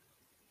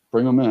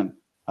 Bring him in.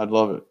 I'd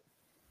love it.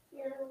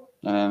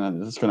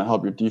 And it's going to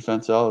help your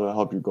defense out. It'll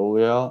help your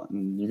goalie out.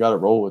 And you got to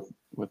roll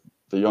with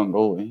the young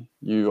goalie.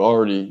 You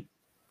already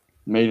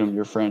made him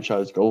your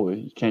franchise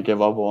goalie. You can't give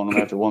up on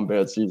him after one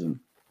bad season.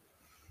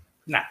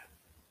 Nah.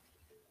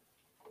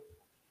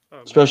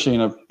 Especially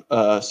in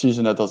a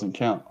season that doesn't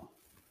count.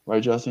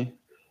 Right, Jesse?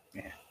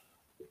 Yeah.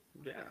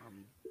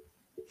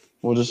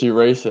 We'll just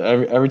erase it.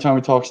 Every time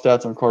we talk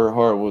stats on Carter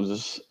Hart, we'll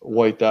just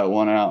wipe that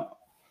one out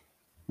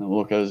and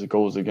look at his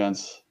goals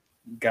against.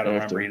 Got to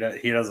remember,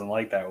 he doesn't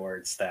like that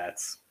word,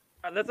 stats.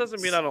 That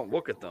doesn't mean I don't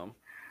look at them.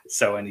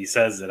 So when he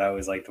says it, I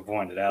always like to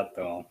point it out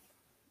to him.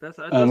 That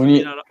doesn't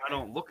mean I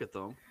don't look at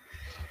them.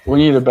 We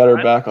need a better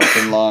backup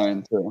in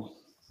line, too.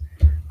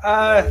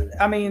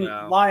 I mean,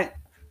 line.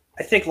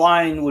 I think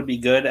Line would be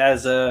good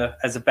as a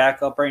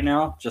backup right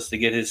now, just to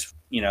get his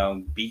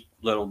beat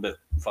a little bit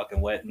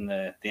fucking wet in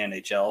the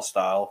NHL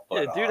style.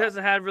 But, yeah, dude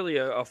hasn't had really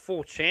a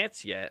full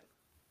chance yet,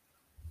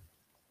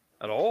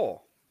 at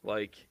all.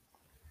 Like,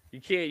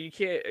 you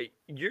can't.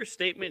 Your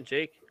statement,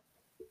 Jake,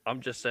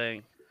 I'm just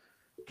saying,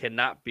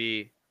 cannot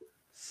be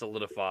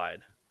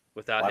solidified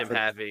without him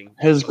having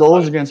his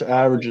goals against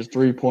average is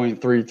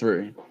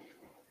 3.33.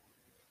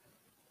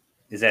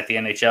 Is that the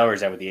NHL or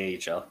is that with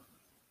the AHL?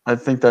 I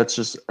think that's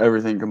just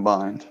everything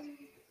combined.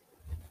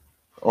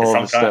 All the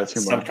stats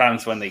combined.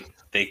 Sometimes when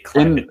they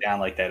clamp it down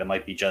like that, it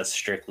might be just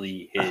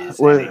strictly his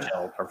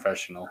NHL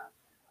professional.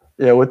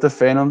 Yeah, with the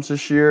Phantoms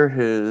this year,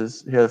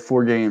 he had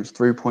 4 games,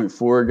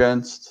 3.4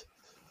 against,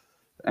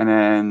 and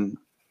then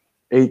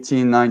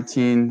 18,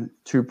 19,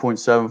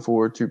 2.74,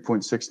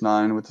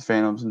 2.69 with the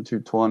Phantoms in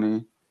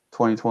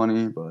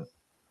 2020. But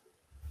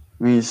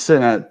I mean, he's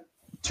sitting at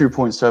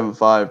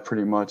 2.75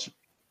 pretty much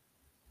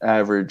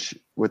average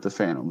with the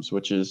Phantoms,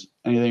 which is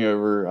anything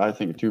over, I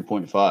think,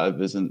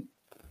 2.5 isn't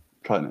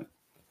cutting it.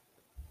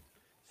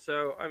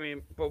 So, I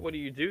mean, but what do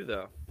you do,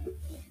 though?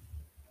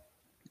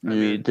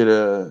 You get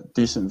a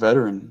decent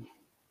veteran.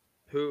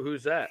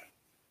 Who's that?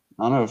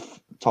 I don't know.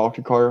 Talk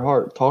to Carter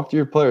Hart. Talk to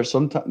your players.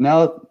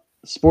 Now,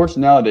 sports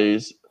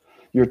nowadays,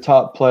 your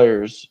top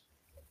players,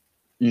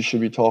 you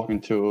should be talking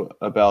to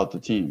about the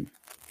team.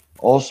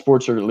 All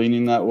sports are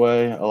leaning that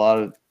way. A lot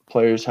of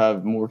players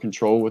have more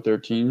control with their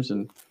teams,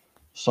 and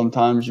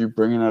sometimes you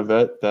bring in a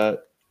vet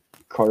that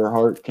Carter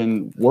Hart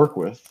can work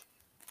with.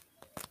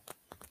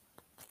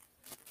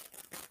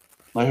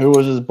 Like, who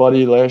was his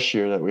buddy last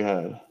year that we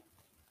had?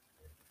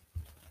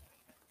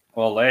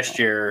 Well, last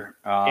year,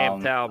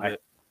 Cam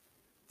Talbot.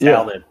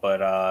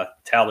 But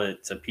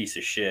Talbot's a piece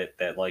of shit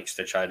that likes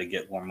to try to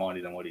get more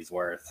money than what he's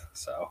worth.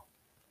 So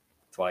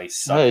that's why he's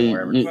sucking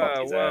wherever the fuck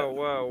he's at.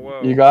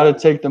 Whoa. You got to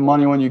take the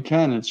money when you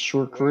can. It's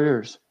short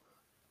careers.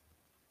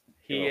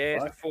 He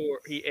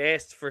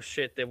asked for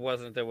shit that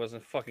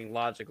wasn't fucking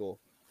logical.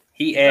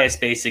 He asked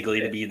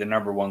basically to be the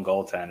number 1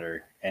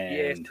 goaltender, and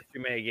he asked for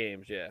too many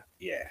games. Yeah.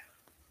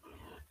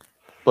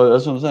 But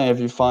that's what I'm saying. If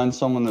you find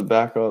someone to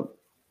back up,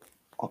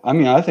 I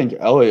mean, I think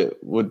Elliott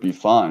would be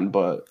fine,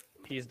 but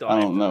he's done. I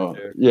don't know.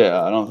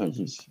 Yeah, I don't think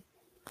he's.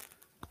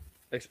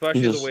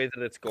 Especially the way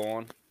that it's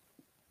gone.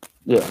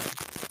 Yeah.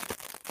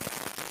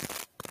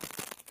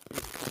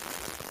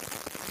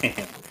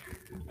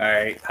 All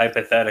right,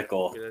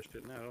 hypothetical.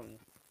 No.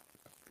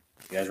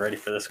 You guys ready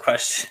for this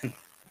question?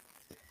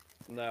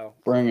 No.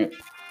 Bring it.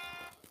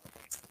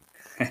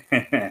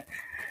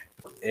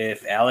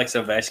 If Alex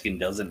Ovechkin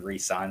doesn't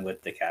re-sign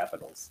with the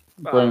Capitals.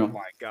 Bring him.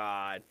 My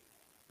God.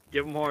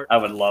 Give him Hart. I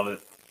would love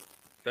it.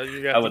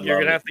 You're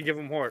gonna have to give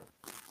him Hort.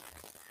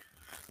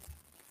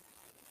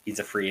 He's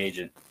a free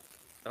agent.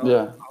 Oh,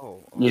 Yeah.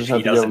 Oh. You If just have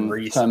he to give doesn't him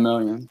reach- $10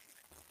 million.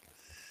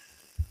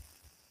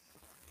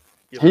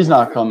 Give He's him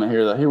not Hort. coming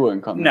here, though. He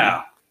wouldn't come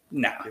here.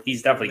 No.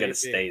 He's definitely going to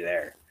stay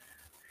there.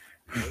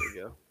 There we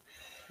go.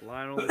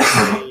 Lionel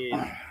played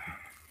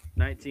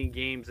 19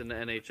 games in the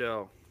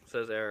NHL,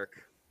 says Eric.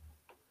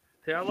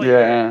 See, I like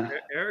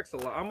Eric. Eric's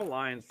I'm a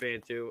Lions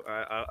fan too.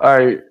 I All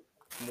right.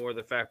 more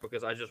the fact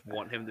because I just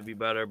want him to be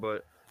better,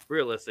 but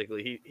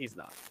realistically, he's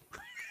not.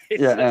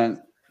 Yeah,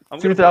 and I'm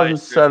gonna buy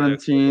his jersey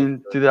next 2017,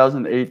 week.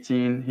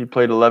 2018, he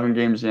played 11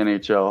 games in the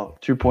NHL,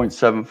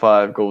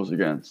 2.75 goals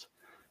against.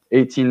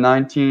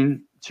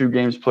 18-19, 2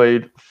 games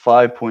played,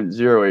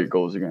 5.08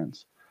 goals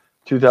against.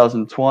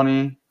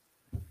 2020,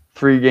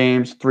 3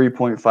 games,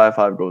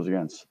 3.55 goals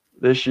against.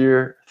 This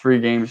year, 3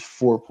 games,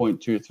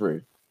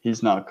 4.23.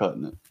 He's not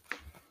cutting it.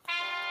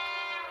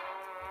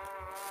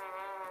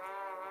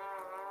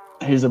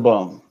 He's a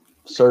bum.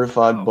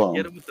 Certified bum.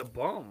 Get him with the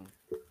bum.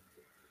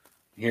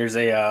 Here's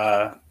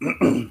a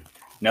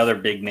another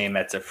big name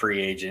that's a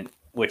free agent,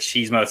 which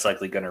he's most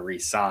likely going to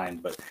re-sign,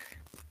 but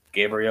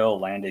Gabriel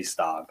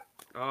Landeskog,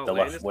 the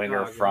left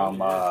winger from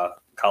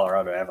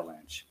Colorado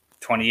Avalanche.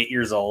 28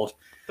 years old.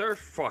 They're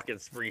fucking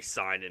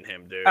re-signing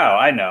him, dude. Oh,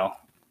 I know.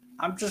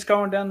 I'm just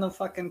going down the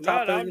fucking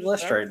top of the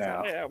list right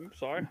now. Yeah, I'm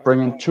sorry.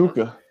 Bringing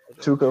Tuukka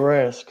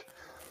Rask.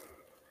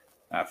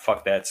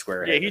 Fuck that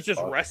square. Yeah, he's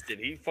just rested.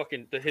 He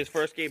fucking his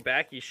first game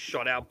back, he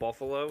shut out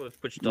Buffalo,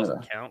 which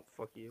doesn't count.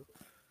 Fuck you.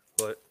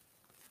 But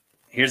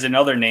here's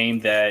another name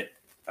that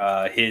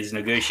his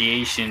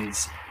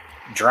negotiations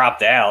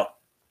dropped out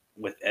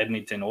with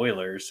Edmonton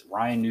Oilers.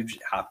 Ryan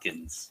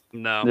Nugent-Hopkins.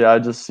 No. Yeah, I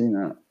just seen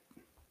that.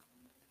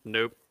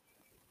 Nope.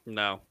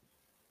 No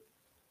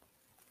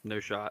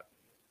shot.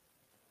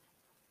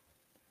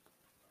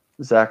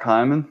 Zach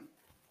Hyman.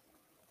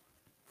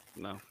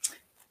 No.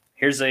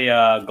 Here's a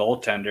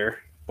goaltender,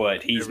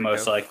 but he's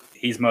most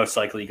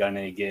likely going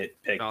to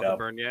get picked Jonathan up.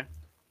 Bernier.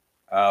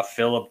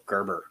 Philip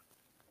Gerber.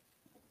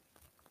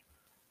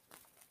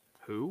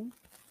 Who?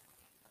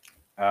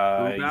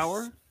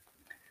 Bauer?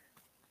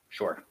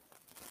 Sure.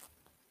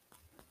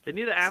 They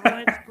need an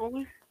Avalanche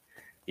goalie?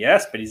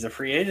 Yes, but he's a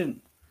free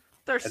agent.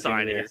 They're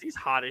signing him. He's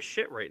hot as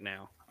shit right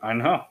now. I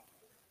know.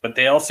 But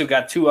they also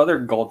got 2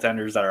 other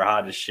goaltenders that are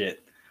hot as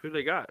shit. Who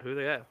they got? Who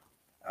they have?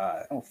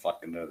 I don't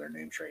fucking know their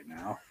names right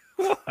now.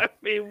 I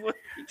mean, what?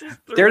 He just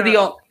They're the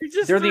out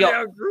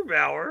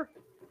Grubauer.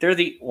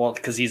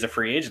 Because he's a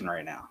free agent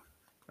right now.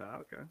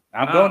 Oh, okay.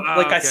 I'm going,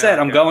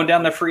 I'm going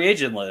down the free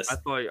agent list.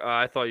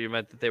 I thought you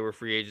meant that they were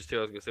free agents too.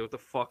 I was gonna say, what the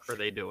fuck are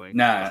they doing?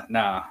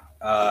 Nah.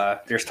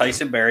 There's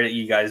Tyson Barrie that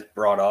you guys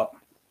brought up.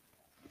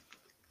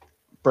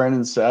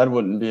 Brandon Saad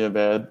wouldn't be a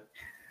bad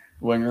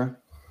winger.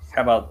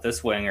 How about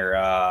this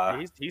winger?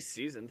 He's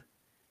seasoned.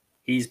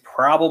 He's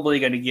probably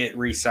going to get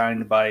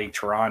re-signed by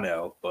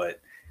Toronto, but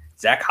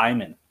Zach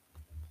Hyman.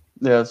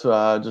 Yeah, that's what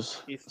I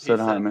just said.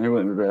 Hyman, he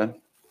wouldn't be bad.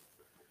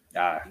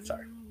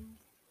 Sorry.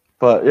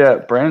 But yeah,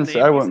 Brandon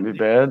Saad wouldn't be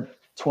bad.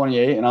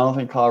 28, and I don't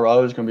think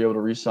Colorado is going to be able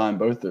to re-sign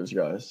both those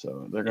guys,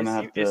 so they're going to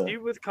have to. Is he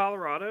with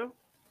Colorado?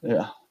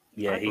 Yeah.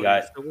 Yeah, he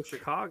got still with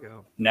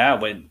Chicago. No,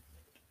 when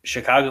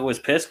Chicago was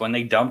pissed when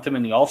they dumped him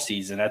in the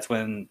offseason, that's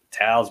when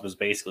Towles was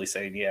basically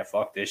saying, "Yeah,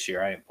 fuck this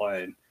year, I ain't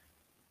playing."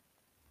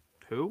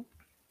 Who?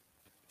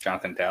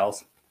 Jonathan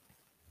Towles.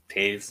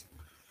 Taves.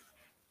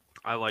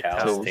 I like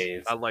Towles.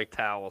 Taves. I like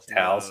Towles.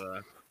 Towles.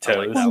 I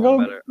like that one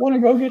better. Want to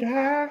go get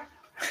high?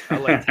 I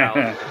like Towles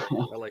better.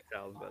 I like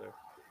Towles better.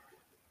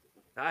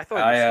 I thought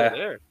you were still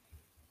there.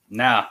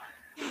 Nah.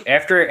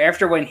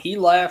 After when he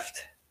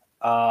left,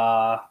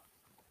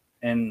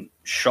 and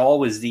Shaw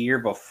was the year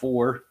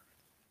before,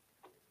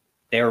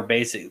 they were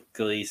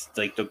basically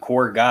like the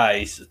core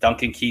guys.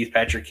 Duncan Keith,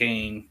 Patrick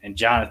Kane, and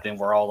Jonathan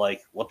were all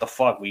like, "What the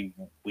fuck? We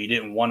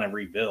didn't want to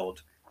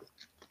rebuild."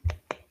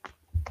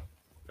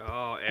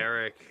 Oh,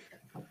 Eric.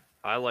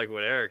 I like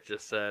what Eric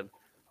just said.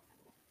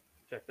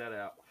 Check that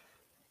out.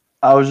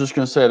 I was just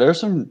going to say, there's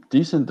some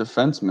decent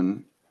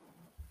defensemen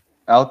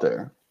out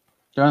there.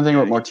 The only thing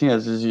with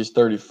Martinez is he's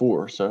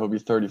 34, so he'll be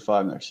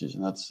 35 next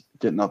season. That's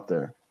getting up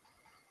there.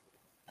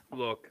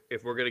 Look,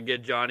 if we're going to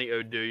get Johnny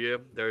Oduya,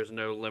 there's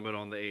no limit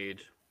on the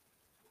age.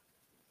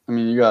 I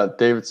mean, you got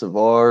David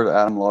Savard,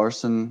 Adam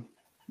Larson,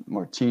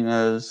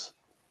 Martinez.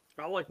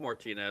 I like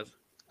Martinez.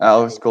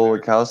 Alex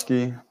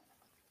Goligoski.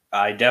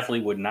 I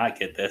definitely would not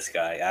get this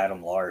guy,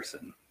 Adam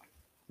Larson.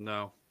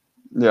 No.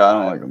 Yeah, I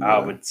don't like him.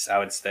 I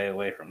would stay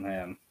away from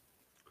him.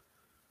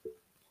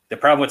 The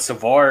problem with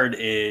Savard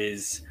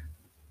is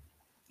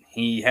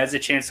he has a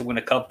chance to win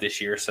a cup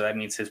this year, so that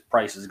means his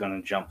price is going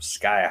to jump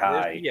sky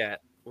high.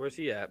 Where's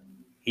he at?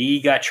 He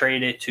got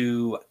traded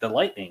to the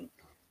Lightning.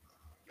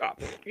 Oh,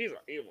 he's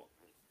evil.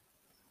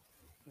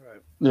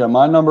 Right. Yeah,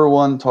 my number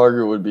one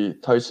target would be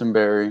Tyson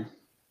Barrie. It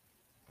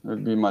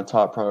would be my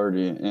top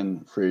priority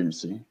in free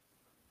agency.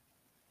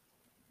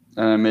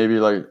 And then maybe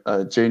like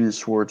Jaden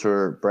Schwartz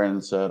or Brandon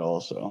Saad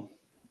also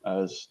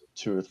as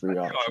 2 or 3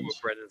 options.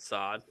 With Brendan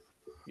Saad.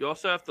 You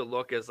also have to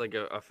look as like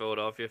a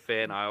Philadelphia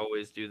fan. I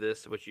always do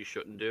this, which you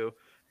shouldn't do.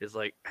 Is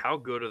like how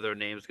good are their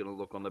names going to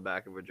look on the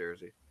back of a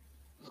jersey?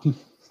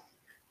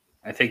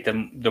 I think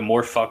the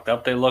more fucked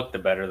up they look, the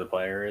better the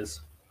player is.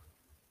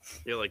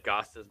 You're like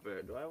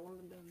Gostisbehere. Do I want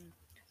him down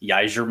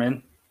there?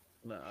 Yzerman.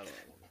 No, I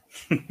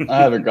don't. I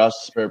have a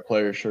Gus Spare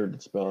player shirt.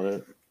 That's about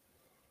it.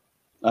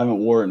 I haven't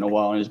wore it in a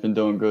while, and he's been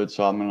doing good,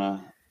 so I'm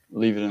gonna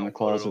leave it in the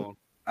closet.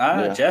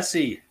 Yeah.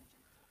 Jesse.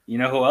 You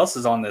know who else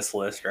is on this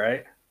list,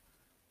 right?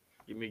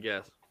 Give me a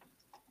guess.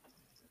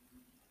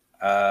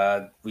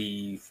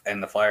 We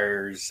and the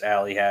Flyers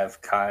Alley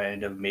have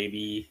kind of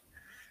maybe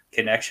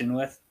connection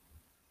with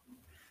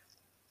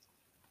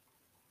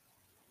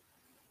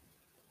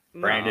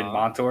Brandon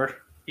Montour.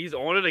 He's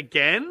on it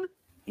again?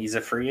 He's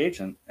a free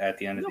agent at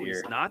the end of the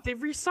year. He's not.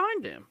 They've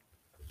re-signed him.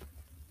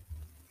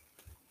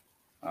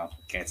 Oh,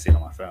 can't see it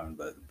on my phone,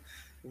 but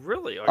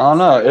really? I don't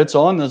know. It's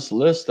on this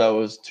list that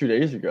was 2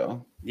 days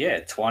ago. Yeah,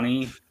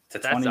 20 to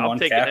 21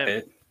 cap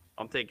hit.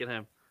 I'm taking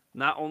him.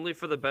 Not only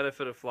for the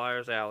benefit of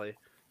Flyers Alley,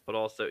 but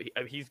also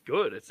he's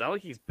good. It's not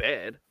like he's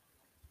bad.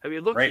 I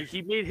mean, look, right.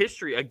 he made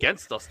history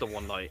against us the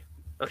one night.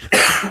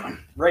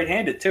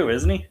 Right-handed too,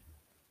 isn't he?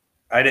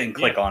 I didn't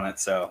click on it,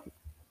 so.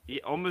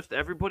 Almost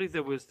everybody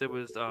that we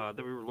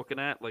were looking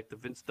at, like the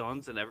Vince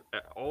Dunns and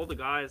all the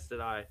guys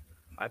that I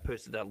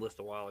posted that list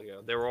a while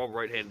ago, they were all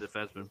right-handed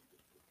defensemen.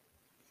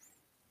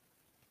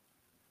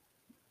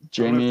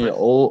 Jamie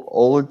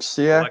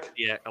Oleksiak.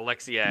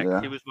 Oleksiak.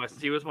 Yeah.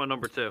 He was my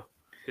number 2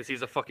 because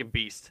he's a fucking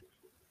beast.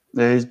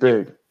 Yeah, he's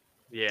big.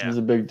 Yeah, he's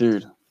a big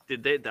dude. I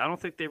don't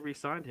think they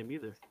re-signed him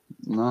either.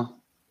 No,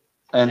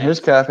 and his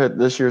cap hit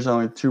this year is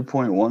only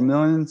 $2.1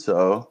 million.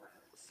 So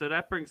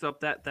that brings up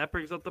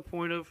the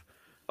point of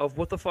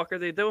what the fuck are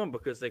they doing?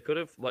 Because they could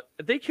have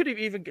they could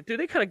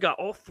have got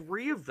all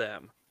 3 of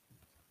them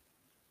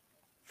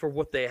for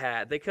what they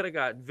had. They could have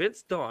got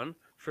Vince Dunn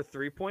for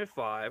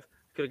 3.5.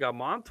 Could have got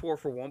Montour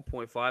for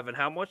 1.5. And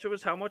how much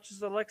is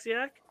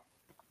Oleksiak?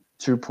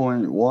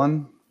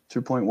 2.1,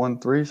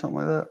 2.13, something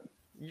like that.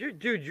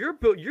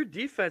 Your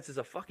defense is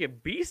a fucking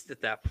beast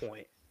at that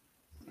point.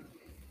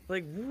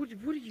 Like, what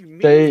do you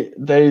mean?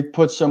 They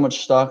put so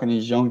much stock in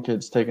these young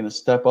kids taking a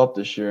step up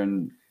this year,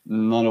 and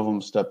none of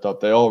them stepped up.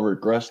 They all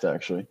regressed,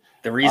 actually.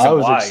 The reason I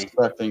was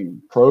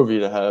expecting Provy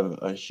to have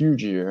a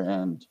huge year,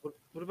 and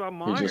what about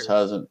Myers? He just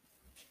hasn't.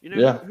 You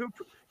know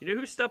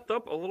who stepped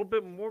up a little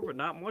bit more, but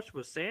not much,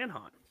 was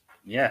Sanheim.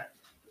 Yeah,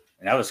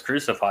 and I was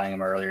crucifying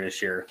him earlier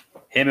this year.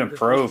 Him and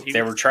Prove,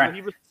 they were trying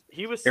to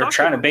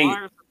bait.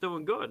 Myers was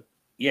doing good.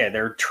 Yeah,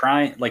 they're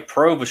trying. Like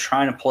Prove was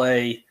trying to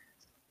play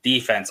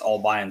defense all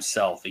by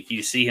himself. Like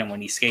you see him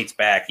when he skates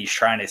back, he's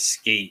trying to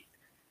skate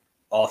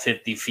all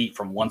 50 feet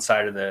from one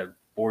side of the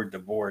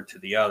board to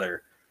the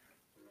other,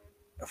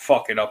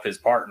 fucking up his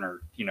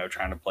partner.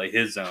 Trying to play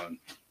his zone.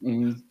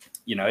 Mm-hmm.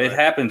 It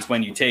happens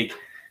when you take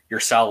your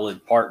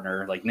solid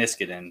partner like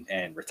Niskanen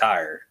and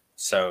retire.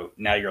 So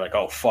now you're like,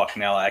 oh fuck,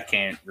 now I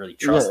can't really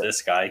trust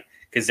this guy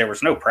because there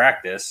was no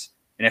practice,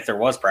 and if there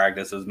was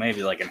practice, it was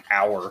maybe like an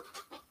hour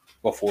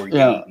before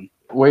game.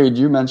 Wade,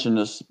 you mentioned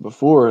this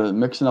before.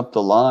 Mixing up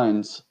the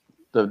lines,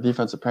 the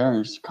defensive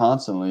pairings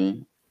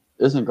constantly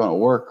isn't going to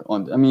work.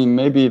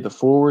 Maybe the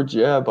forwards,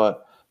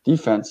 but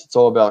defense, it's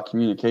all about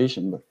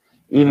communication. But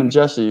even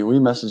Jesse, we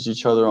messaged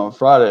each other on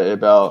Friday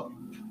about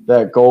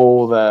that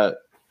goal that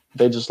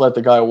they just let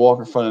the guy walk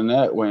in front of the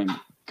net when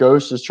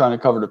Ghost is trying to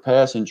cover the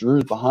pass and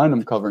Drew's behind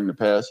him covering the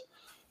pass.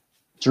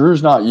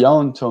 Drew's not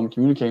yelling to him,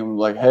 communicating with him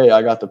like, hey,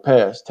 I got the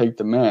pass, take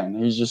the man.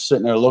 He's just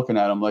sitting there looking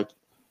at him like,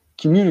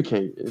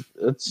 communicate.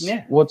 It's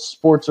what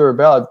sports are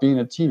about. Being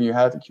a team, you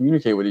have to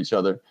communicate with each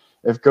other.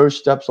 If Ghost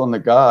steps on the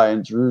guy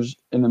and Drew's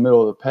in the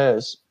middle of the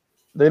pass,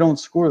 they don't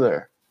score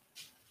there.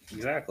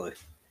 Exactly.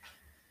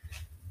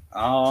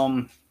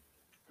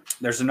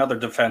 There's another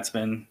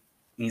defenseman.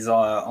 He's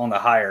on the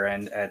higher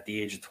end at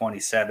the age of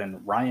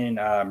 27, Ryan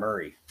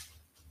Murray.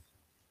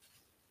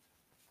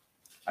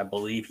 I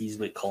believe he's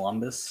with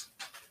Columbus.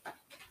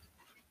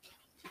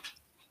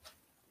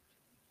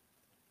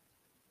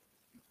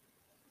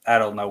 I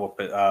don't know what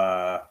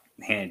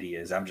hand he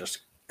is. I'm just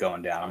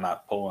going down. I'm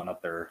not pulling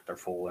up their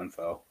full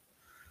info.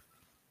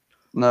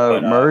 No,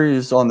 but,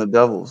 Murray's on the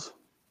Devils.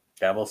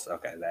 Devils?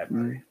 Okay, that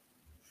Murray.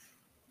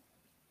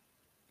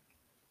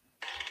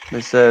 They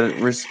said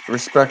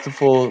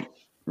respectable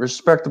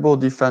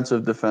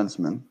defensive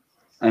defenseman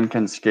and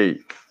can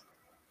skate.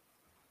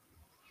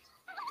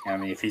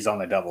 If he's on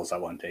the Devils, I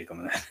wouldn't take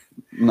him.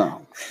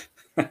 No.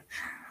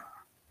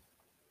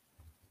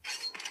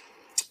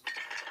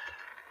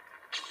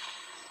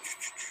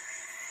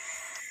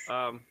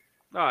 All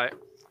right.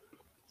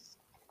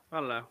 I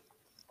don't know.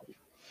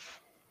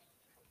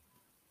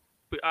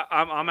 But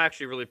I'm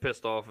actually really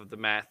pissed off of the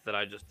math that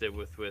I just did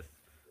with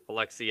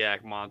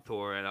Oleksiak,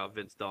 Montour, and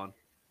Vince Dunn.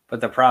 But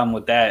the problem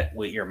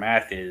with your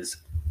math is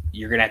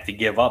you're gonna have to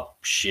give up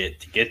shit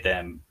to get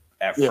them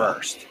at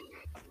first.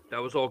 That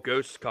was all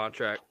Ghost's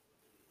contract.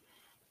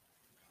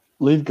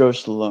 Leave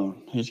Ghost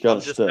alone. He's got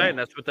to stay. Saying,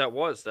 that's what that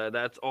was.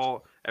 That's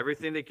all.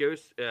 Everything that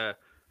Ghost.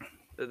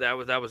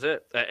 That was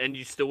it, and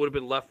you still would have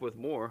been left with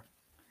more.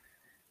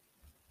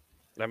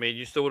 I mean,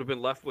 you still would have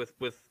been left with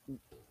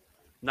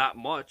not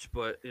much,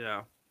 but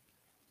Yeah,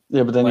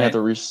 but then you have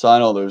to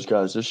re-sign all those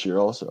guys this year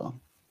also.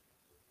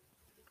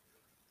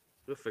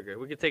 we'll figure.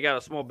 We could take out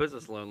a small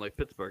business loan like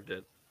Pittsburgh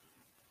did.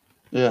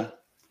 Yeah,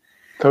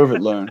 COVID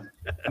loan.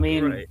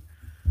 Right.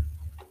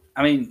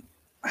 I mean,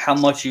 how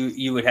much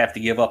you would have to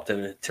give up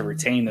to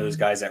retain those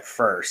guys at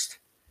first,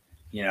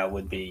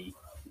 would be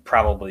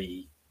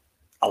probably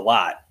a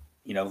lot.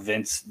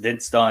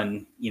 Vince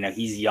Dunn,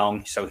 he's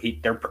young, so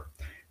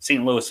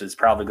St. Louis is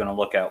probably going to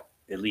look out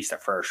at least a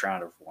first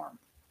rounder for him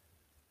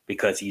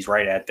because he's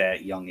right at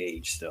that young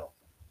age still.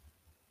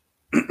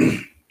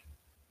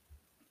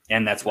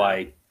 And that's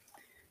why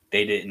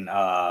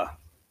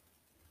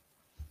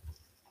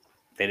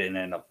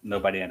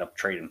nobody ended up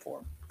trading for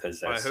him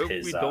because I hope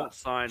we don't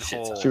sign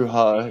Hall. Too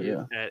high,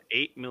 yeah. At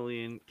 $8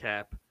 million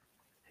cap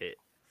hit.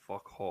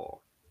 Fuck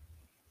Hall.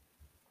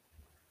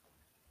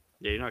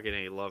 Yeah, you're not getting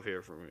any love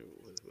here from me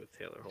with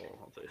Taylor Hall.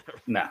 I'll tell you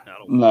that.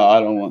 No, I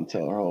don't want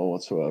Taylor Hall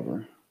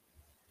whatsoever.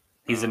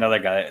 He's another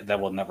guy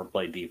that will never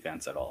play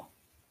defense at all.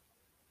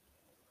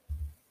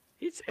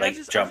 I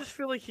just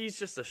feel like he's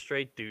just a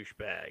straight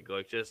douchebag.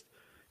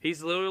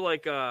 He's literally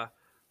like what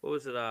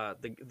was it?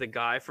 The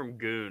guy from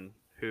Goon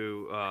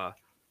who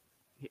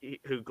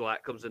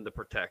Glatt comes in to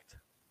protect.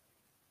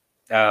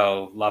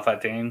 Oh,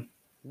 LaFontaine.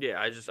 Yeah,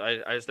 I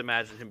just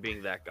imagine him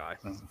being that guy.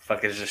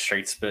 Fucking just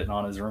straight spitting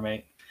on his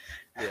roommate.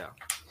 Yeah.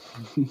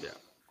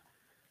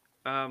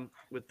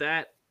 With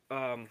that,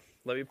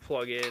 let me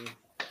plug in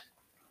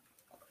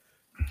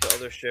to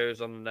other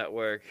shows on the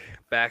network: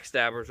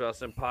 Backstabbers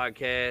Wrestling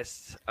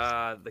Podcast,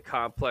 the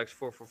Complex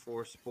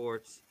 444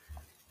 Sports,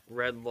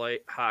 Red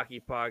Light Hockey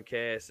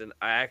Podcast, and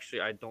I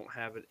don't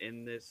have it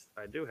in this.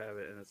 I do have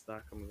it, and it's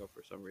not coming up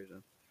for some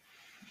reason.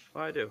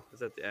 Oh, I do.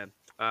 It's at the end.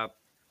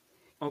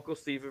 Uncle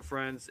Steve and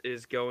Friends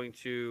is going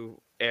to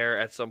air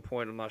at some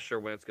point. I'm not sure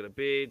when it's going to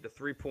be. The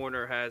Three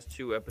Pointer has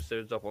 2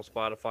 episodes up on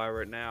Spotify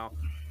right now.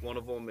 One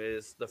of them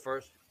is the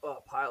first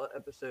pilot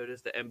episode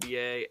is the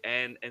NBA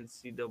and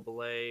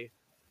NCAA.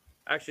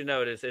 Actually,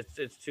 no, it is.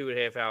 It's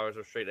 2.5 hours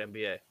of straight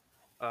NBA.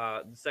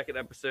 The second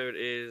episode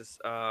is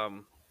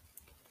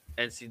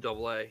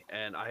NCAA,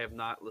 and I have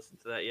not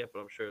listened to that yet, but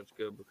I'm sure it's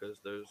good because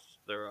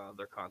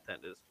their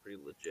content is pretty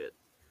legit.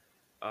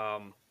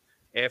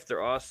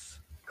 After us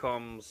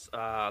comes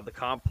the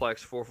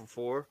Complex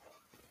 444.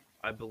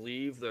 I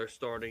believe they're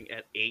starting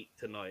at 8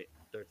 tonight.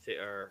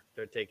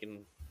 They're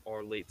taking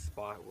our late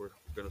spot. We're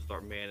going to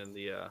start manning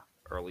the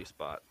early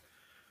spot.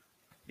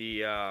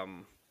 The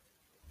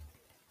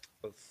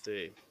let's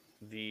see.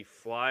 The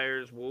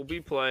Flyers will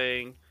be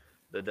playing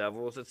the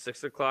Devils at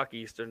 6:00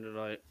 Eastern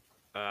tonight.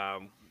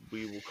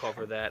 We will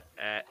cover that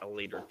at a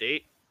later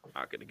date.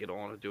 Not going to get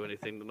on and do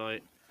anything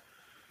tonight.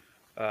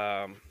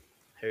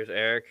 Here's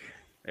Eric.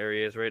 There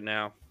he is right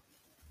now.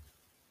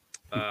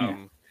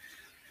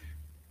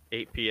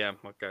 8 p.m.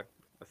 Okay.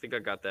 I think I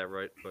got that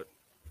right, but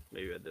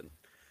maybe I didn't.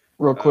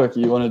 Real quick,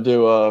 you want to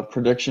do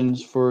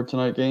predictions for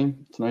tonight's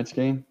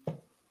game?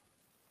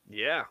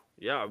 Yeah.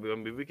 I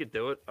mean, we could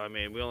do it. I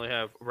mean, we only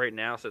have, right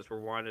now, since we're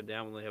winding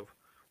down, we only have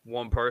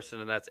one person,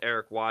 and that's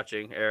Eric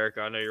watching. Eric,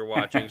 I know you're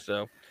watching,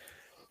 so,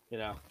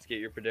 let's get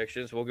your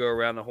predictions. We'll go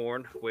around the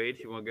horn. Wade,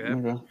 you want to go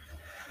ahead? Okay.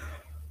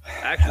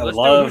 Actually,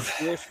 let's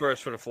do who scores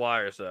first for the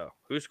Flyers, though.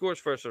 Who scores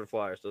first for the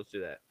Flyers? Let's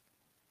do that.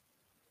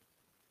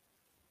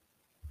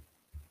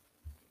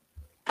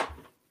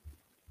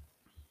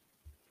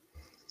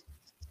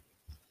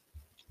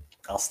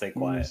 I'll stay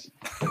quiet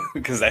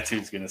because that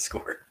dude's going to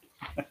score.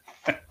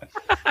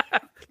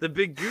 The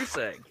big goose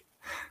egg.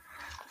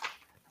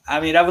 I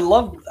mean, I would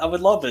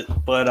love it,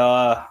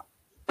 but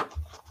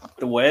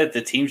the way that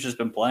the team's just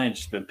been playing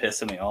just been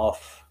pissing me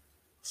off.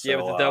 So, yeah,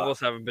 but the Devils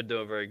haven't been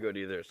doing very good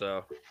either.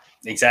 So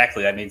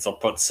exactly, that means they'll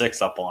put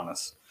 6 up on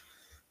us.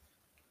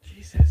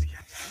 Jesus.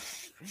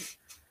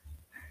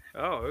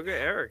 Oh, look at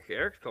Eric.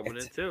 Eric's coming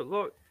in too.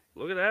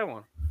 Look at that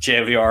one.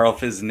 JVR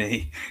off his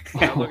knee.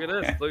 Yeah, look at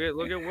this. Look at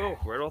Will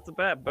right off the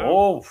bat. Boom.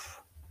 Oh,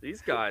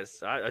 these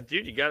guys.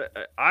 Dude, you got it.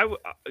 Go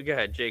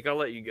ahead, Jake. I'll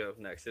let you go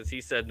next since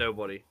he said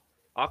nobody.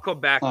 I'll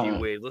come back to you,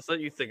 Wade. Let's let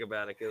you think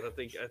about it because I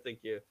think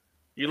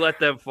you let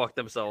them fuck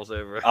themselves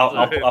over.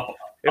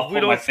 If we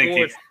don't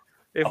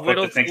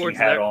score,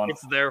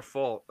 it's their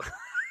fault.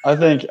 I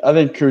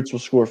think Coots will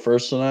score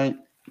first tonight.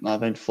 I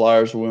think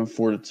Flyers will win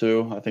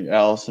 4-2. I think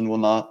Allison will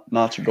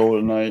notch a goal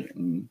tonight.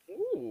 And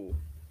ooh.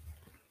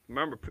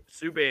 Remember,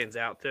 Subban's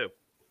out too.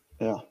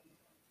 Yeah.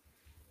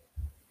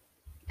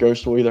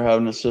 Ghost will either have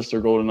an assist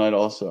or goal tonight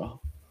also.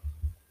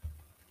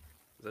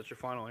 Is that your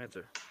final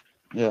answer?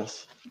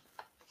 Yes.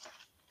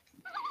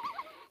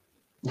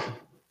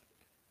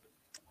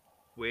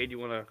 Wade, you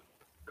want to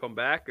come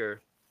back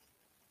or?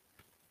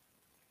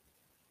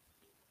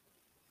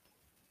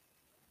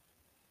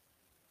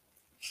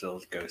 Still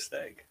ghost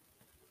egg.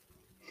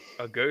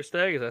 A ghost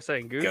egg? Is that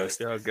saying goose?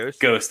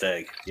 Ghost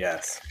egg.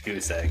 Yes,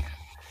 goose egg.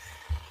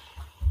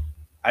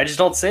 I just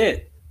don't see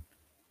it.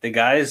 The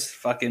guys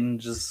fucking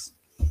just.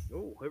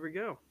 Oh, here we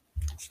go.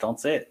 Just don't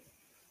see it.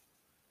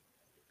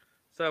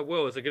 So,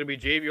 Will, is it going to be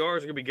JVR or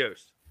is it going to be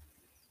Ghost?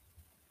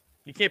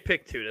 You can't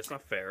pick two. That's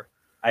not fair.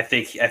 I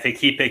think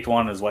he picked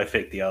one, and his wife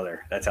picked the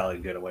other. That's how he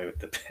got away with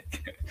the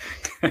pick.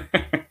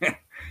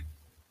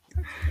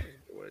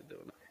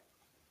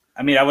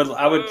 I mean, I would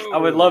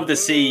love to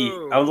see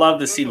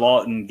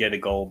Lawton get a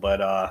goal,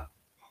 but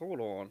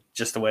hold on.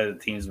 Just the way the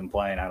team's been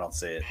playing, I don't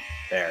see it.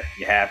 There,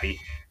 you happy?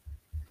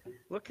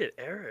 Look at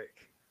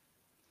Eric.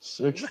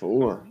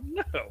 6'4".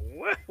 No,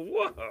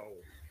 whoa.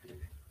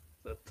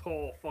 That's a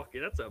tall fucking.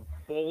 That's a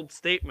bold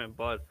statement,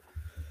 bud.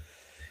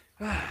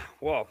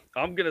 Well,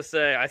 I'm gonna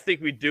say I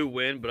think we do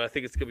win, but I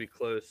think it's gonna be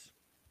close.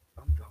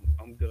 I'm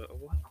gonna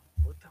what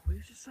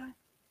did you say?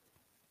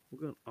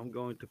 I'm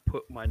going to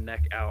put my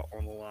neck out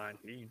on the line.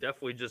 You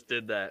definitely just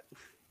did that.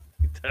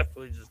 You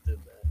definitely just did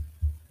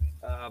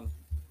that.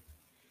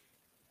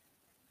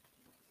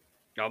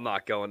 I'm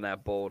not going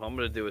that bold. I'm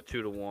gonna do a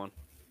 2-1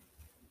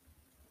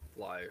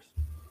 Flyers.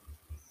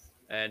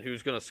 And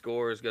who's gonna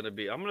score is gonna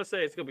be? I'm gonna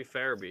say it's gonna be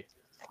Farabee.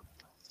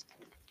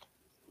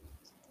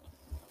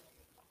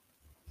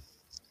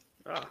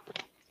 I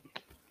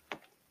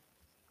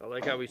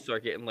like how we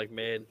start getting like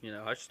mad. You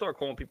know, I should start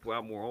calling people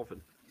out more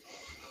often.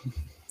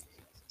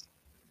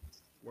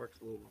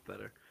 Works a little bit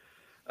better.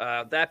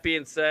 That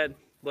being said,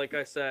 like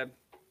I said,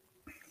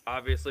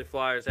 obviously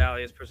Flyers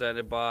Alley is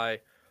presented by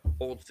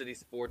Old City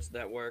Sports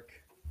Network.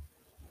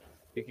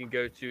 You can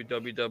go to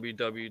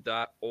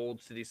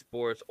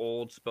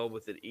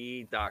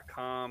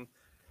www.oldcitysports.com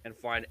and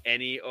find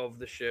any of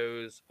the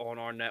shows on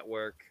our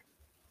network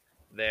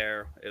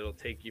there. It'll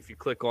take you, if you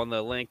click on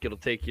the link, it'll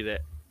take you to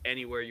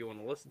anywhere you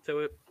want to listen to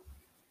it.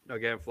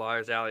 Again,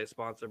 Flyers Alley is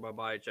sponsored by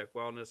BodyCheck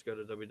Wellness. Go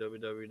to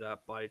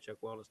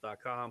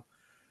www.bodycheckwellness.com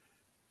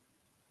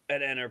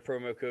and enter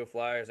promo code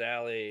Flyers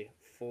Alley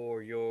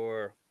for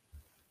your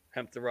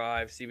hemp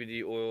derived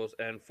CBD oils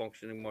and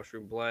functioning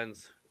mushroom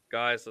blends.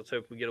 Guys, let's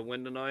hope we get a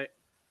win tonight.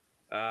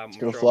 Let's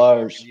go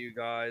Flyers. You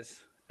guys,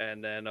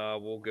 and then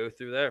we'll go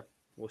through there.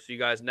 We'll see you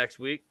guys next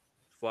week.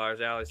 Flyers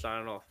Alley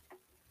signing off.